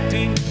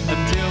protecting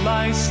until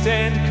I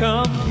stand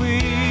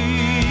complete.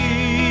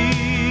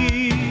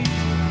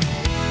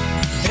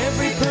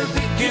 Every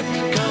perfect gift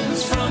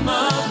comes from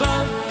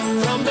above,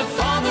 from the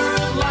Father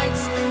of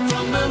lights,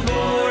 from the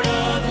Lord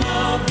of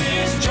love.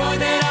 This joy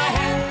that I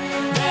have,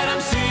 that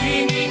I'm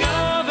singing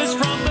of, is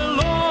from the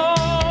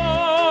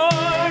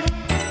Lord.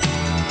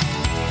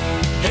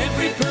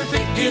 Every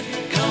perfect gift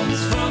comes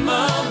from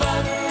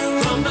above,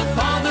 from the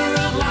Father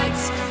of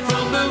lights,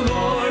 from the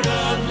Lord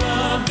of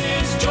love.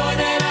 This joy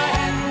that I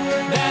have,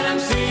 that I'm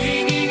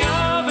singing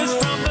of, is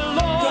from the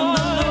Lord.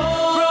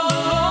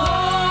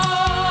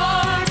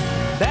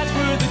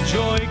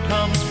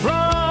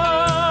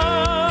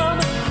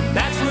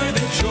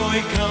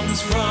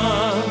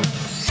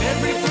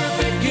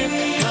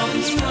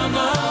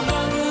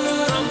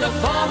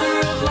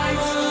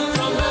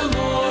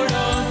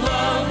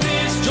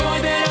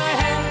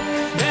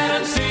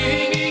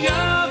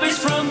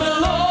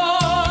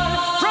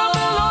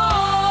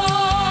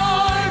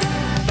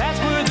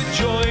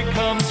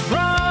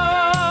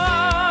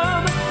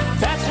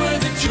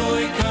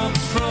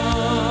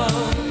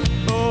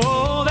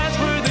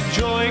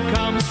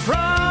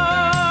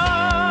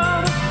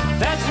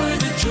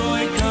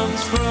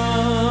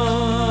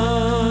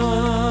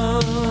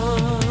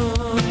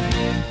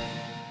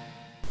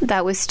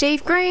 That was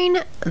Steve Green.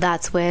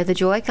 That's where the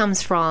joy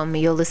comes from.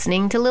 You're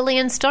listening to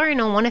Lillian Stone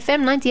on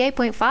 1FM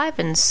 98.5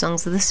 and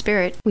Songs of the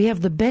Spirit. We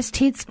have the best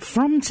hits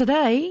from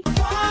today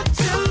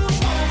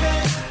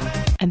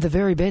and the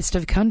very best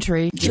of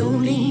country.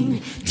 Jolene,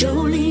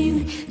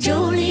 Jolene,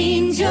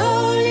 Jolene,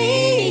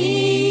 Jolene,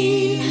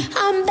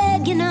 I'm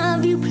begging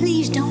of you,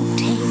 please don't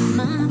take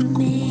my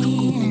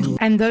man.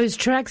 And those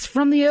tracks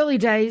from the early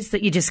days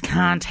that you just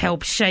can't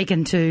help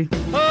shaking to. Oh,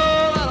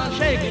 well, I'm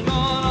shaking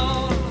on.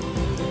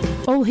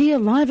 All here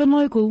live and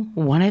local,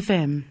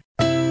 1FM.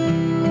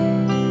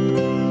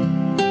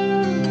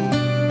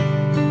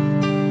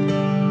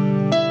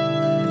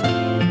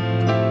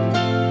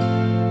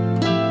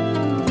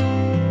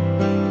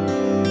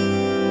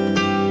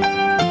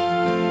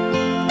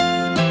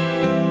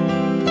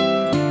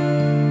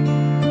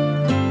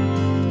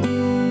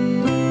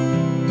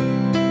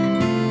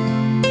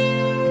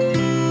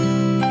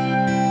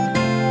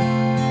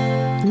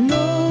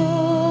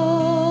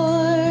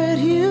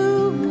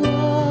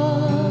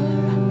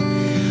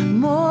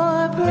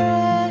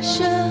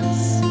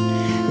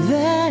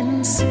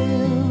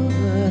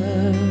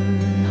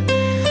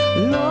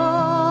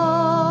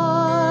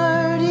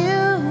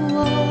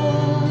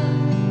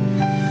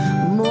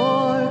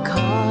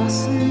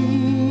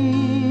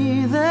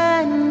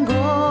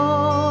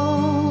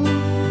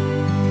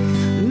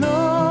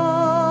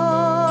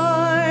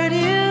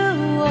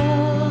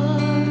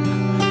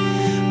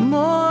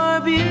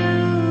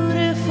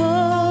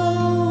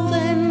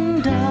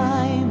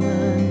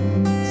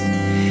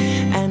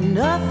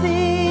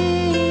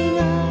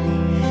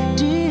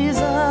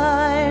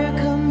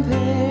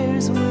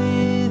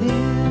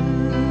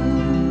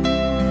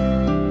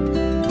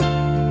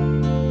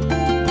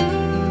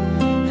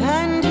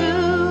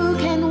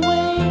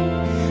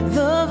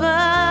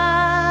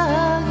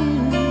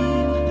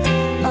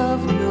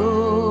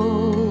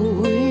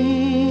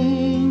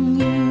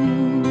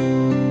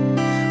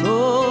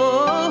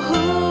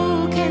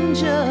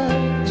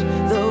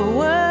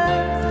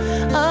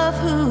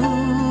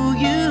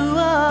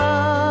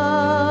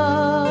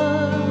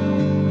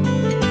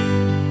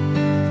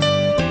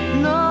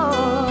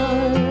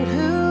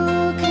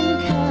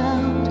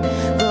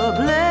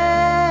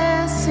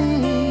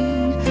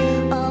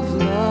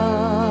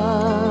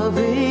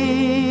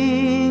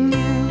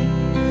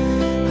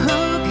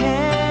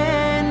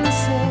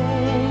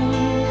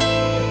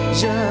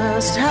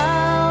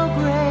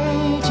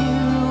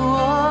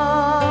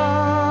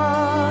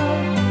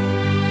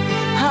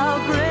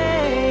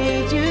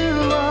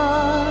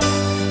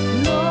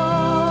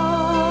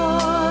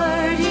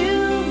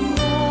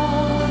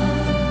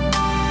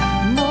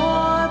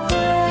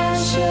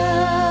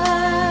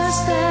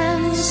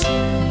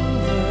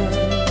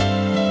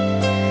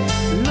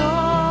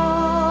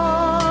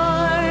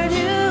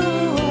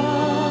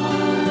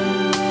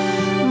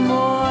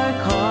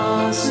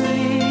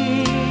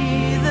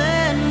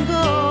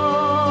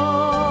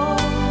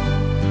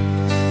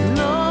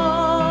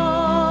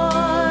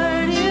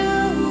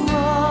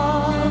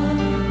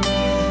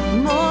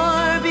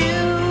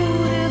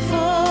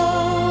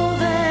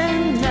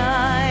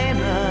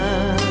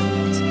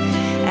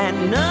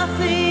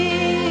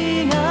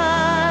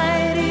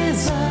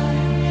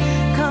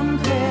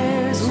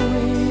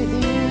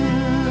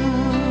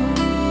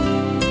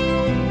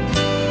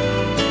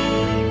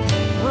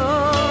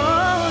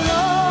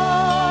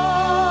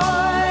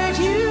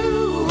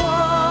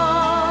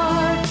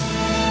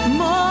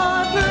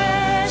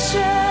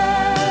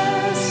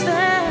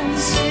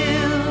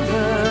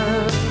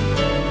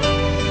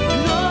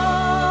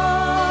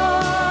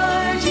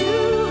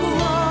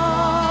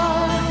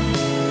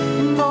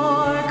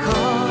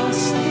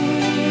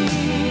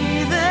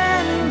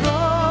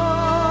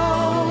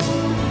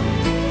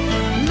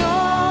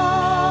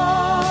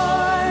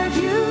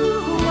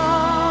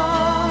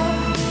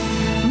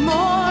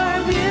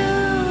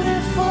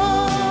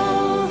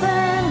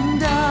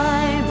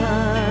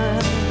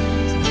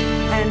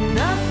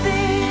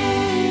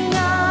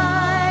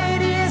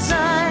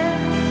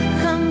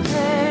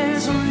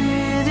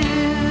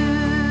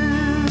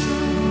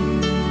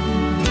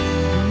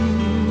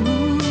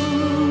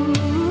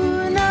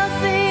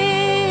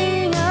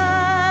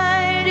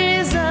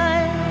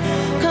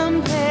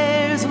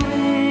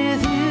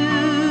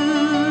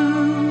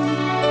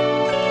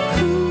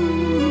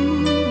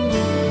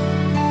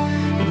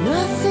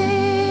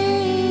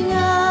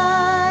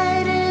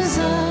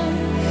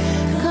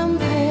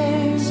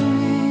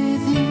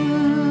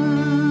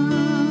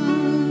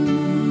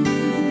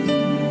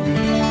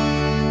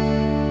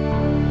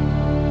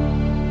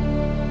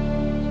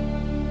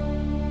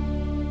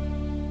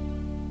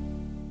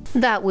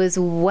 That was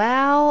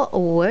Wow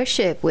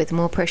Worship with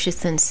More Precious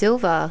Than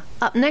Silver.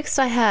 Up next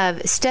I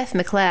have Steph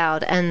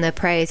McLeod and the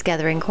Praise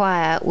Gathering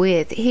Choir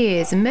with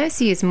Here's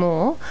Mercy Is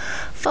More,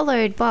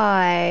 followed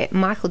by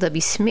Michael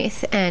W.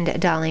 Smith and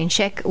Darlene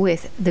Sheck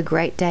with The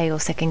Great Day or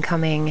Second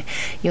Coming.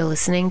 You're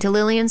listening to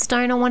Lillian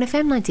Stone on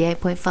 1FM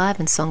 98.5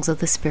 and Songs of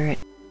the Spirit.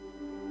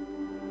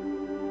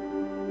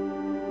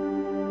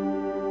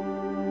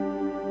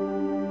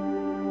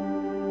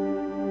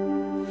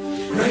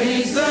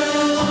 Praise the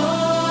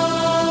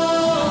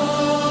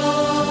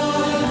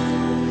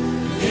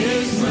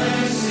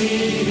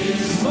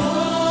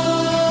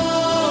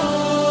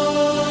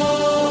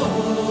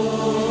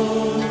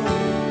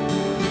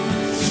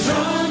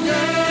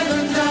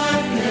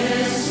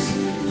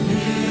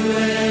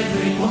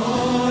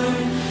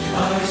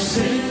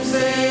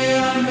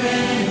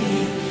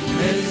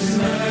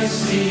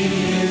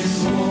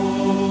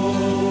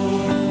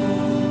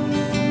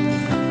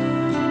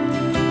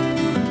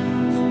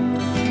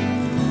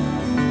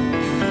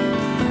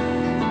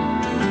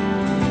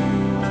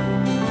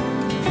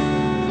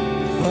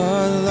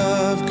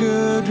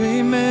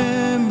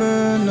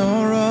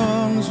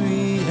wrongs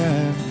we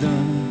have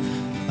done.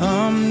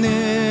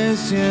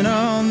 Omniscient,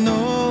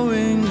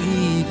 all-knowing,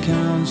 he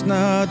counts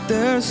not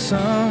their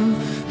sum.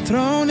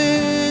 Thrown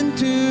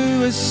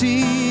into a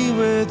sea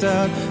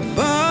without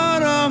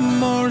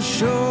bottom or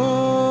shore.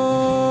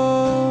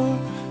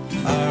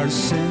 Our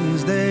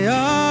sins, they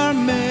are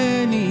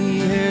many,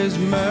 his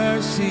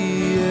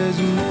mercy is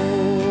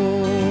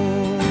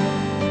more.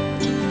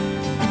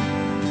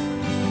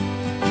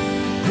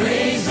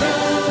 Praise the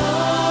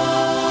Lord,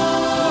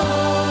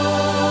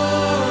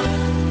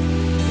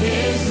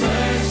 his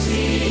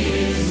mercy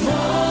is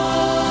more.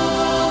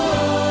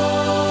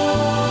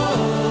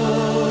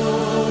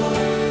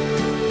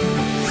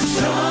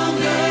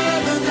 Stronger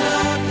than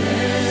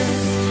darkness,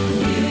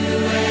 new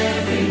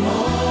every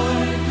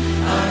morn.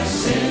 Our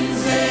sins,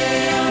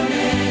 they are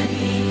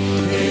many,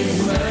 his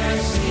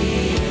mercy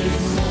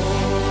is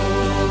more.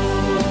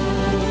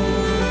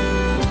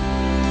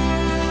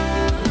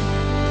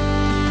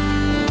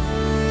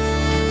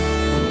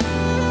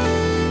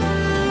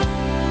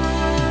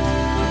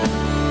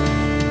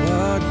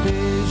 What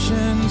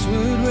patience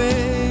would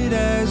wait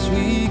as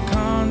we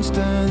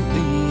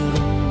constantly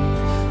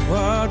roam?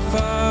 What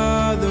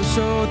Father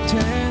so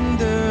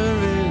tender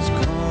is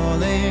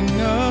calling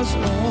us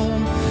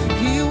home?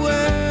 He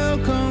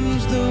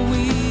welcomes the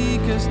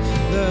weakest,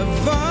 the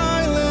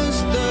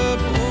vilest, the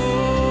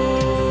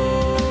poor.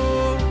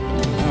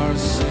 Our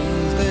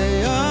sins, they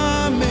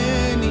are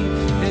many,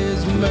 his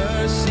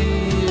mercy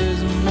is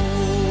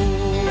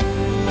more.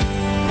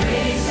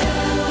 Praise the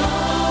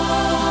Lord,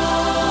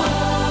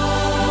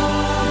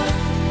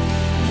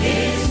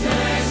 his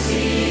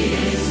mercy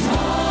is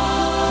more.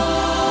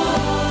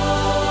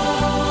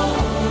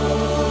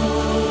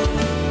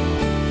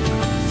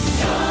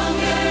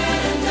 Stronger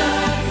than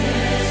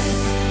darkness,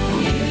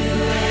 new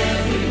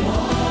every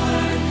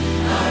morn.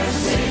 Our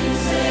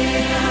sins, they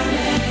are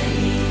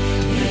many,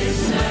 his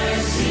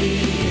mercy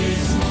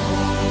is more.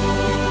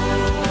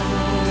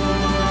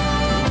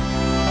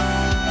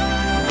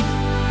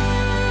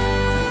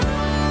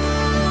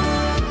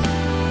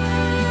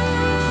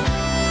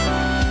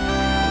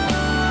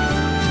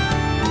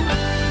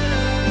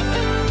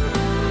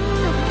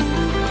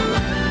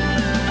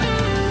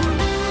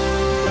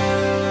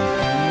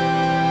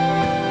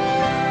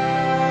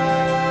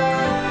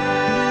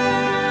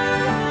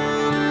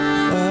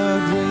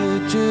 What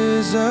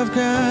riches of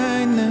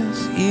kindness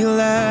he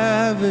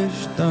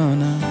lavished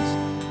on us.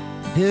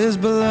 His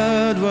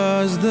blood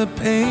was the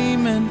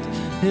payment,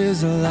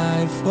 his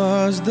life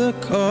was the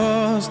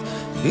cost.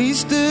 He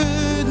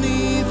stood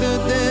neath the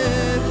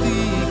death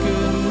he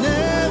could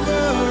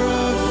never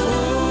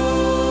afford.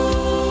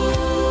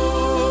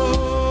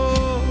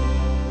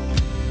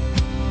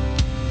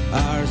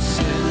 Our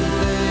sins,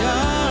 they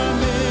are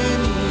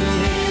many,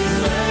 his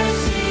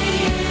mercy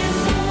is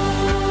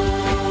more.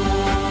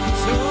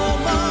 So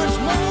much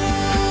more.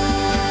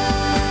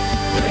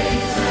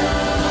 Praise the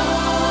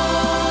Lord,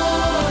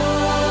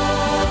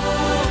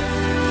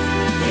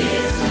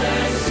 his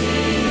mercy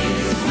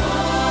is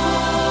more.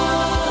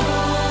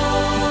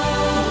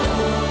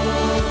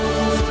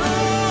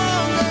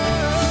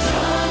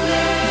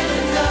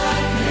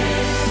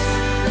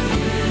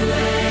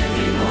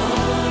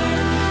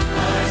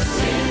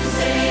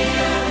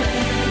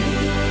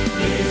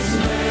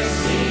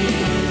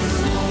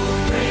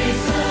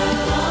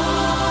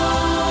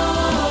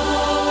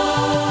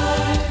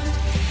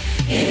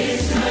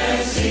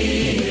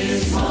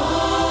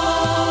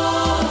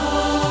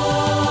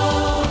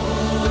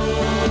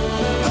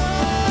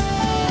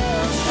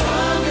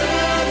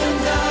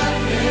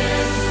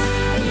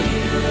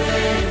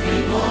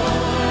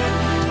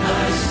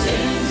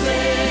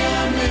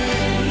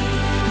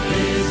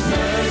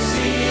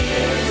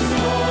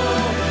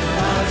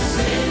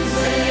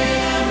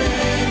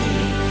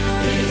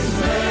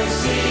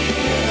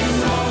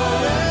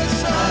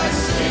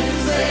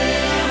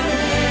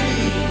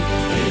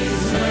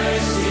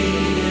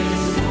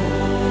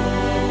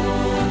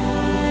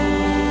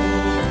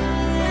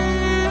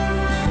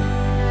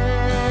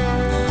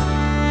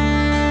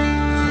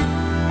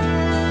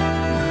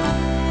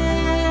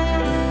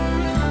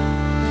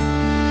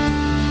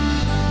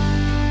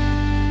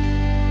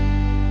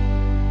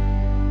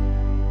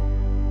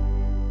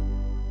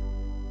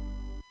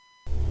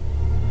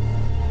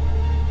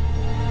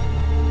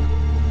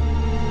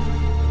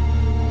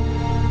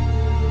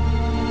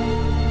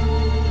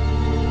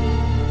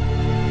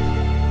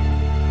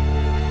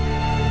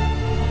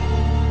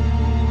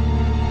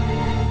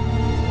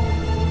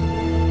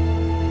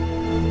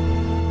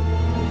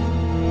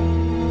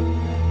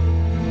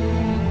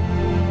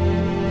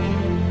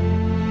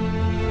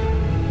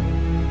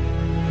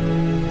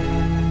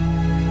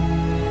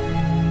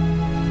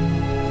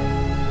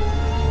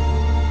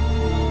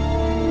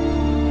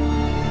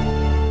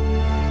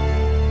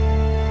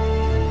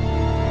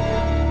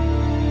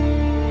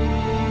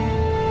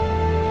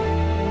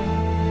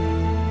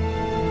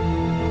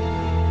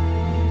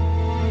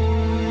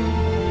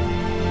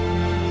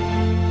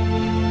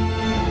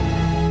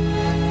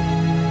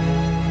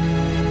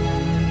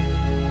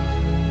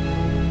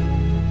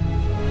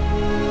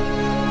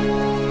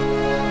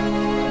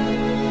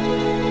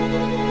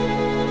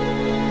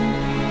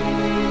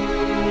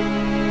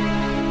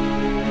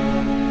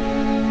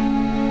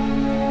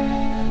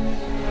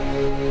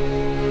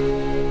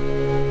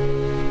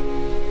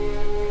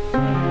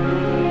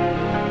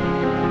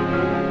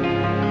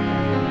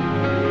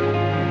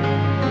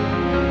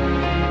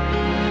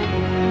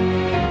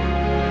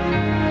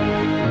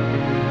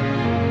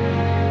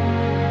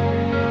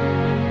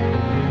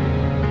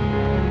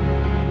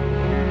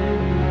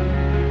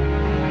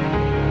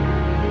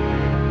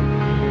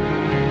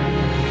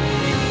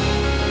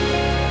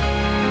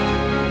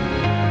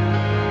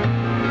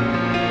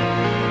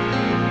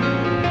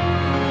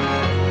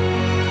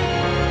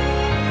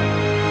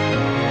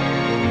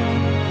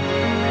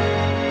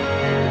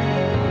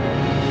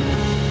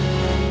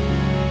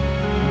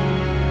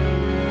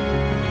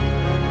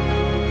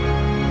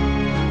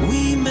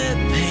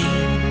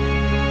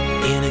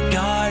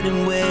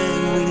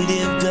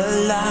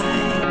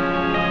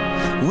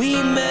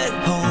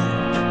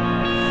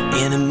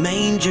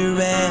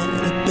 manger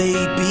and a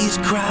baby's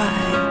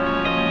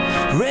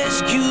cry,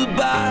 rescued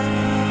by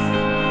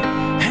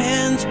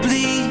hands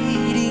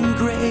bleeding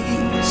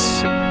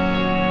grace.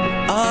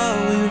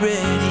 Are we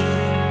ready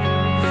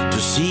to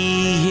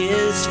see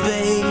his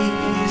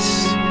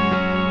face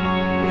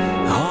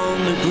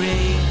on the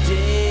great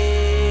day?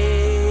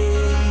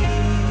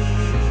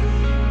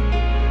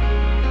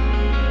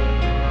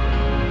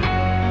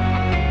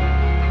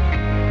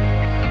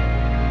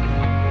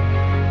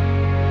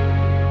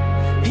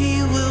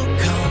 He will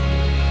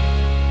come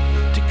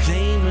to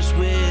claim us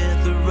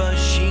with a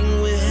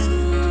rushing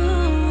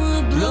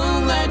wind, blow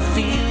like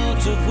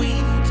fields of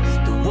wheat,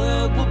 the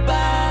world will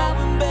bow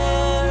and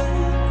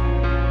bend.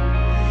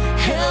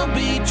 Hell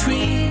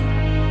between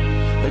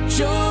a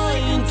joy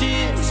and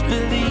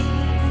disbelief,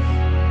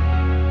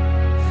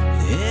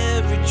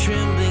 every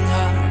trembling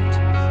heart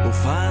will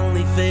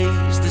finally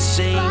face the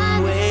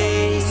same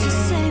way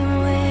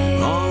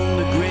on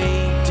the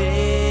great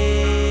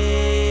day.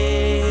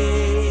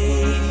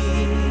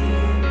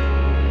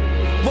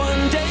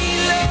 One day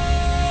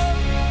love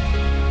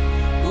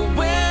will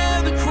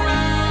wear the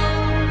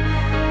crown.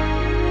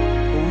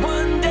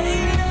 One day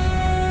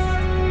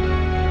love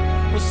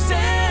will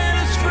set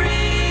us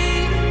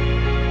free.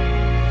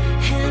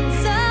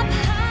 Hands up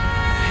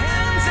high,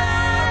 Hands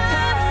up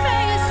high,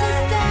 faces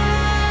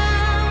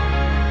down.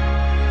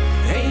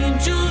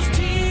 angels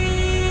teaching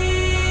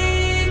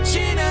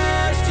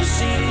us to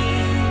see.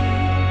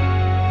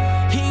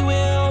 He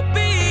will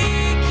be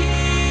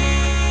king.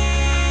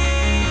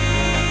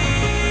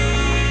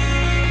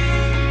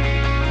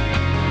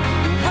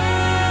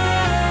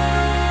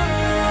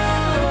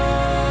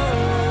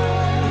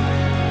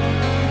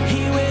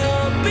 He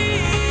will be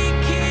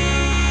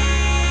king.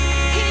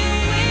 He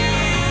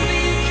will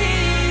be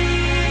king.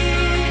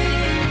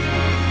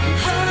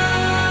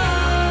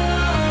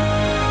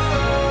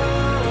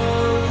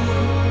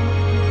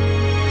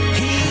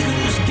 He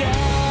who's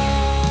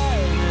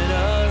gathered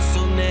us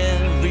on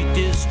every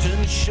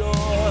distant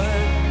shore,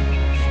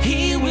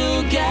 he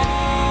will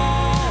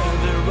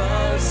gather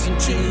us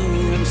into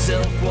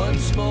himself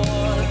once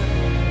more.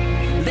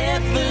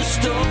 Let the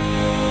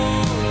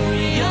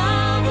story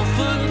of our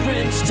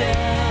footprints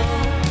tell.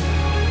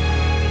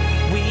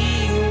 We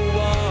were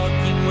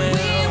walking well,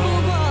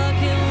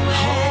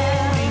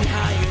 holding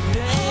higher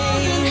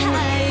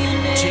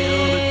name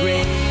till the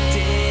great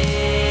day.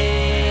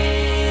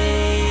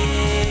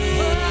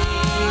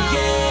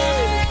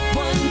 Yeah,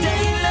 one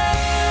day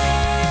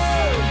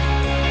love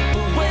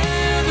will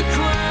wear the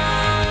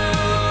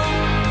crown.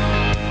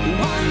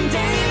 One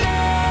day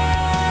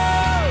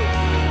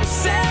love will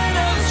set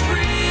us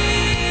free.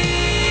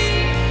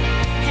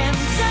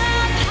 Hands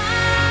up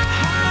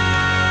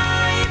high,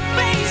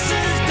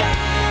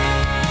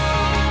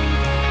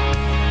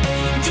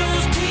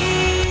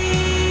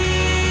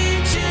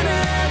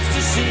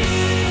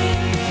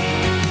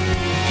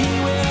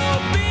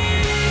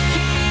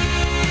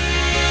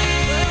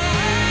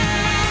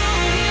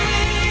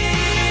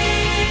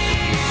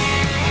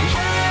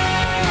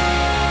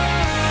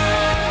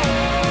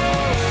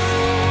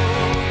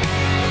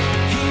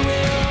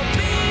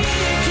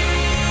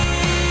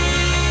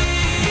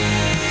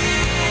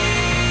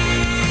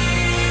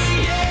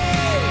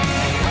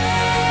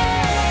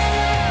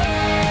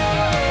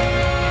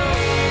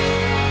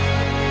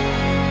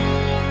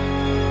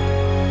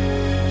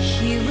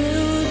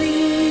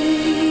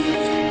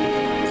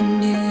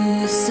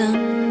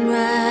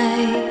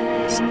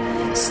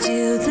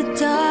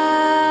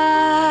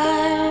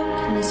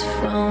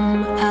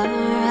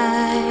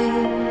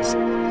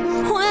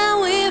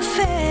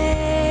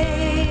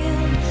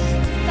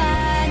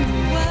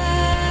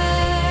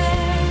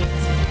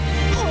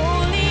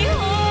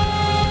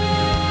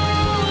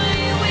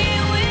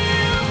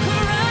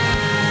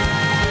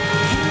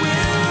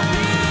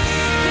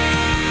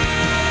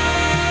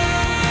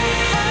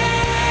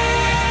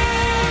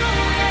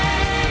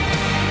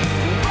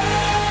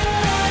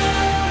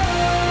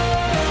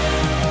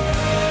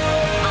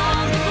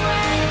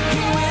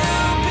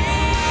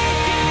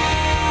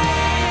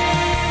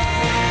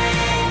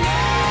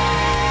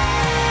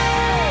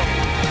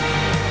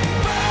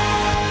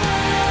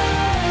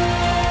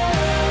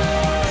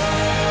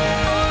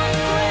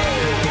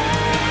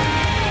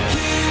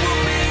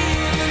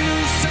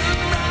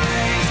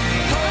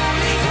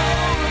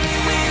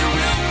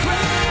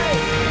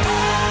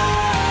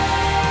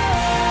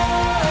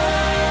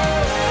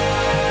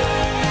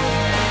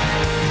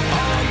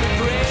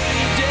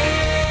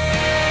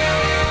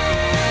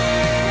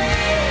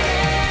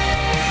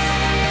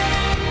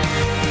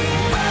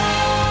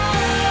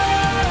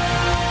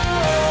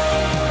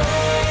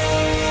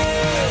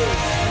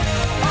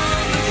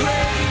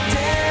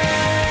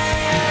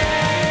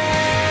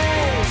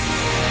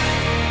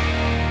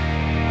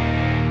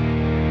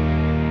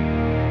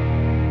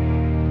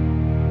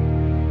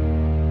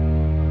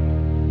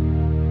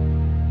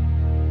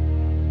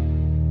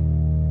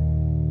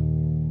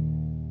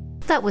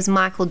 That was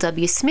Michael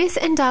W. Smith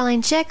and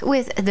Darlene Zschech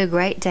with The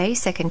Great Day,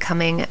 second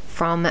coming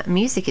from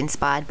music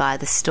inspired by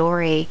the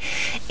story.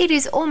 It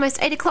is almost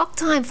 8 o'clock,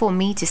 time for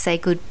me to say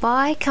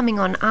goodbye. Coming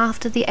on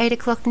after the 8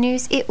 o'clock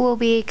news, it will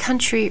be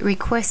Country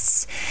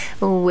Requests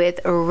with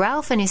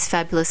Ralph and his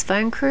fabulous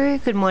phone crew.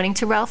 Good morning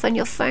to Ralph and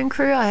your phone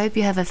crew. I hope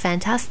you have a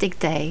fantastic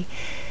day.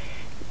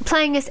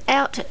 Playing us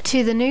out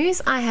to the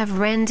news, I have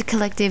Rend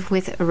Collective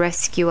with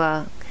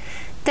Rescuer.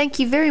 Thank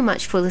you very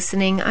much for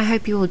listening. I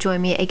hope you will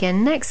join me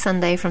again next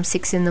Sunday from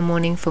 6 in the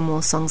morning for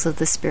more Songs of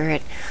the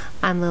Spirit.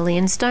 I'm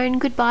Lillian Stone.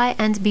 Goodbye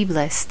and be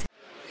blessed.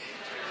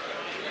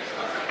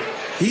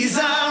 He's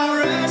our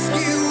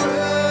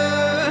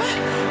rescuer.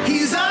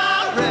 He's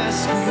our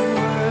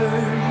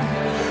rescuer.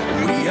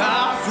 We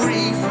are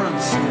free from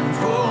sin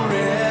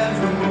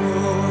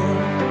forevermore.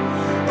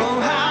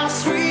 Oh, how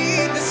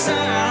sweet the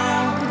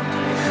sound.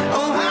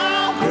 Oh,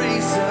 how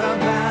grace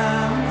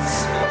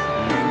abounds.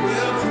 We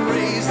will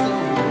praise the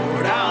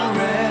Lord, our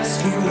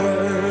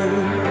rescuer.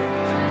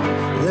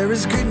 There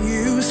is good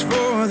news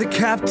for the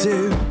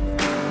captive,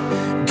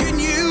 good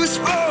news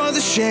for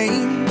the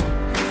shame.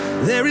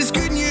 There is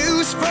good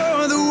news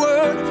for the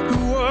one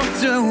who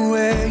walked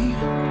away.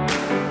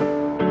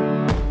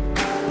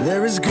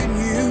 There is good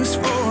news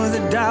for the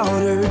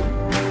doubter,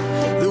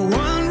 the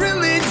one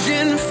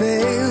religion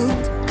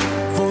failed.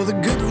 For the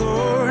good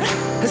Lord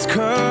has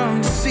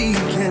come to seek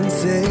and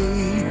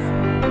save.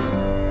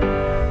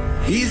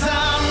 He's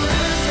our rescuer.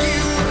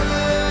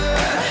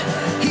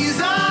 He's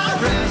our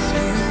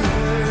rescuer.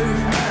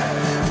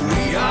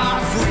 We are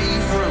free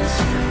from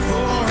sin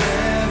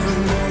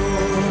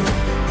forevermore.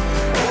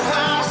 Oh,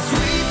 how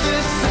sweet the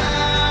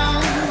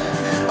sound.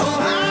 Oh,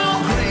 how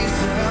grace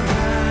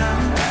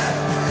abounds.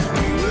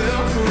 We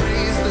will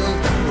praise the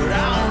Lord,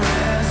 our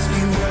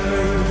rescuer.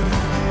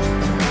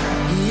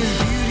 He is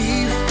beauty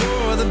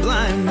for the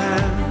blind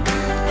man,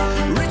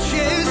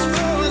 riches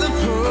for the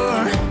poor.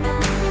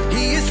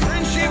 He is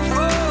friendship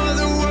for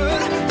the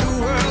world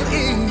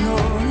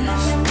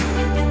ignores.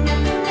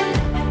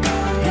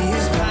 He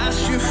is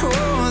pasture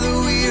for the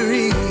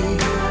weary,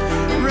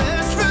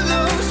 rest for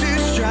those who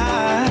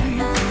strive.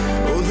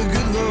 Oh, the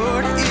good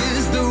Lord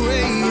is the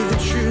way, the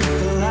truth,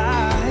 the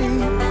life.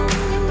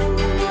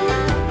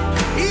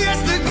 Yes,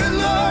 the good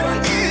Lord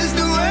is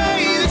the way,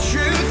 the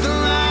truth, the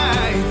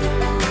life.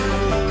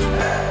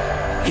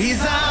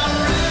 He's our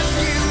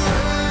rescuer.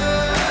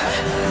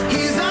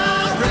 He's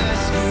our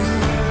rescuer.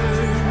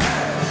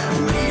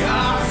 We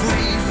are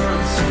free from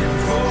sin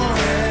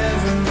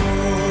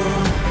forevermore.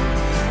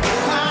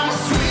 Oh, how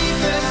sweet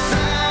the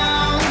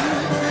sound.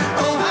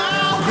 Oh,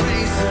 how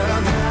grace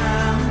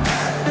abounds.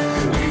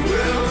 We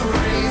will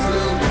praise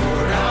the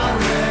Lord, our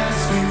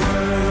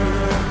rescuer.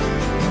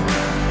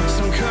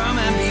 So come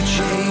and be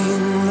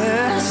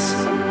chainless.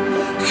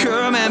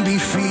 Come and be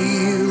free.